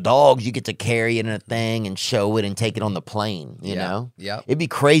those little dogs, you get to carry it in a thing and show it and take it on the plane, you know? Yeah. It'd be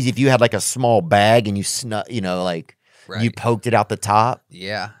crazy if you had like a small bag and you you poked it out the top.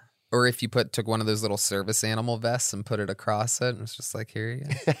 Yeah. Or if you took one of those little service animal vests and put it across it, and it's just like, here you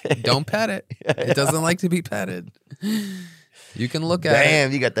go. Don't pet it. It doesn't like to be petted. You can look at it.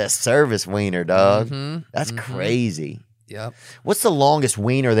 Damn, you got that service wiener, dog. Mm-hmm. That's crazy. Yep. What's the longest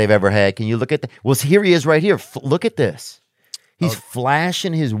wiener they've ever had? Can you look at that? Well, here he is right here. Look at this. He's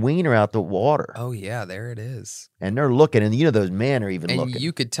flashing his wiener out the water. Oh, yeah, there it is. And they're looking, and those men are even looking. And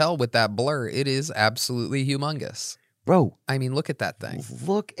you could tell with that blur, it is absolutely humongous. Bro. I mean, look at that thing.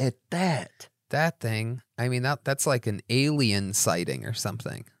 Look at that. That thing, I mean, that's like an alien sighting or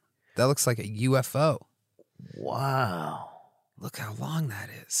something. That looks like a UFO. Wow. Look how long that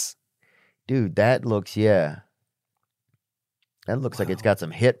is. Dude, that looks, That looks like it's got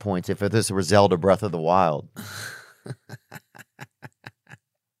some hit points if this were Zelda Breath of the Wild.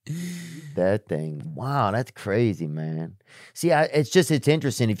 That thing. Wow, that's crazy, man. See, it's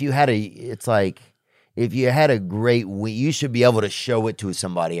interesting. If you had a great wiener, you should be able to show it to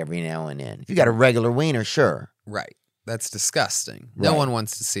somebody every now and then. If you got a regular wiener, sure. Right. That's disgusting. No one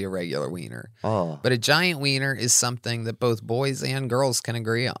wants to see a regular wiener. Oh. But a giant wiener is something that both boys and girls can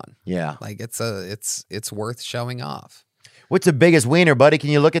agree on. Yeah. Like it's worth showing off. What's the biggest wiener, buddy? Can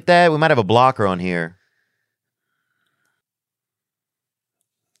you look at that? We might have a blocker on here.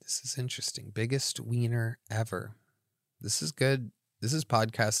 This is interesting. Biggest wiener ever. This is good. This is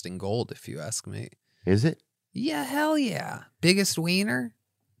podcasting gold, if you ask me. Is it? Yeah, hell yeah. Biggest wiener,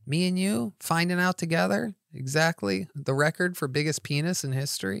 me and you finding out together exactly the record for biggest penis in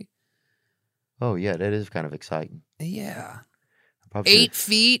history. Oh, yeah, that is kind of exciting. Yeah. Probably 8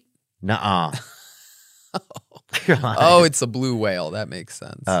 feet. Nuh-uh. Oh, it's a blue whale. That makes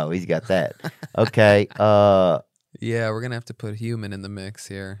sense. Oh, he's got that. Okay. Yeah, we're going to have to put human in the mix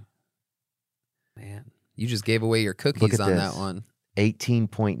here. Man, you just gave away your cookies on that one.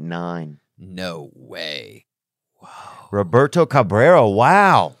 18.9. No way. Whoa. Roberto Cabrera.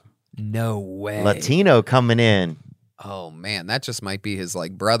 Wow. No way. Latino coming in. Oh, man, that just might be his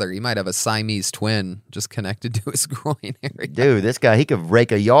like brother. He might have a Siamese twin just connected to his groin area. Dude, this guy, he could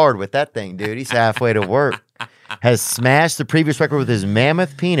rake a yard with that thing, dude. He's halfway to work. Has smashed the previous record with his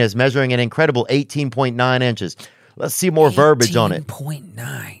mammoth penis, measuring an incredible 18.9 inches. Let's see more verbiage on it.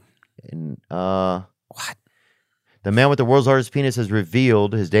 18.9. And, What? the man with the world's largest penis has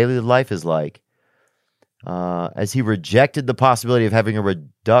revealed his daily life is like. As he rejected the possibility of having a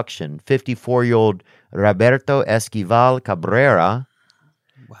reduction, 54-year-old Roberto Esquivel Cabrera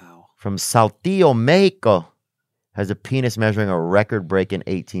from Saltillo, Mexico, has a penis measuring a record-breaking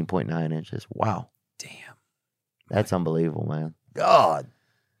 18.9 inches. Wow. Damn. That's unbelievable, man. God.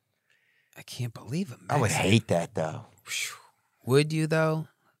 I can't believe it, man. I would hate that, though. Would you, though?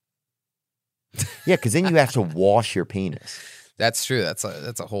 Yeah, because then you have to wash your penis. That's true. That's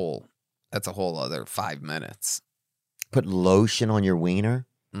a whole other 5 minutes. Put lotion on your wiener.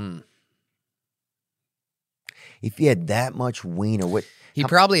 Mm. If you had that much wiener, what He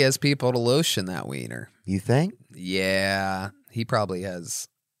probably has people to lotion that wiener. you think? Yeah, he probably has.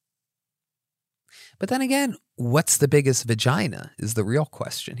 But then again, what's the biggest vagina is the real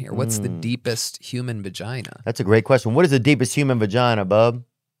question here. What's the deepest human vagina? That's a great question. What is the deepest human vagina, bub?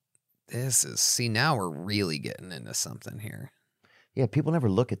 See, now we're really getting into something here. Yeah, people never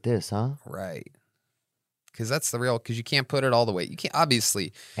look at this, huh? Right. Because you can't put it all the way. You can't,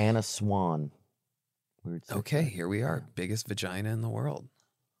 obviously. Anna Swan. Okay, here we are. Biggest vagina in the world.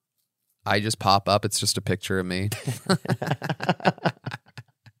 I just pop up. It's just a picture of me.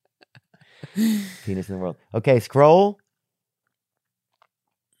 Penis in the world. Okay, scroll.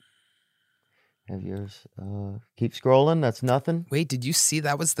 Have yours. Keep scrolling. That's nothing. Wait, did you see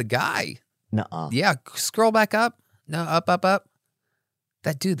that was the guy? Nuh-uh. Yeah, scroll back up. No, up.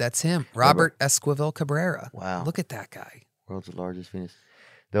 That dude, that's him. Robert Esquivel Cabrera. Wow. Look at that guy. World's largest penis.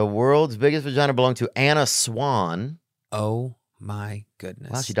 The world's biggest vagina belonged to Anna Swan. Oh, my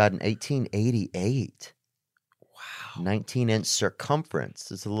goodness. Wow, she died in 1888. Wow. 19-inch circumference.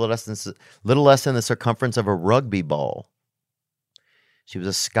 It's a little less than the circumference of a rugby ball. She was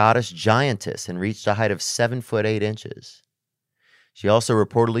a Scottish giantess and reached a height of 7'8". She also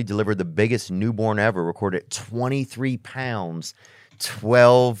reportedly delivered the biggest newborn ever, recorded at 23 pounds,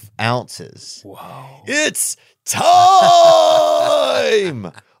 12 ounces. Whoa. It's time!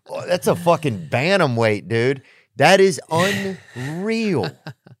 Oh, that's a fucking bantamweight, dude. That is unreal.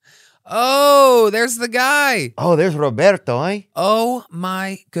 Oh, there's the guy. Oh, there's Roberto, eh? Oh,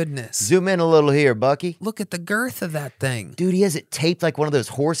 my goodness. Zoom in a little here, Bucky. Look at the girth of that thing. Dude, he has it taped like one of those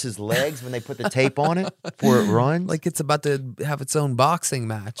horses' legs when they put the tape on it before it runs. Like it's about to have its own boxing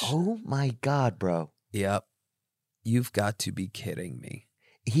match. Oh, my God, bro. Yep. You've got to be kidding me.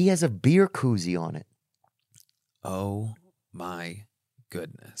 He has a beer koozie on it. Oh, my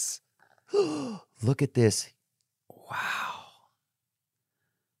goodness. Look at this. Wow.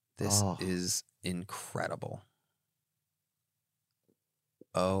 This is incredible.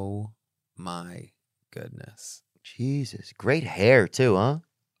 Oh, my goodness. Jesus. Great hair, too, huh?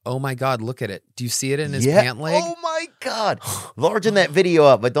 Oh, my God. Look at it. Do you see it in his pant leg? Oh, my God. Largen that video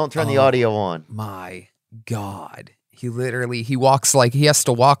up, but don't turn the audio on. My God. He walks like, he has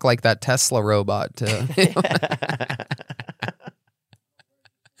to walk like that Tesla robot to.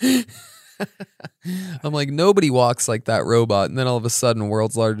 I'm like, nobody walks like that robot. And then all of a sudden,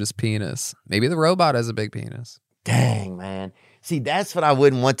 world's largest penis. Maybe the robot has a big penis. Dang, man. See, that's what I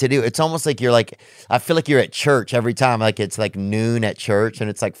wouldn't want to do. It's almost like I feel like you're at church every time. Like it's like noon at church and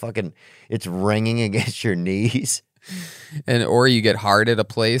it's like it's ringing against your knees. Or you get hard at a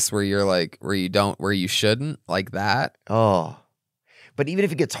place where you're like, where you shouldn't, like that. Oh. But even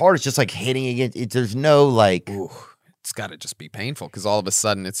if it gets hard, it's just like hitting against it. There's no like. Ooh. It's got to just be painful because all of a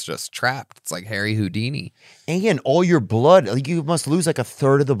sudden it's just trapped. It's like Harry Houdini. And all your blood, like you must lose like a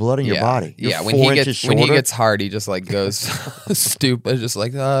third of the blood in your body. You're when he gets hard, he just like goes stupid, just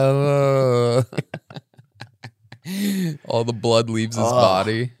like all the blood leaves his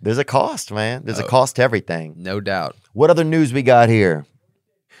body. There's a cost, man. There's a cost to everything. No doubt. What other news we got here?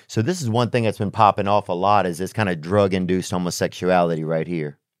 So this is one thing that's been popping off a lot is this kind of drug-induced homosexuality right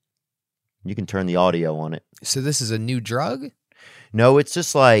here. You can turn the audio on it. So this is a new drug? No, it's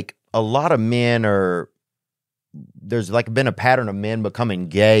just like a lot of men there's like been a pattern of men becoming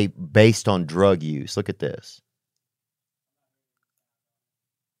gay based on drug use. Look at this.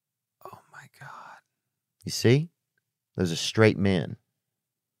 Oh my God. You see? Those are straight men.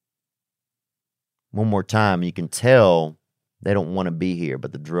 One more time, you can tell they don't want to be here,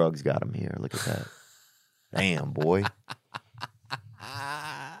 but the drugs got them here. Look at that. Damn, boy.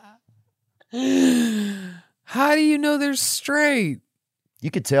 How do you know they're straight?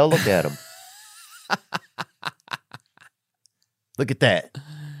 You could tell. Look at them. Look at that.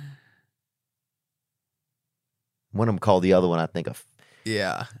 One of them called the other one, I think,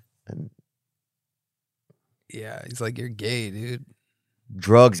 Yeah. and Yeah. He's like, you're gay, dude.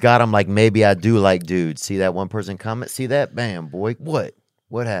 drugs got him like maybe I do like dudes. See that one person comment? See that? Bam, boy. What?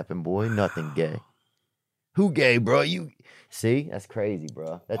 What happened, boy? Nothing gay. Who gay, bro? You see? That's crazy,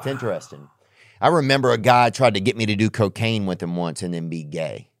 bro. That's interesting. I remember a guy tried to get me to do cocaine with him once and then be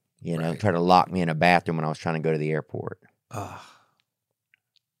gay. You know, Right. tried to lock me in a bathroom when I was trying to go to the airport. Ugh.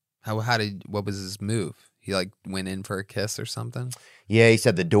 What was his move? He like went in for a kiss or something? Yeah, he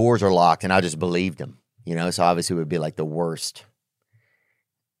said the doors are locked, and I just believed him. You know, so obviously it would be like the worst.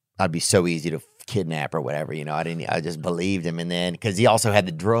 I'd be so easy to kidnap or whatever. You know, I just believed him, and then because he also had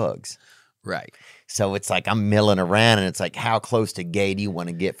the drugs. Right. So it's like I'm milling around, and it's like, how close to gay do you want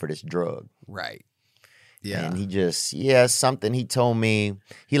to get for this drug? Right. Yeah. And he just, something he told me.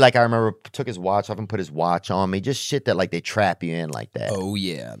 I remember took his watch off and put his watch on me. Just shit that like they trap you in like that. Oh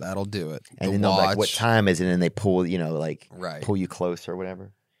yeah, that'll do it. and The then they'll be like, what watch. time is it? And they pull, like Right. pull you close or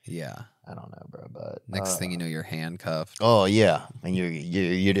whatever. Yeah. I don't know, bro. But Next thing you know, you're handcuffed. oh yeah, and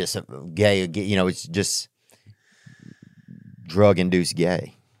you're just gay. You know, it's just drug induced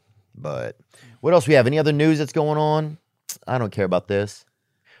gay. But what else we have? Any other news that's going on? I don't care about this.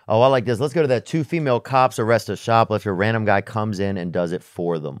 Oh, I like this. Let's go to that. 2 female cops arrest a shoplifter. Random guy comes in and does it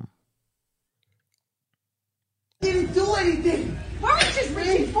for them. Didn't do anything. What were you just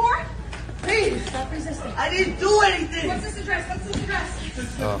reaching for? Please. Stop resisting. I didn't do anything. What's this address? What's this address?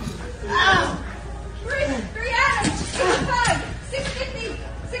 Ow. 3 Adams, 65, 650,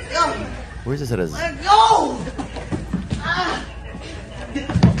 650. Where's this at? Let go. Ah.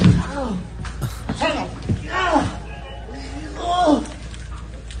 Ow. Ah. Oh.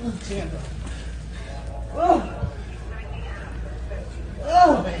 Oh.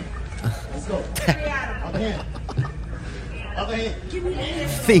 Oh. Let's go. 3 Adams. Other hand. Other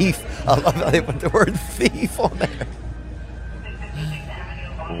hand. Thief. I love how they put the word thief on there.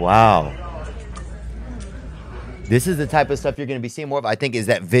 Wow. This is the type of stuff you're going to be seeing more of, I think, is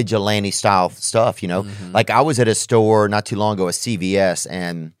that vigilante style stuff, you know? Mm-hmm. Like I was at a store not too long ago, a CVS,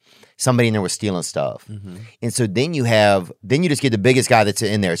 and somebody in there was stealing stuff. Mm-hmm. And so then you just get the biggest guy that's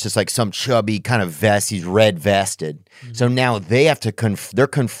in there. It's just like some chubby kind of vest. He's red vested. Mm-hmm. So now they have to, they're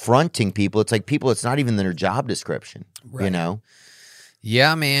confronting people. It's like people, it's not even in their job description, you Right. know?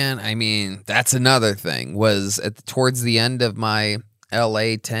 Yeah, man. I mean, that's another thing. Was towards the end of my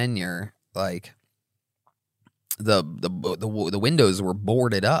LA tenure, like the windows were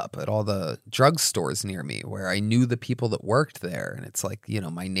boarded up at all the drugstores near me, where I knew the people that worked there, and it's like, you know,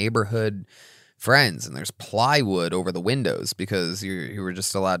 my neighborhood friends, and there's plywood over the windows because you were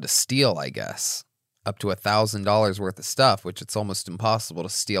just allowed to steal, I guess, up to $1,000 worth of stuff, which it's almost impossible to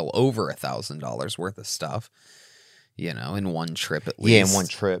steal over $1,000 worth of stuff. You know, in one trip at least. Yeah, in one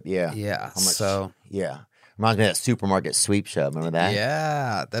trip. Yeah. Yeah. How much? So Yeah. Reminds me of that supermarket sweep show. Remember that?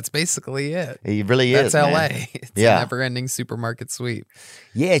 yeah, that's basically it. It really That's is. LA. Man. It's Yeah. a never-ending supermarket sweep.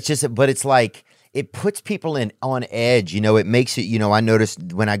 Yeah, it's just, but it's like, it puts people on edge. You know, it makes it, I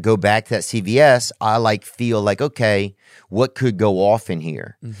noticed when I go back to that CVS, I like feel like, okay, what could go off in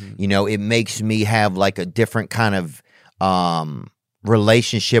here? Mm-hmm. You know, it makes me have like a different kind of,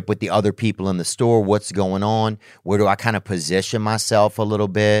 relationship with the other people in the store. What's going on? Where do I kind of position myself a little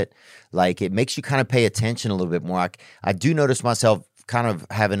bit? Like it makes you kind of pay attention a little bit more. I do notice myself kind of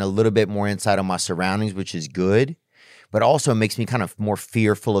having a little bit more insight on my surroundings, which is good, but also makes me kind of more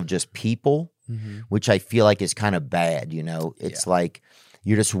fearful of just people, which I feel like is kind of bad. You know, it's like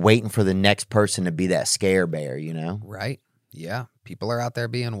you're just waiting for the next person to be that scare bear, you know? Right. Yeah. People are out there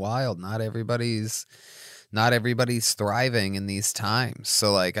being wild. Not everybody's thriving in these times.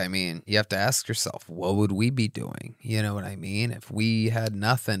 So like, I mean, you have to ask yourself, what would we be doing? You know what I mean? If we had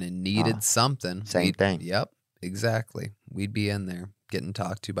nothing and needed something. Same thing. Yep, exactly. We'd be in there getting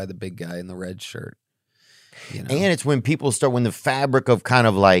talked to by the big guy in the red shirt. You know? And it's when people start, when the fabric of kind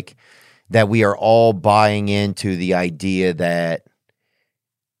of like that we are all buying into the idea that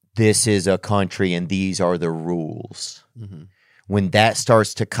this is a country and these are the rules. Mm-hmm. When that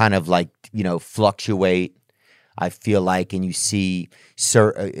starts to kind of like, fluctuate, I feel like, and you see,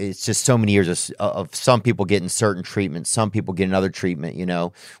 it's just so many years of some people getting certain treatment, some people getting other treatment,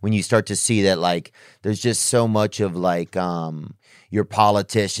 when you start to see that, like, there's just so much of like, your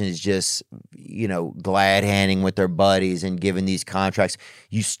politicians just, glad handing with their buddies and giving these contracts,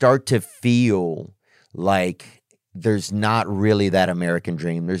 you start to feel like there's not really that American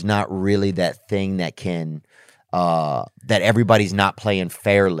dream. There's not really that thing that can, that everybody's not playing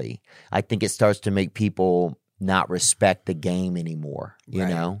fairly. I think it starts to make people not respect the game anymore, you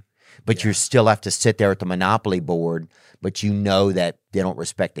know? But you still have to sit there at the Monopoly board, but you know that they don't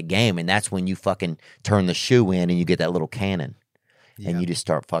respect the game. And that's when you fucking turn the shoe in and you get that little cannon. And you just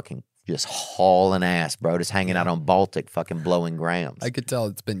start fucking just hauling ass, bro. Just hanging out on Baltic, fucking blowing grams. I could tell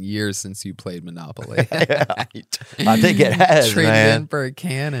it's been years since you played Monopoly. I think it has, Traded man. in for a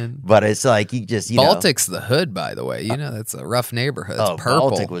cannon. But it's like you just, Baltic's the hood, by the way. That's a rough neighborhood. It's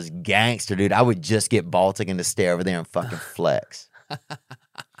purple. Baltic was gangster, dude. I would just get Baltic and to stay over there and fucking flex.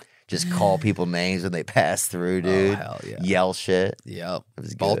 Just call people names when they pass through, dude. Oh, hell yeah. Yell shit. Yep. It was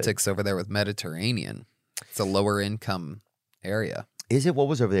good. Baltic's over there with Mediterranean. It's a lower income area. Is it? What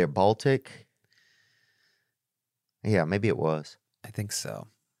was over there? Baltic? Yeah, maybe it was. I think so.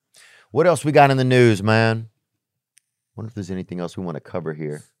 What else we got in the news, man? Wonder if there's anything else we want to cover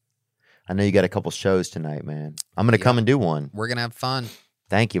here. I know you got a couple shows tonight, man. I'm going to come and do one. We're going to have fun.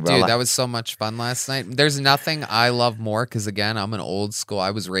 Thank you, bro. Dude, that was so much fun last night. There's nothing I love more because, again, I'm an old school.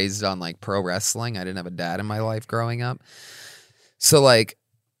 I was raised on, like, pro wrestling. I didn't have a dad in my life growing up. So, like,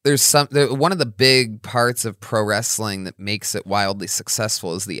 one of the big parts of pro wrestling that makes it wildly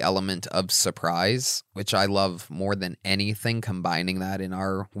successful is the element of surprise, which I love more than anything, combining that in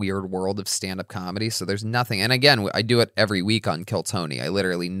our weird world of stand-up comedy. So there's nothing. And again, I do it every week on Kill Tony. I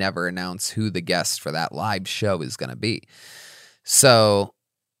literally never announce who the guest for that live show is going to be. So,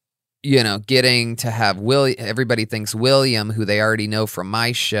 getting to have everybody thinks William, who they already know from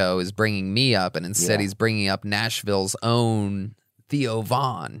my show, is bringing me up, and instead he's bringing up Nashville's own Theo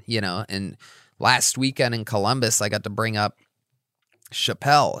Vaughn, and last weekend in Columbus, I got to bring up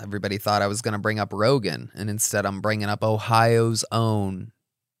Chappelle. Everybody thought I was going to bring up Rogan, and instead I'm bringing up Ohio's own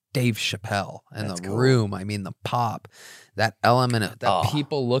Dave Chappelle. And the room, I mean, the pop, that element of that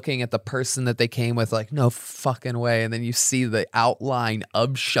people looking at the person that they came with like, no fucking way. And then you see the outline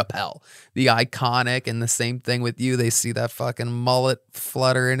of Chappelle, the iconic, and the same thing with you. They see that fucking mullet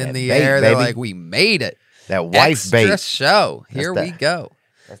fluttering in the air. They're like, we made it. That wife bait. Extra show. Here we go.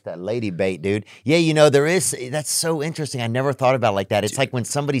 That's that lady bait, dude. Yeah, that's so interesting. I never thought about it like that. It's like when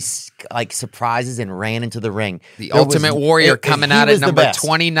somebody like surprises and ran into the ring. The Ultimate Warrior coming out at number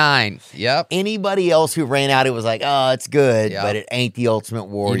 29. Yep. Anybody else who ran out, it was like, oh, it's good, but it ain't the Ultimate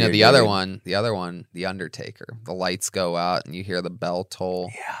Warrior. The other one, The Undertaker. The lights go out and you hear the bell toll.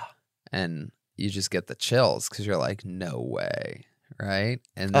 Yeah. And you just get the chills because you're like, no way. Right?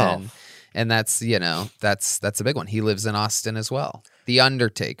 And then... And that's, that's a big one. He lives in Austin as well. The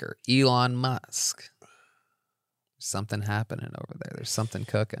Undertaker, Elon Musk. Something happening over there. There's something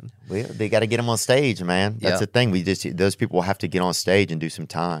cooking. Well, they got to get him on stage, man. That's the thing. Those people will have to get on stage and do some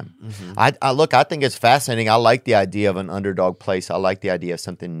time. Mm-hmm. I think it's fascinating. I like the idea of an underdog place. I like the idea of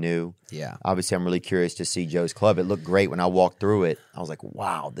something new. Yeah. Obviously, I'm really curious to see Joe's Club. It looked great when I walked through it. I was like,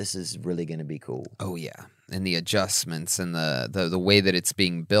 wow, this is really going to be cool. Oh, yeah. And the adjustments and the way that it's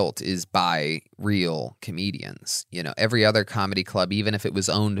being built is by real comedians. Every other comedy club, even if it was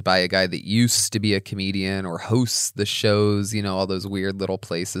owned by a guy that used to be a comedian or hosts the shows, all those weird little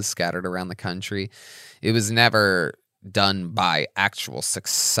places scattered around the country, it was never done by actual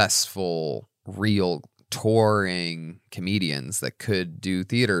successful, real touring comedians that could do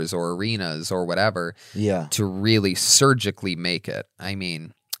theaters or arenas or whatever to really surgically make it. I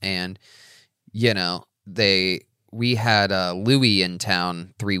mean, and, we had Louis in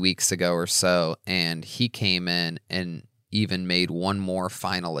town 3 weeks ago or so, and he came in and even made one more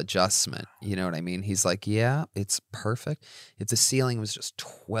final adjustment. You know what I mean? He's like, yeah, it's perfect. If the ceiling was just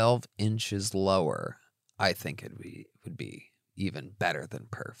 12 inches lower, I think it would be even better than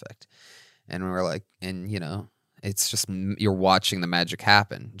perfect. And we were like, and it's just, you're watching the magic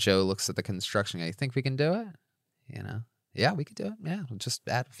happen. Joe looks at the construction guy. You think we can do it? Yeah, we could do it. Yeah, we'll just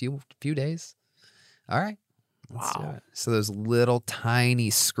add a few days. All right. Let's do it. So those little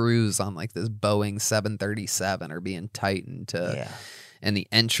tiny screws on like this Boeing 737 are being tightened to, and the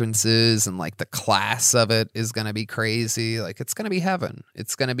entrances and like the class of it is going to be crazy. Like it's going to be heaven.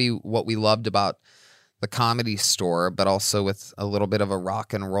 It's going to be what we loved about the Comedy Store, but also with a little bit of a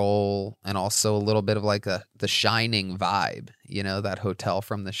rock and roll and also a little bit of like the Shining vibe, you know, that hotel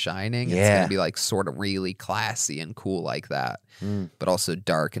from The Shining. It's Yeah. going to be like sort of really classy and cool like that, but also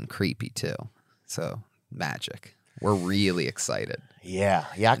dark and creepy too. So magic. We're really excited. Yeah.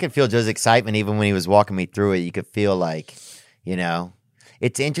 I could feel Joe's excitement even when he was walking me through it. You could feel like, you know,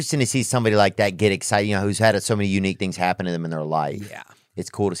 it's interesting to see somebody like that get excited, you know, who's had so many unique things happen to them in their life. Yeah.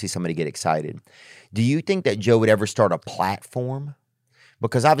 It's cool to see somebody get excited. Do you think that Joe would ever start a platform?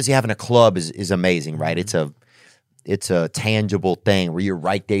 Because obviously having a club is amazing, right? It's a tangible thing where you're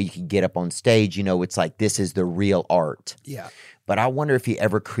right there. You can get up on stage. You know, it's like this is the real art. Yeah. But I wonder if he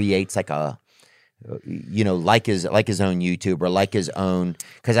ever creates like a, you know, like his own YouTube or like his own,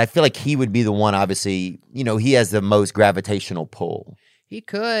 because I feel like he would be the one. Obviously, you know, he has the most gravitational pull. He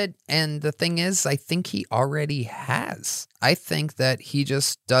could. And the thing is, I think he already has. I think that he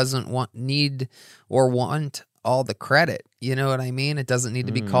just doesn't want all the credit. You know what I mean? It doesn't need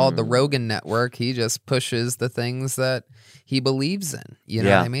to be called the Rogan Network. He just pushes the things that he believes in. You know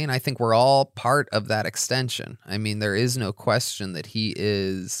Yeah. what I mean? I think we're all part of that extension. I mean, there is no question that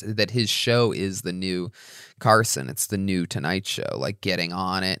that his show is the new Carson. It's the new Tonight Show. Like getting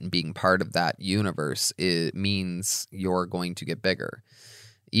on it and being part of that universe, it means you're going to get bigger.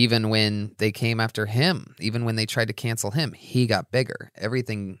 Even when they came after him, even when they tried to cancel him, he got bigger.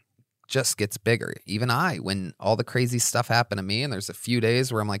 Everything just gets bigger. Even when all the crazy stuff happened to me, and there's a few days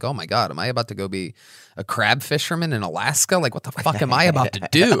where I'm like, oh my God, am I about to go be a crab fisherman in Alaska? Like, what the fuck am I about to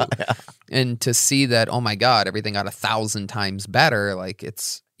do? And to see that, oh my God, everything got 1,000 times better. Like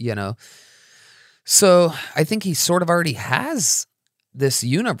it's, you know, so I think he sort of already has this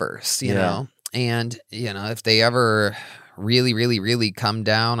universe, you know, and, you know, if they ever really, really, really come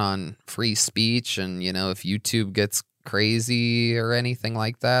down on free speech and, you know, if YouTube gets crazy or anything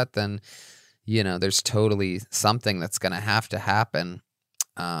like that, then, you know, there's totally something that's going to happen.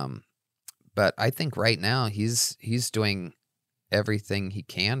 But I think right now he's doing everything he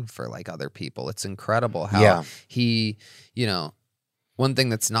can for like other people. It's incredible how he, you know, one thing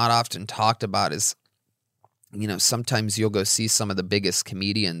that's not often talked about is, you know, sometimes you'll go see some of the biggest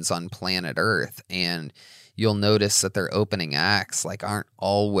comedians on planet Earth and you'll notice that their opening acts like aren't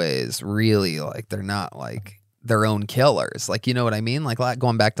always really like, they're not like their own killers. Like, you know what I mean? Like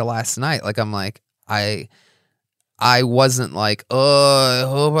going back to last night, like I'm like, I wasn't like, oh, I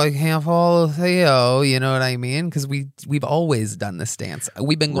hope I can't follow Theo. You know what I mean? Because we've always done this dance.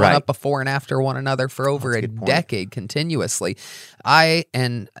 We've been going up before and after one another for over a decade continuously.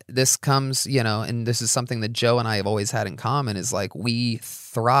 And this comes, you know, and this is something that Joe and I have always had in common is like we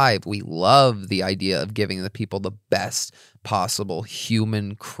thrive. We love the idea of giving the people the best possible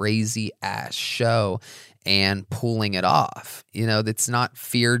human crazy ass show and pulling it off. You know, that's not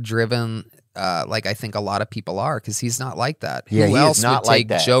fear driven. Like I think a lot of people are, because he's not like that. Yeah, Who he else is not would like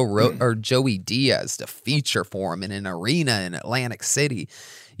take that. or Joey Diaz to feature for him in an arena in Atlantic City,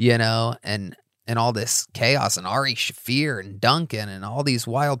 you know, and all this chaos and Ari Shaffir and Duncan and all these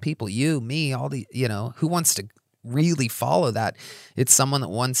wild people, you, me, all the, you know, who wants to really follow that? It's someone that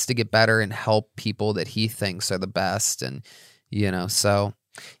wants to get better and help people that he thinks are the best, and you know, so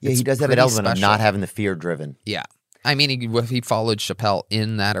Yeah, it's he does have that pretty element of special. not having the fear driven. Yeah. I mean, he followed Chappelle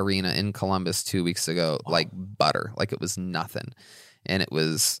in that arena in Columbus 2 weeks ago, like butter, like it was nothing. And it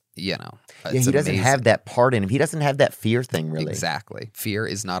was, you know, Yeah, he it's doesn't amazing. have that part in him. He doesn't have that fear thing, really. Exactly. Fear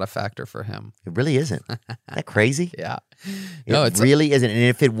is not a factor for him. It really isn't. Isn't that crazy? Yeah. It really isn't. And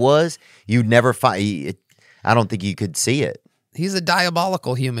if it was, you'd never find it. I don't think you could see it. He's a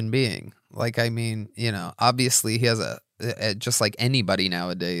diabolical human being. Like, I mean, you know, obviously he has just like anybody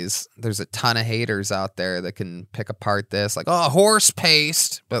nowadays, there's a ton of haters out there that can pick apart this, like, oh, horse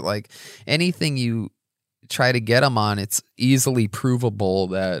paste. But like anything you try to get them on, it's easily provable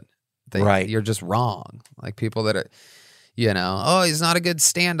that you're just wrong. Like people that are, you know, oh, he's not a good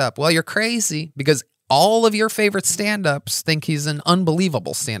stand-up. Well, you're crazy because all of your favorite stand-ups think he's an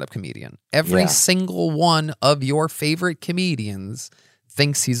unbelievable stand-up comedian. Every single one of your favorite comedians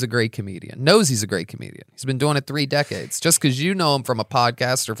thinks he's a great comedian, knows he's a great comedian. He's been doing it 3 decades. Just because you know him from a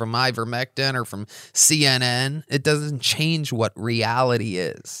podcast or from ivermectin or from CNN, it doesn't change what reality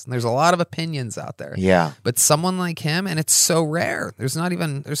is. There's a lot of opinions out there. Yeah. But someone like him, and it's so rare. There's not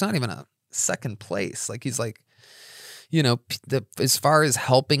even a second place. Like he's like, you know, as far as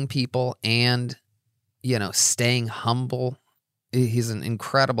helping people and, you know, staying humble, he's an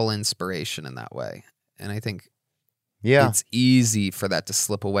incredible inspiration in that way. And I think Yeah. It's easy for that to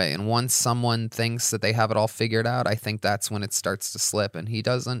slip away. And once someone thinks that they have it all figured out, I think that's when it starts to slip. And he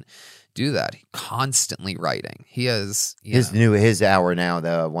doesn't do that. He's constantly writing. He has his hour now,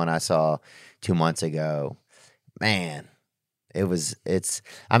 the one I saw 2 months ago. Man,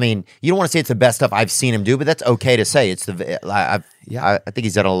 I mean, you don't want to say it's the best stuff I've seen him do, but that's okay to say. It's I think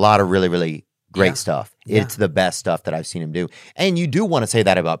he's done a lot of really, really great stuff. Yeah. It's the best stuff that I've seen him do. And you do want to say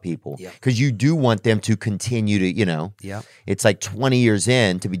that about people because you do want them to continue to, it's like 20 years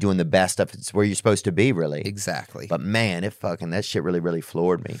in to be doing the best stuff. It's where you're supposed to be, really. Exactly. But man, that shit really, really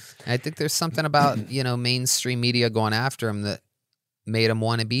floored me. I think there's something about, mainstream media going after him that made him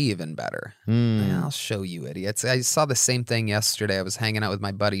want to be even better. I'll show you idiots. I saw the same thing yesterday. I was hanging out with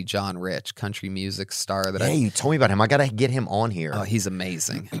my buddy John Rich, country music star. You told me about him. I got to get him on here. Oh, he's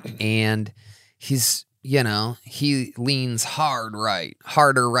amazing. And he's, he leans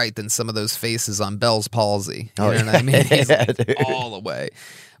harder right than some of those faces on Bell's palsy. You know what I mean? He's all the way.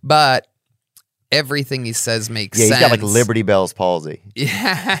 But everything he says makes sense. Yeah, he's got like Liberty Bell's palsy.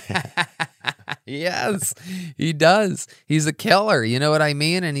 Yeah. Yes, he does. He's a killer. You know what I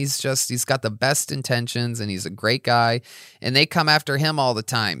mean? And he's got the best intentions and he's a great guy. And they come after him all the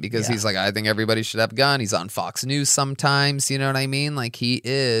time because he's like, I think everybody should have a gun. He's on Fox News sometimes. You know what I mean? Like he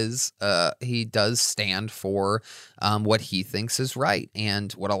does stand for what he thinks is right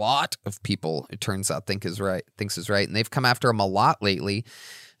and what a lot of people, it turns out, thinks is right. And they've come after him a lot lately.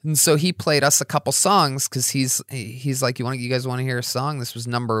 And so he played us a couple songs because he's like, you guys want to hear a song? This was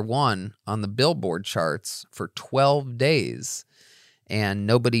 #1 on the Billboard charts for 12 days, and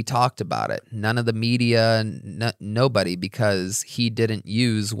nobody talked about it. None of the media, nobody, because he didn't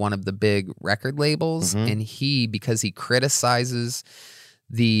use one of the big record labels, and because he criticizes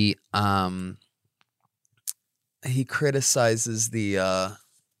the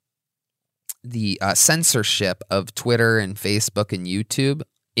censorship of Twitter and Facebook and YouTube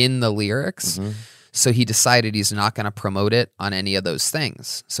in the lyrics. So he decided he's not going to promote it on any of those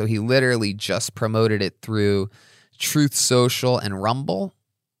things. So he literally just promoted it through Truth Social and Rumble.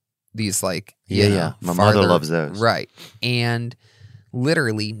 These my mother loves those. Right. And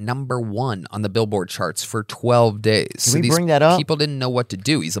literally #1 on the Billboard charts for 12 days. Can we bring that up? People didn't know what to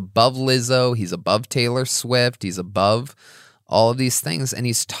do. He's above Lizzo. He's above Taylor Swift. He's above all of these things. And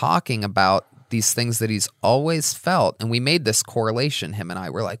he's talking about these things that he's always felt. And we made this correlation, him and I.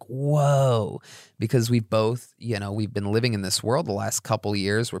 We're like, whoa, because we've both, we've been living in this world the last couple of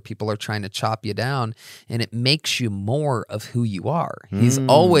years where people are trying to chop you down, and it makes you more of who you are. He's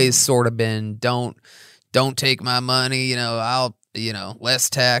always sort of been, don't take my money, I'll, less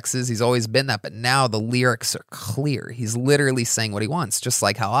taxes. He's always been that. But now the lyrics are clear. He's literally saying what he wants, just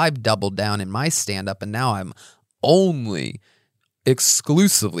like how I've doubled down in my stand-up, and now I'm only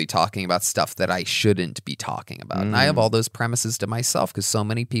exclusively talking about stuff that I shouldn't be talking about. And I have all those premises to myself because so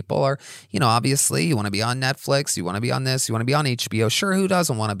many people are, obviously you want to be on Netflix, you want to be on this, you want to be on HBO. Sure, who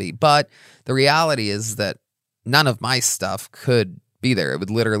doesn't want to be? But the reality is that none of my stuff could be there. It would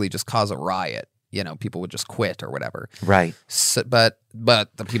literally just cause a riot. People would just quit or whatever. Right. So, but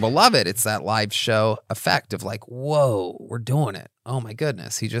the people love it. It's that live show effect of like, whoa, we're doing it. Oh my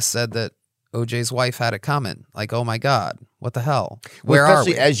goodness. He just said that OJ's wife had it coming. Like, oh my God, what the hell? Where are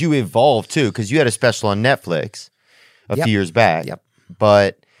we? As you evolve too, because you had a special on Netflix a few years back. Yep.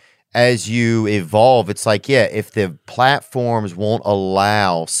 But as you evolve, it's like, if the platforms won't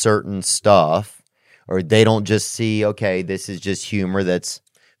allow certain stuff, or they don't just see, okay, this is just humor that's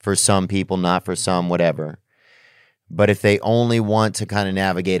for some people, not for some, whatever. But if they only want to kind of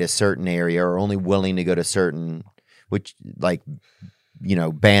navigate a certain area, or only willing to go to certain, which like,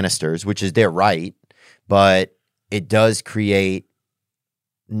 banisters, which is their right, but it does create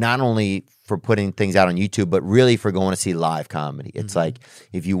not only for putting things out on YouTube, but really for going to see live comedy. It's like,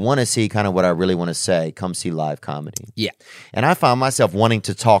 if you want to see kind of what I really want to say, come see live comedy. Yeah. And I find myself wanting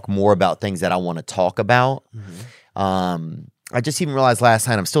to talk more about things that I want to talk about. I just even realized last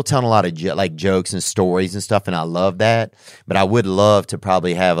night I'm still telling a lot of jokes and stories and stuff, and I love that. But I would love to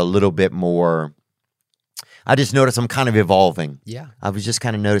probably have a little bit more. I just noticed I'm kind of evolving. Yeah. I was just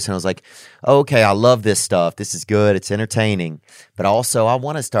kind of noticing. I was like, okay, I love this stuff. This is good. It's entertaining. But also I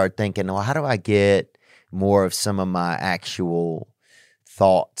want to start thinking, well, how do I get more of some of my actual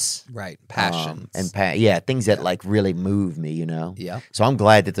thoughts? Right. Passions. Things that like really move me, Yeah. So I'm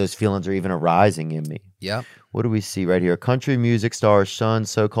glad that those feelings are even arising in me. Yeah. What do we see right here? Country music star shunned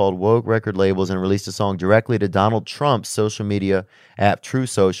so-called woke record labels and released a song directly to Donald Trump's social media app, True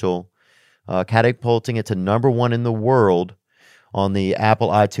Social, catapulting it to #1 in the world on the Apple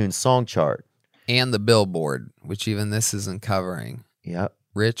iTunes song chart. And the Billboard, which even this isn't covering. Yep.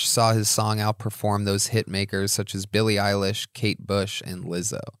 Rich saw his song outperform those hit makers such as Billie Eilish, Kate Bush, and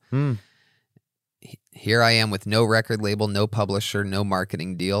Lizzo. Here I am with no record label, no publisher, no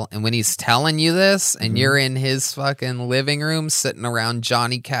marketing deal. And when he's telling you this and you're in his fucking living room sitting around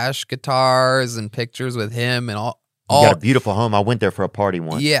Johnny Cash guitars and pictures with him and all. You got a beautiful home. I went there for a party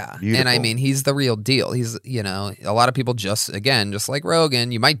once. Yeah. Beautiful. And I mean, he's the real deal. He's, you know, a lot of people just like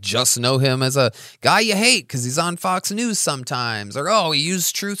Rogan, you might just know him as a guy you hate because he's on Fox News sometimes. Or, oh, he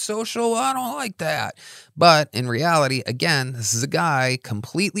used Truth Social. I don't like that. But in reality, again, this is a guy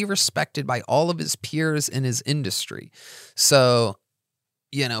completely respected by all of his peers in his industry. So,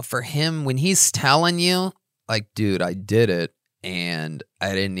 you know, for him, when he's telling you, like, dude, I did it and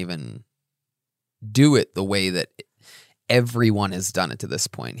I didn't even do it the way that everyone has done it to this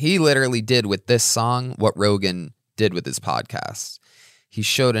point. He literally did with this song what Rogan did with his podcast. He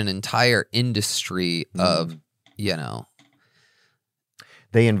showed an entire industry of, you know.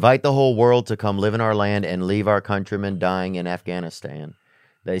 They invite the whole world to come live in our land and leave our countrymen dying in Afghanistan.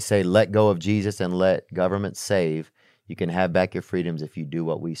 They say, let go of Jesus and let government save. You can have back your freedoms if you do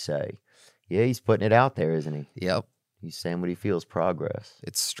what we say. Yeah, he's putting it out there, isn't he? Yep. He's saying what he feels progress.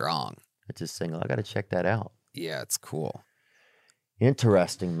 It's strong. It's his single. I got to check that out. Yeah, it's cool.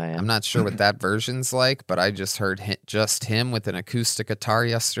 Interesting, man. I'm not sure what that version's like, but I just heard just him with an acoustic guitar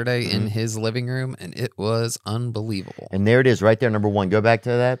yesterday in his living room, and it was unbelievable. And there it is right there, number one. Go back to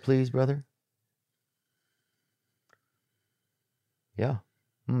that, please, brother. Yeah.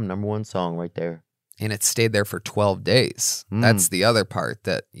 Number one song right there. And it stayed there for 12 days. That's the other part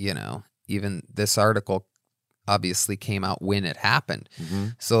that, you know, even this article obviously came out when it happened.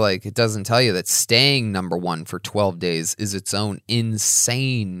 So, like, it doesn't tell you that staying number one for 12 days is its own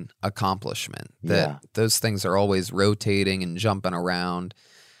insane accomplishment. That those things are always rotating and jumping around.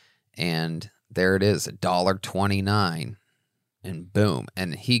 And there it is, $1.29. And boom.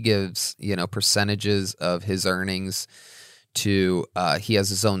 And he gives, you know, percentages of his earnings to, he has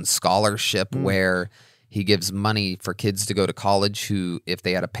his own scholarship where he gives money for kids to go to college who, if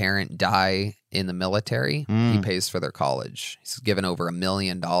they had a parent die in the military, he pays for their college. He's given over $1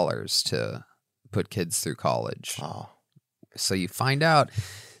 million to put kids through college. Oh. So you find out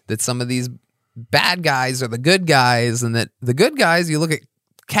that some of these bad guys are the good guys, and that the good guys, you look at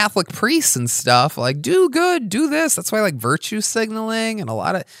Catholic priests and stuff, like, do good, do this. That's why, like, virtue signaling and a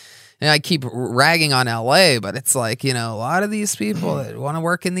lot of... And I keep ragging on LA, but it's like, you know, a lot of these people that want to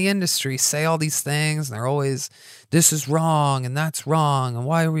work in the industry say all these things, and they're always, this is wrong and that's wrong, and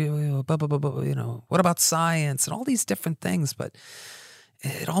why are we, blah, blah, blah, blah, you know, what about science and all these different things. But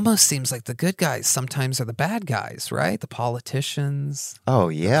it almost seems like the good guys sometimes are the bad guys, right? The politicians, oh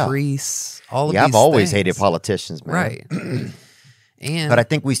yeah, the priests, all of these I've always things. hated politicians, man. Right. And but I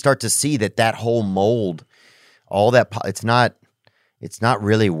think we start to see that whole mold, all that, it's not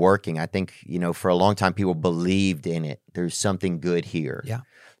really working. I think, you know, for a long time, people believed in it. There's something good here. Yeah.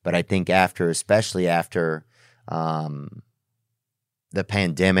 But I think especially after the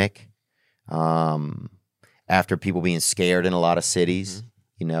pandemic, after people being scared in a lot of cities,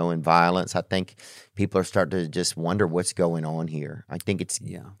 you know, and violence, I think people are starting to just wonder what's going on here. I think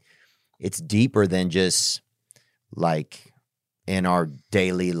it's deeper than just like in our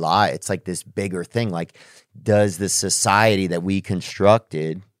daily life. It's like this bigger thing. Like, does the society that we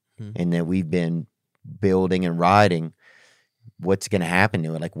constructed and that we've been building and riding, what's going to happen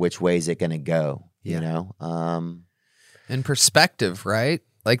to it? Like, which way is it going to go? You know? in perspective, right?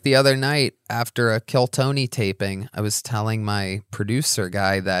 Like the other night after a Kill Tony taping, I was telling my producer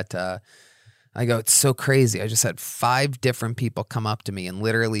guy that I go, it's so crazy. I just had 5 different people come up to me and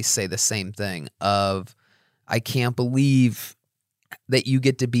literally say the same thing of, I can't believe that you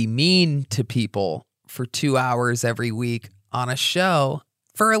get to be mean to people for 2 hours every week on a show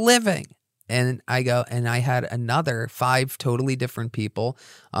for a living. And I go, and I had another 5 totally different people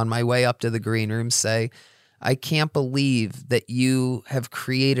on my way up to the green room say, I can't believe that you have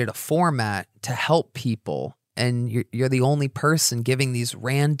created a format to help people, and you're the only person giving these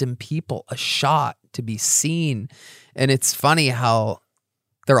random people a shot to be seen. And it's funny how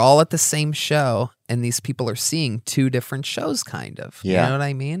they're all at the same show, and these people are seeing 2 different shows, kind of. Yeah. You know what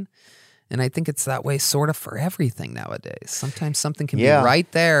I mean? And I think it's that way sort of for everything nowadays. Sometimes something can be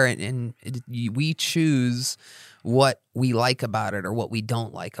right there, and we choose what we like about it or what we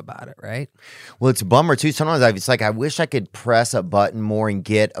don't like about it, right? Well, it's a bummer too. Sometimes it's like, I wish I could press a button more and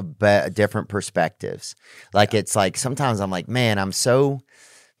get different perspectives. Like it's like, sometimes I'm like, man,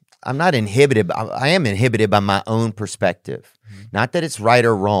 I'm not inhibited. I am inhibited by my own perspective. Mm-hmm. Not that it's right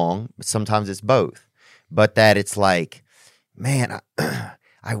or wrong, but sometimes it's both. But that it's like, man,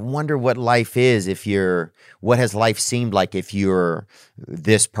 I wonder what life is what has life seemed like if you're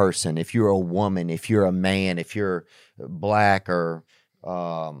this person, if you're a woman, if you're a man, if you're black or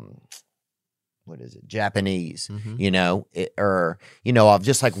what is it, Japanese, I've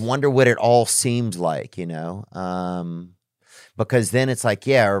just like wonder what it all seems like, because then it's like,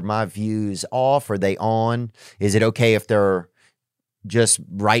 yeah, are my views off? Are they on? Is it okay if they're just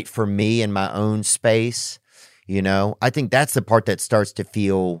right for me in my own space? I think that's the part that starts to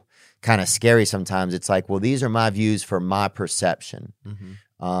feel kind of scary sometimes. It's like, well, these are my views for my perception.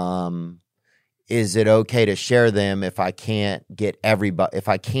 Mm-hmm. Is it okay to share them if I can't get everybody, if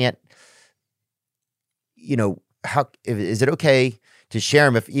I can't, is it okay to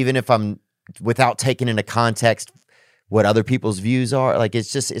share them even if I'm without taking into context what other people's views are? Like,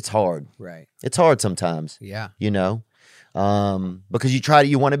 it's hard. Right. It's hard sometimes. Yeah. Because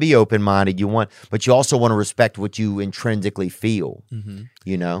you want to be open-minded, but you also want to respect what you intrinsically feel, Mm-hmm.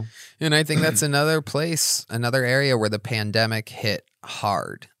 And I think that's another area where the pandemic hit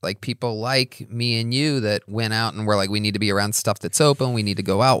hard. Like people like me and you that went out and were like, we need to be around stuff that's open. We need to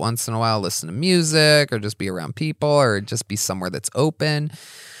go out once in a while, listen to music or just be around people or just be somewhere that's open.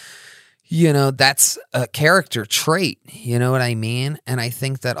 That's a character trait. You know what I mean? And I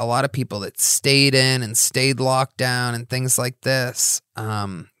think that a lot of people that stayed in and stayed locked down and things like this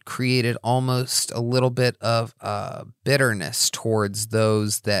created almost a little bit of bitterness towards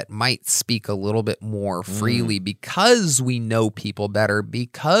those that might speak a little bit more freely because we know people better,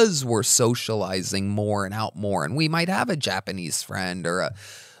 because we're socializing more and out more. And we might have a Japanese friend or a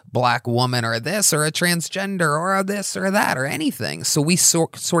black woman or this or a transgender or a this or that or anything. So we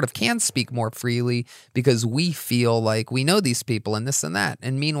sort of can speak more freely because we feel like we know these people and this and that.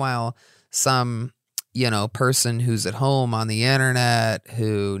 And meanwhile, some, person who's at home on the internet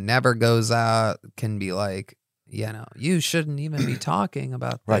who never goes out can be like, you shouldn't even be talking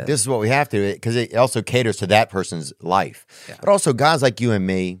about this. Right. This is what we have to, because it also caters to that person's life. Yeah. But also guys like you and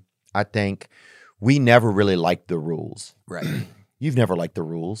me, I think we never really liked the rules. Right. You've never liked the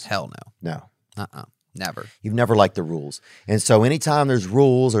rules. Hell no. No. Never. You've never liked the rules. And so anytime there's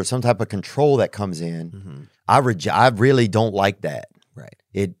rules or some type of control that comes in, I really don't like that. Right.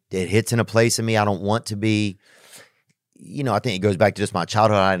 It hits in a place in me I don't want to be. I think it goes back to just my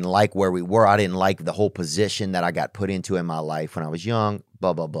childhood. I didn't like where we were. I didn't like the whole position that I got put into in my life when I was young,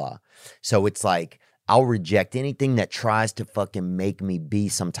 blah, blah, blah. So it's like I'll reject anything that tries to fucking make me be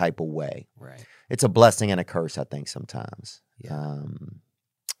some type of way. Right. It's a blessing and a curse, I think, sometimes. Yeah.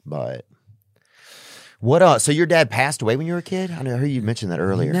 But what else? So your dad passed away when you were a kid? I heard you mention that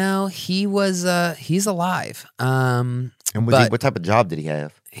earlier. No, he was he's alive. And what type of job did he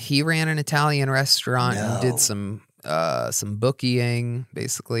have? He ran an Italian restaurant and did some bookieing.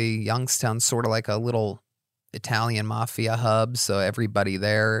 Basically, Youngstown's sort of like a little Italian mafia hub. So everybody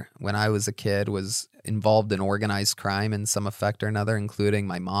there, when I was a kid, was involved in organized crime in some effect or another, including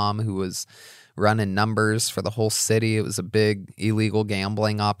my mom, who was running numbers for the whole city. It was a big illegal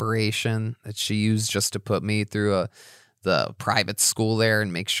gambling operation that she used just to put me through the private school there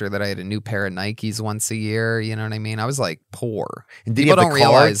and make sure that I had a new pair of Nikes once a year. You know what I mean? I was like poor. And did People he don't have the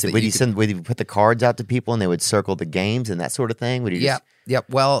realize cards? that Would you put the cards out to people and they would circle the games and that sort of thing? Would you just... Yep.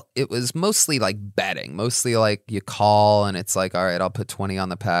 Well, it was mostly like betting, mostly like you call and it's like, all right, I'll put 20 on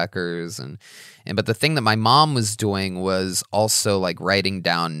the Packers. But the thing that my mom was doing was also like writing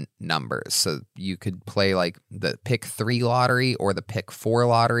down numbers. So you could play like the pick 3 lottery or the pick 4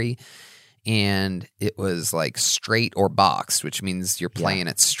 lottery. And it was like straight or boxed, which means you're playing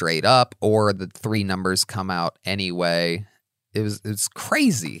it straight up or the 3 numbers come out anyway. It's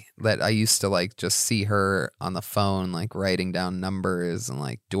crazy that I used to like just see her on the phone, like writing down numbers and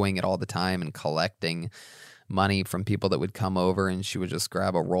like doing it all the time and collecting money from people that would come over, and she would just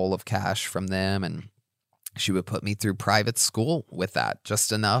grab a roll of cash from them and she would put me through private school with that,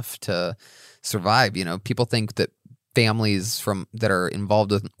 just enough to survive. People think that families that are involved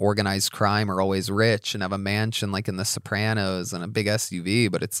with organized crime are always rich and have a mansion like in The Sopranos and a big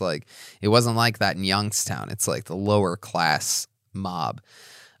SUV, but it's like it wasn't like that in Youngstown. It's like the lower class mob.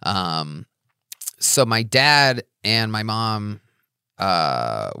 So my dad and my mom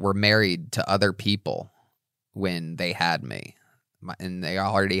were married to other people when they had me. And they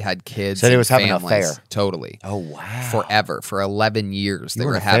already had kids. So they and was having an families. affair. Totally. Oh, wow. Forever. For 11 years, they You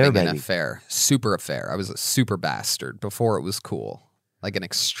were were an affair having an baby. affair. Super affair. I was a super bastard before it was cool. Like an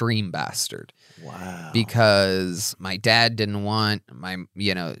extreme bastard. Wow. Because my dad didn't want my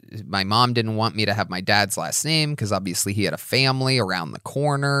mom didn't want me to have my dad's last name because obviously he had a family around the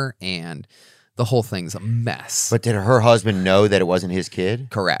corner, and The whole thing's a mess. But did her husband know that it wasn't his kid?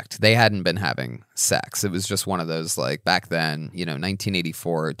 Correct. They hadn't been having sex. It was just one of those, like, back then,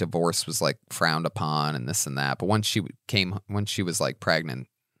 1984, divorce was like frowned upon and this and that. But when she was like pregnant,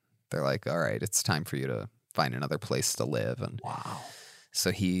 they're like, all right, it's time for you to find another place to live. And Wow.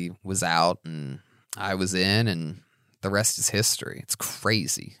 so he was out and I was in, and the rest is history. It's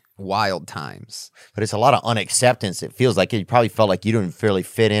crazy. Wild times. But it's a lot of unacceptance. It feels like you probably felt like you didn't fairly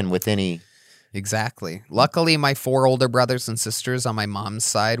fit in with any. Exactly. Luckily, my 4 older brothers and sisters on my mom's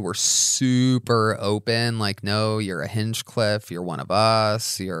side were super open. Like, no, you're a Hinchcliffe. You're one of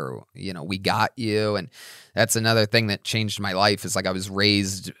us. We got you. And that's another thing that changed my life is like I was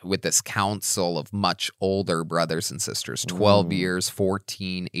raised with this council of much older brothers and sisters, 12 years,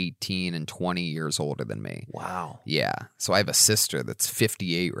 14, 18, and 20 years older than me. Wow. Yeah. So I have a sister that's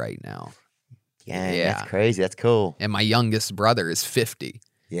 58 right now. Yeah, Yeah. that's crazy. That's cool. And my youngest brother is 50.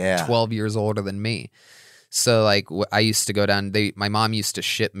 Yeah. 12 years older than me. So like I used to go down, my mom used to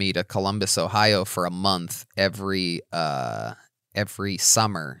ship me to Columbus, Ohio for a month every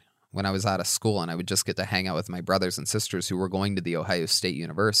summer when I was out of school, and I would just get to hang out with my brothers and sisters who were going to the Ohio State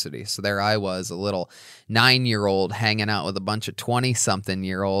University. So there I was, a little 9-year-old hanging out with a bunch of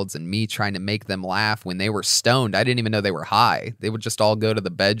 20-something-year-olds, and me trying to make them laugh when they were stoned. I didn't even know they were high. They would just all go to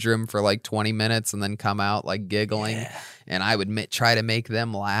the bedroom for like 20 minutes and then come out like giggling. Yeah. And I would try to make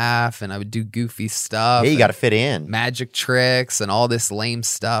them laugh, and I would do goofy stuff. Yeah, you got to fit in. Magic tricks and all this lame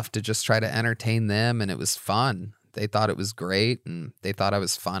stuff to just try to entertain them, and it was fun. They thought it was great, and they thought I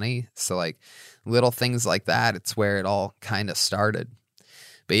was funny. So like little things like that, it's where it all kind of started.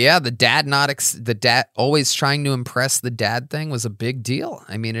 But yeah, the dad always trying to impress the dad thing was a big deal.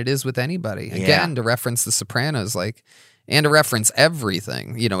 I mean, it is with anybody. Yeah. Again, to reference The Sopranos, and to reference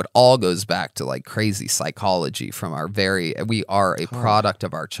everything, it all goes back to like crazy psychology from we are a product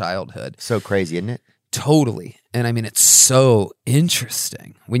of our childhood. So crazy, isn't it? Totally. And I mean, it's so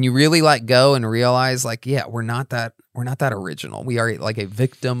interesting when you really let go and realize like, yeah, we're not that original. We are like a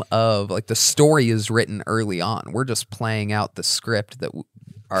victim of, like, the story is written early on. We're just playing out the script that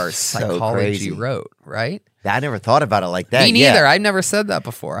our psychology wrote, right? I never thought about it like that. Me neither. Yeah. I've never said that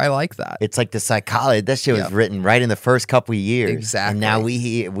before. I like that. It's like the psychology. That shit was written right in the first couple of years. Exactly. And now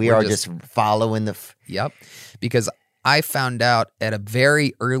we are just following the. Yep. Because I found out at a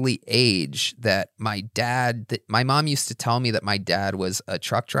very early age that my mom used to tell me that my dad was a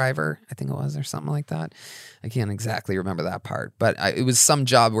truck driver, I think it was, or something like that. I can't exactly remember that part, but it was some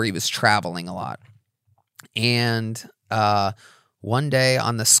job where he was traveling a lot. And one day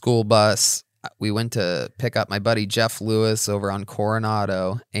on the school bus, we went to pick up my buddy Jeff Lewis over on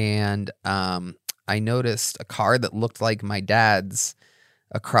Coronado, and I noticed a car that looked like my dad's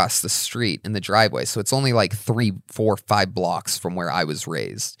across the street in the driveway. So it's only like 3, 4, 5 blocks from where I was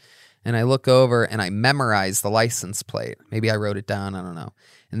raised. And I look over and I memorize the license plate. Maybe I wrote it down. I don't know.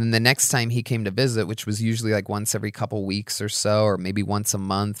 And then the next time he came to visit, which was usually like once every couple weeks or so, or maybe once a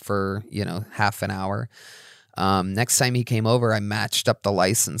month for, half an hour. Next time he came over, I matched up the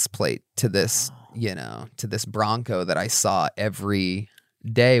license plate to this, to this Bronco that I saw every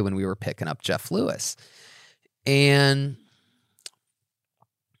day when we were picking up Jeff Lewis. And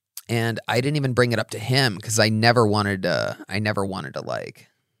I didn't even bring it up to him because I never wanted to like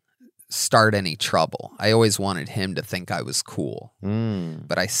start any trouble. I always wanted him to think I was cool.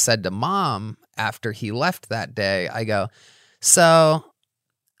 But I said to Mom after he left that day, I go, so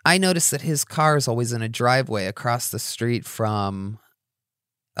I noticed that his car is always in a driveway across the street from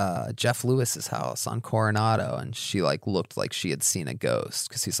Jeff Lewis's house on Coronado. And she like looked like she had seen a ghost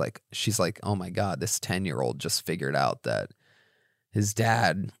because she's like, oh my God, this 10-year-old just figured out that his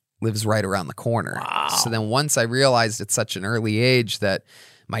dad lives right around the corner. Wow. So then once I realized at such an early age that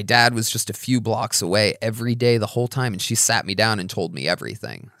my dad was just a few blocks away every day the whole time, and she sat me down and told me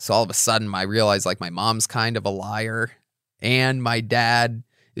everything. So all of a sudden I realized like my mom's kind of a liar and my dad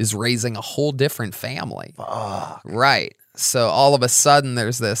is raising a whole different family. Fuck. Right. So all of a sudden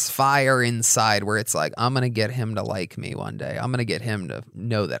there's this fire inside where it's like, I'm going to get him to like me one day. I'm going to get him to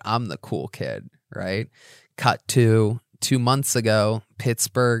know that I'm the cool kid, right? Cut to 2 months ago,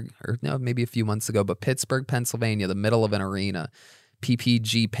 Pittsburgh, or no, maybe a few months ago, but Pittsburgh, Pennsylvania, the middle of an arena,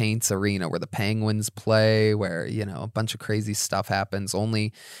 PPG Paints Arena, where the Penguins play, where, a bunch of crazy stuff happens,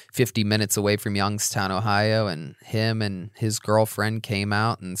 only 50 minutes away from Youngstown, Ohio, and him and his girlfriend came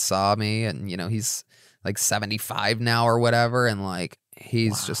out and saw me, and, he's like 75 now or whatever, and like,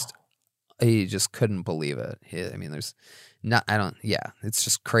 he just couldn't believe it. not, I don't, yeah, it's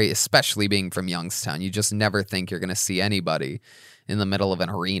just crazy, especially being from Youngstown. You just never think you're going to see anybody in the middle of an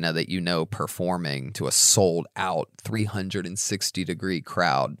arena that you know performing to a sold out 360-degree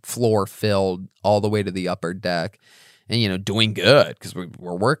crowd, floor filled all the way to the upper deck, and, you know, doing good because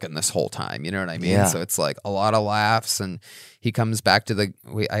we're working this whole time. You know what I mean? Yeah. So it's like a lot of laughs. And he comes back to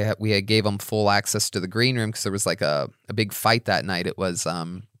we gave him full access to the green room because there was like a big fight that night. It was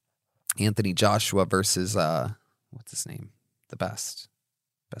Anthony Joshua versus what's his name? The best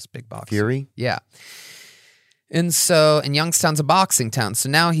big boxer. Fury? Yeah. And so, and Youngstown's a boxing town. So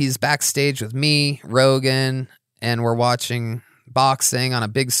now he's backstage with me, Rogan, and we're watching boxing on a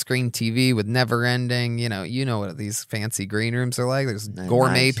big screen TV with never ending. You know what these fancy green rooms are like. There's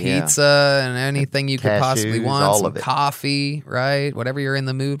gourmet nice, yeah. pizza and anything you could possibly Cashews, want. all Some of it. coffee, right? Whatever you're in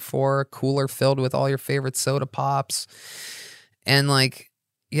the mood for. Cooler filled with all your favorite soda pops. And like,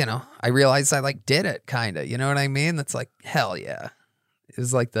 you know, I realized I like did it kind of, you know what I mean? That's like, hell yeah. It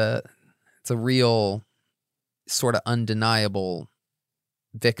was like it's a real sort of undeniable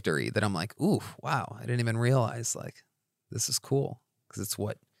victory that I'm like, ooh, wow. I didn't even realize like this is cool because it's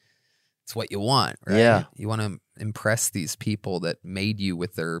what you want, right? Yeah. You want to impress these people that made you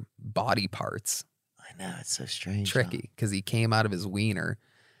with their body parts. I know, it's so strange. Tricky because he came out of his wiener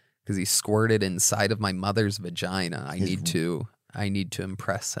because he squirted inside of my mother's vagina. I need to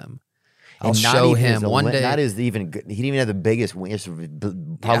impress him. I'll And not show even him one day. Not as even good. He didn't even have the biggest wiener. It's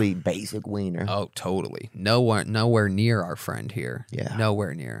probably basic wiener. Oh, totally. Nowhere near our friend here. Yeah.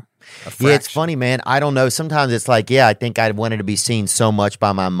 Nowhere near. Yeah, it's funny, man. I don't know. Sometimes it's like, yeah, I think I wanted to be seen so much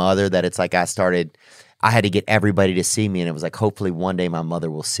by my mother that it's like I had to get everybody to see me. And it was like, hopefully one day my mother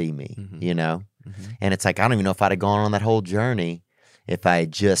will see me, you know? Mm-hmm. And it's like, I don't even know if I'd have gone on that whole journey if I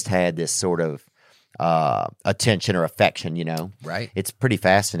had just had this sort of attention or affection, you know? Right. It's pretty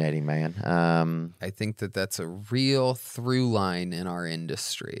fascinating, man. I think that's a real through line in our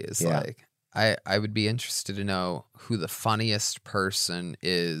industry is Yeah. like, I would be interested to know who the funniest person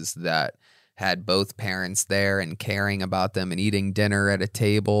is that had both parents there and caring about them and eating dinner at a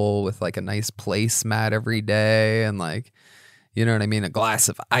table with like a nice placemat every day and like, you know what I mean? A glass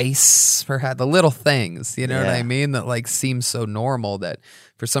of ice, perhaps the little things, you know what Yeah. I mean? That like seem so normal that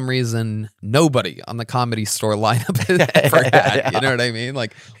for some reason nobody on the Comedy Store lineup has ever had. You know what I mean?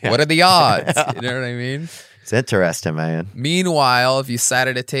 Like, what are the odds? You know what I mean? It's interesting, man. Meanwhile, if you sat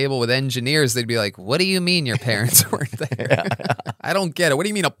at a table with engineers, they'd be like, what do you mean your parents weren't there? I don't get it. What do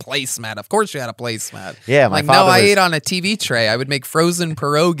you mean a placemat? Of course you had a placemat. Yeah, my like, no, father I was- ate on a TV tray. I would make frozen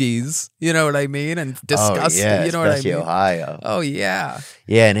pierogies. You know what I mean? And discuss, oh, yeah, you know what I especially mean? Ohio. Oh, yeah.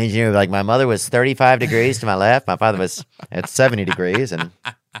 Yeah, an engineer, like my mother was 35 degrees to my left. My father was at 70 degrees. And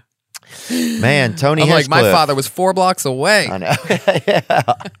man, Tony I'm like, my Hinchcliffe- father was 4 blocks away. I know.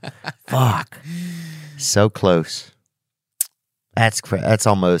 Yeah. Fuck. So close. That's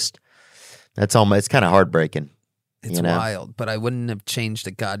almost, it's kind of heartbreaking. It's you know? wild, but I wouldn't have changed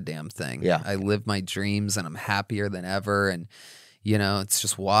a goddamn thing. Yeah. I live my dreams and I'm happier than ever. And, you know, it's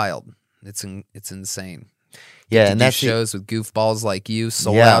just wild. It's insane. Yeah, to and do that's shows with goofballs like you,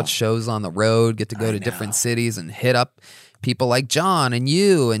 sold Yeah. out shows on the road, get to go to different cities and hit up people like John and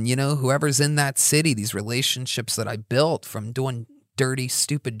you and, you know, whoever's in that city, these relationships that I built from doing dirty,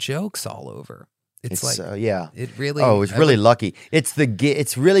 stupid jokes all over. It's like, yeah. it really. Oh, it's really lucky.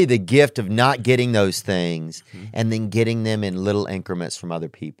 It's really the gift of not getting those things and then getting them in little increments from other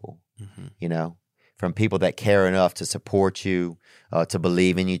people. You know, from people that care enough to support you, to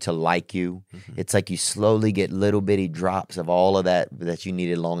believe in you, to like you. It's like you slowly get little bitty drops of all of that you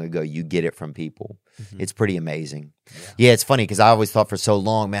needed long ago. You get it from people. It's pretty amazing. Yeah, it's funny because I always thought for so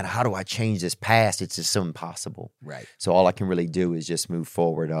long, man, how do I change this past? It's just so impossible. Right. So all I can really do is just move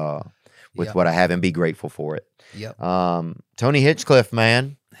forward with Yep. what I have and be grateful for it. Yep. Tony Hinchcliffe,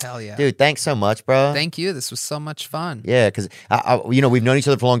 man. Hell yeah. Dude, thanks so much, bro. Thank you. This was so much fun. Yeah, because you know, we've known each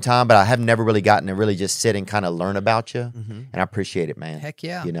other for a long time, but I have never really gotten to really just sit and kind of learn about you, and I appreciate it, man. Heck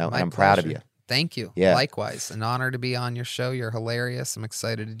yeah. You know, My and I'm proud of pleasure. you. Thank you. Yeah. Likewise. An honor to be on your show. You're hilarious. I'm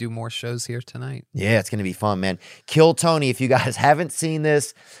excited to do more shows here tonight. Yeah, it's gonna be fun, man. Kill Tony. If you guys haven't seen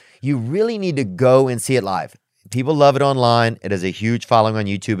this, you really need to go and see it live. People love it online. It has a huge following on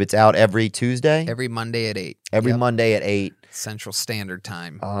YouTube. It's out every Tuesday, Every Monday at 8. every Yep. Monday at 8. Central Standard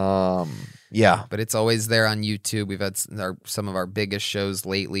Time. Yeah. But it's always there on YouTube. We've had some of our biggest shows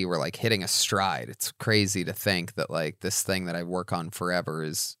lately. We're like hitting a stride. It's crazy to think that like this thing that I work on forever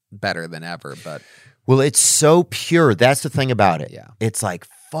is better than ever. But Well, it's so pure. That's the thing about it. Yeah. It's like,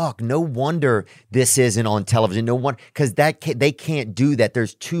 fuck, no wonder this isn't on television. No one, because they can't do that.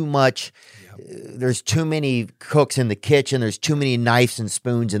 There's too much there's too many cooks in the kitchen. There's too many knives and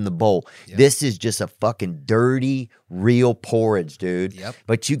spoons in the bowl. Yep. This is just a fucking dirty, real porridge, dude. Yep.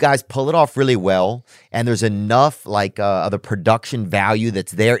 But you guys pull it off really well, and there's enough like of the production value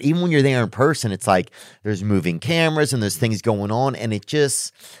that's there. Even when you're there in person, it's like there's moving cameras and there's things going on, and it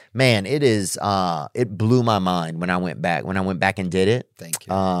just, man, it is. It blew my mind when I went back. When I went back and did it. Thank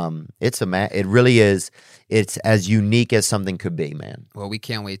you. It really is. It's as unique as something could be, man. Well, we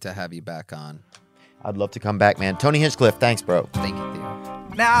can't wait to have you back on. I'd love to come back, man. Tony Hinchcliffe, thanks, bro. Thank you,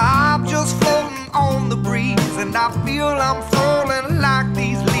 Theo. Now I'm just floating on the breeze, and I feel I'm falling like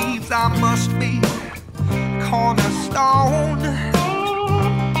these leaves. I must be cornerstone.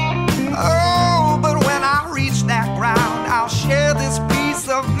 Oh, but when I reach that ground, I'll share this peace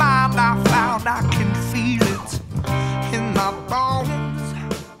of mind I found. I can feel it in my bones,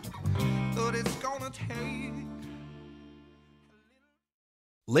 but it's gonna take.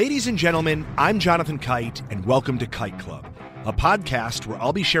 Ladies and gentlemen, I'm Jonathan Kite, and welcome to Kite Club, a podcast where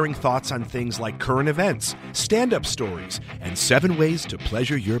I'll be sharing thoughts on things like current events, stand-up stories, and 7 ways to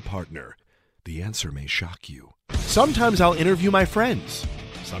pleasure your partner. The answer may shock you. Sometimes I'll interview my friends.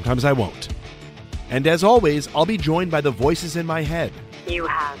 Sometimes I won't. And as always, I'll be joined by the voices in my head. You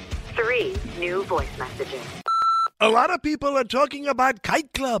have 3 new voice messages. A lot of people are talking about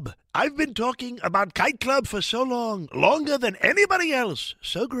Kite Club. I've been talking about Kite Club for so long, longer than anybody else.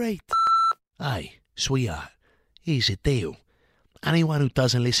 So great. Hey, sweetheart, here's the deal. Anyone who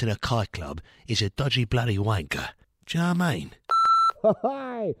doesn't listen to Kite Club is a dodgy bloody wanker. Do you know what I mean?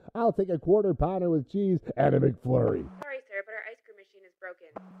 Hi, I'll take a quarter pounder with cheese and a McFlurry. Sorry, sir, but our ice cream machine is broken.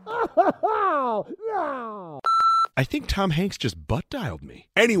 Oh, no! I think Tom Hanks just butt-dialed me.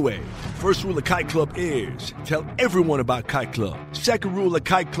 Anyway, first rule of Kite Club is tell everyone about Kite Club. Second rule of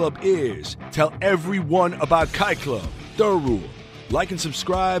Kite Club is tell everyone about Kite Club. Third rule, like and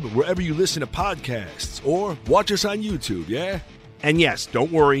subscribe wherever you listen to podcasts or watch us on YouTube, yeah? And yes,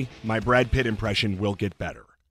 don't worry, my Brad Pitt impression will get better.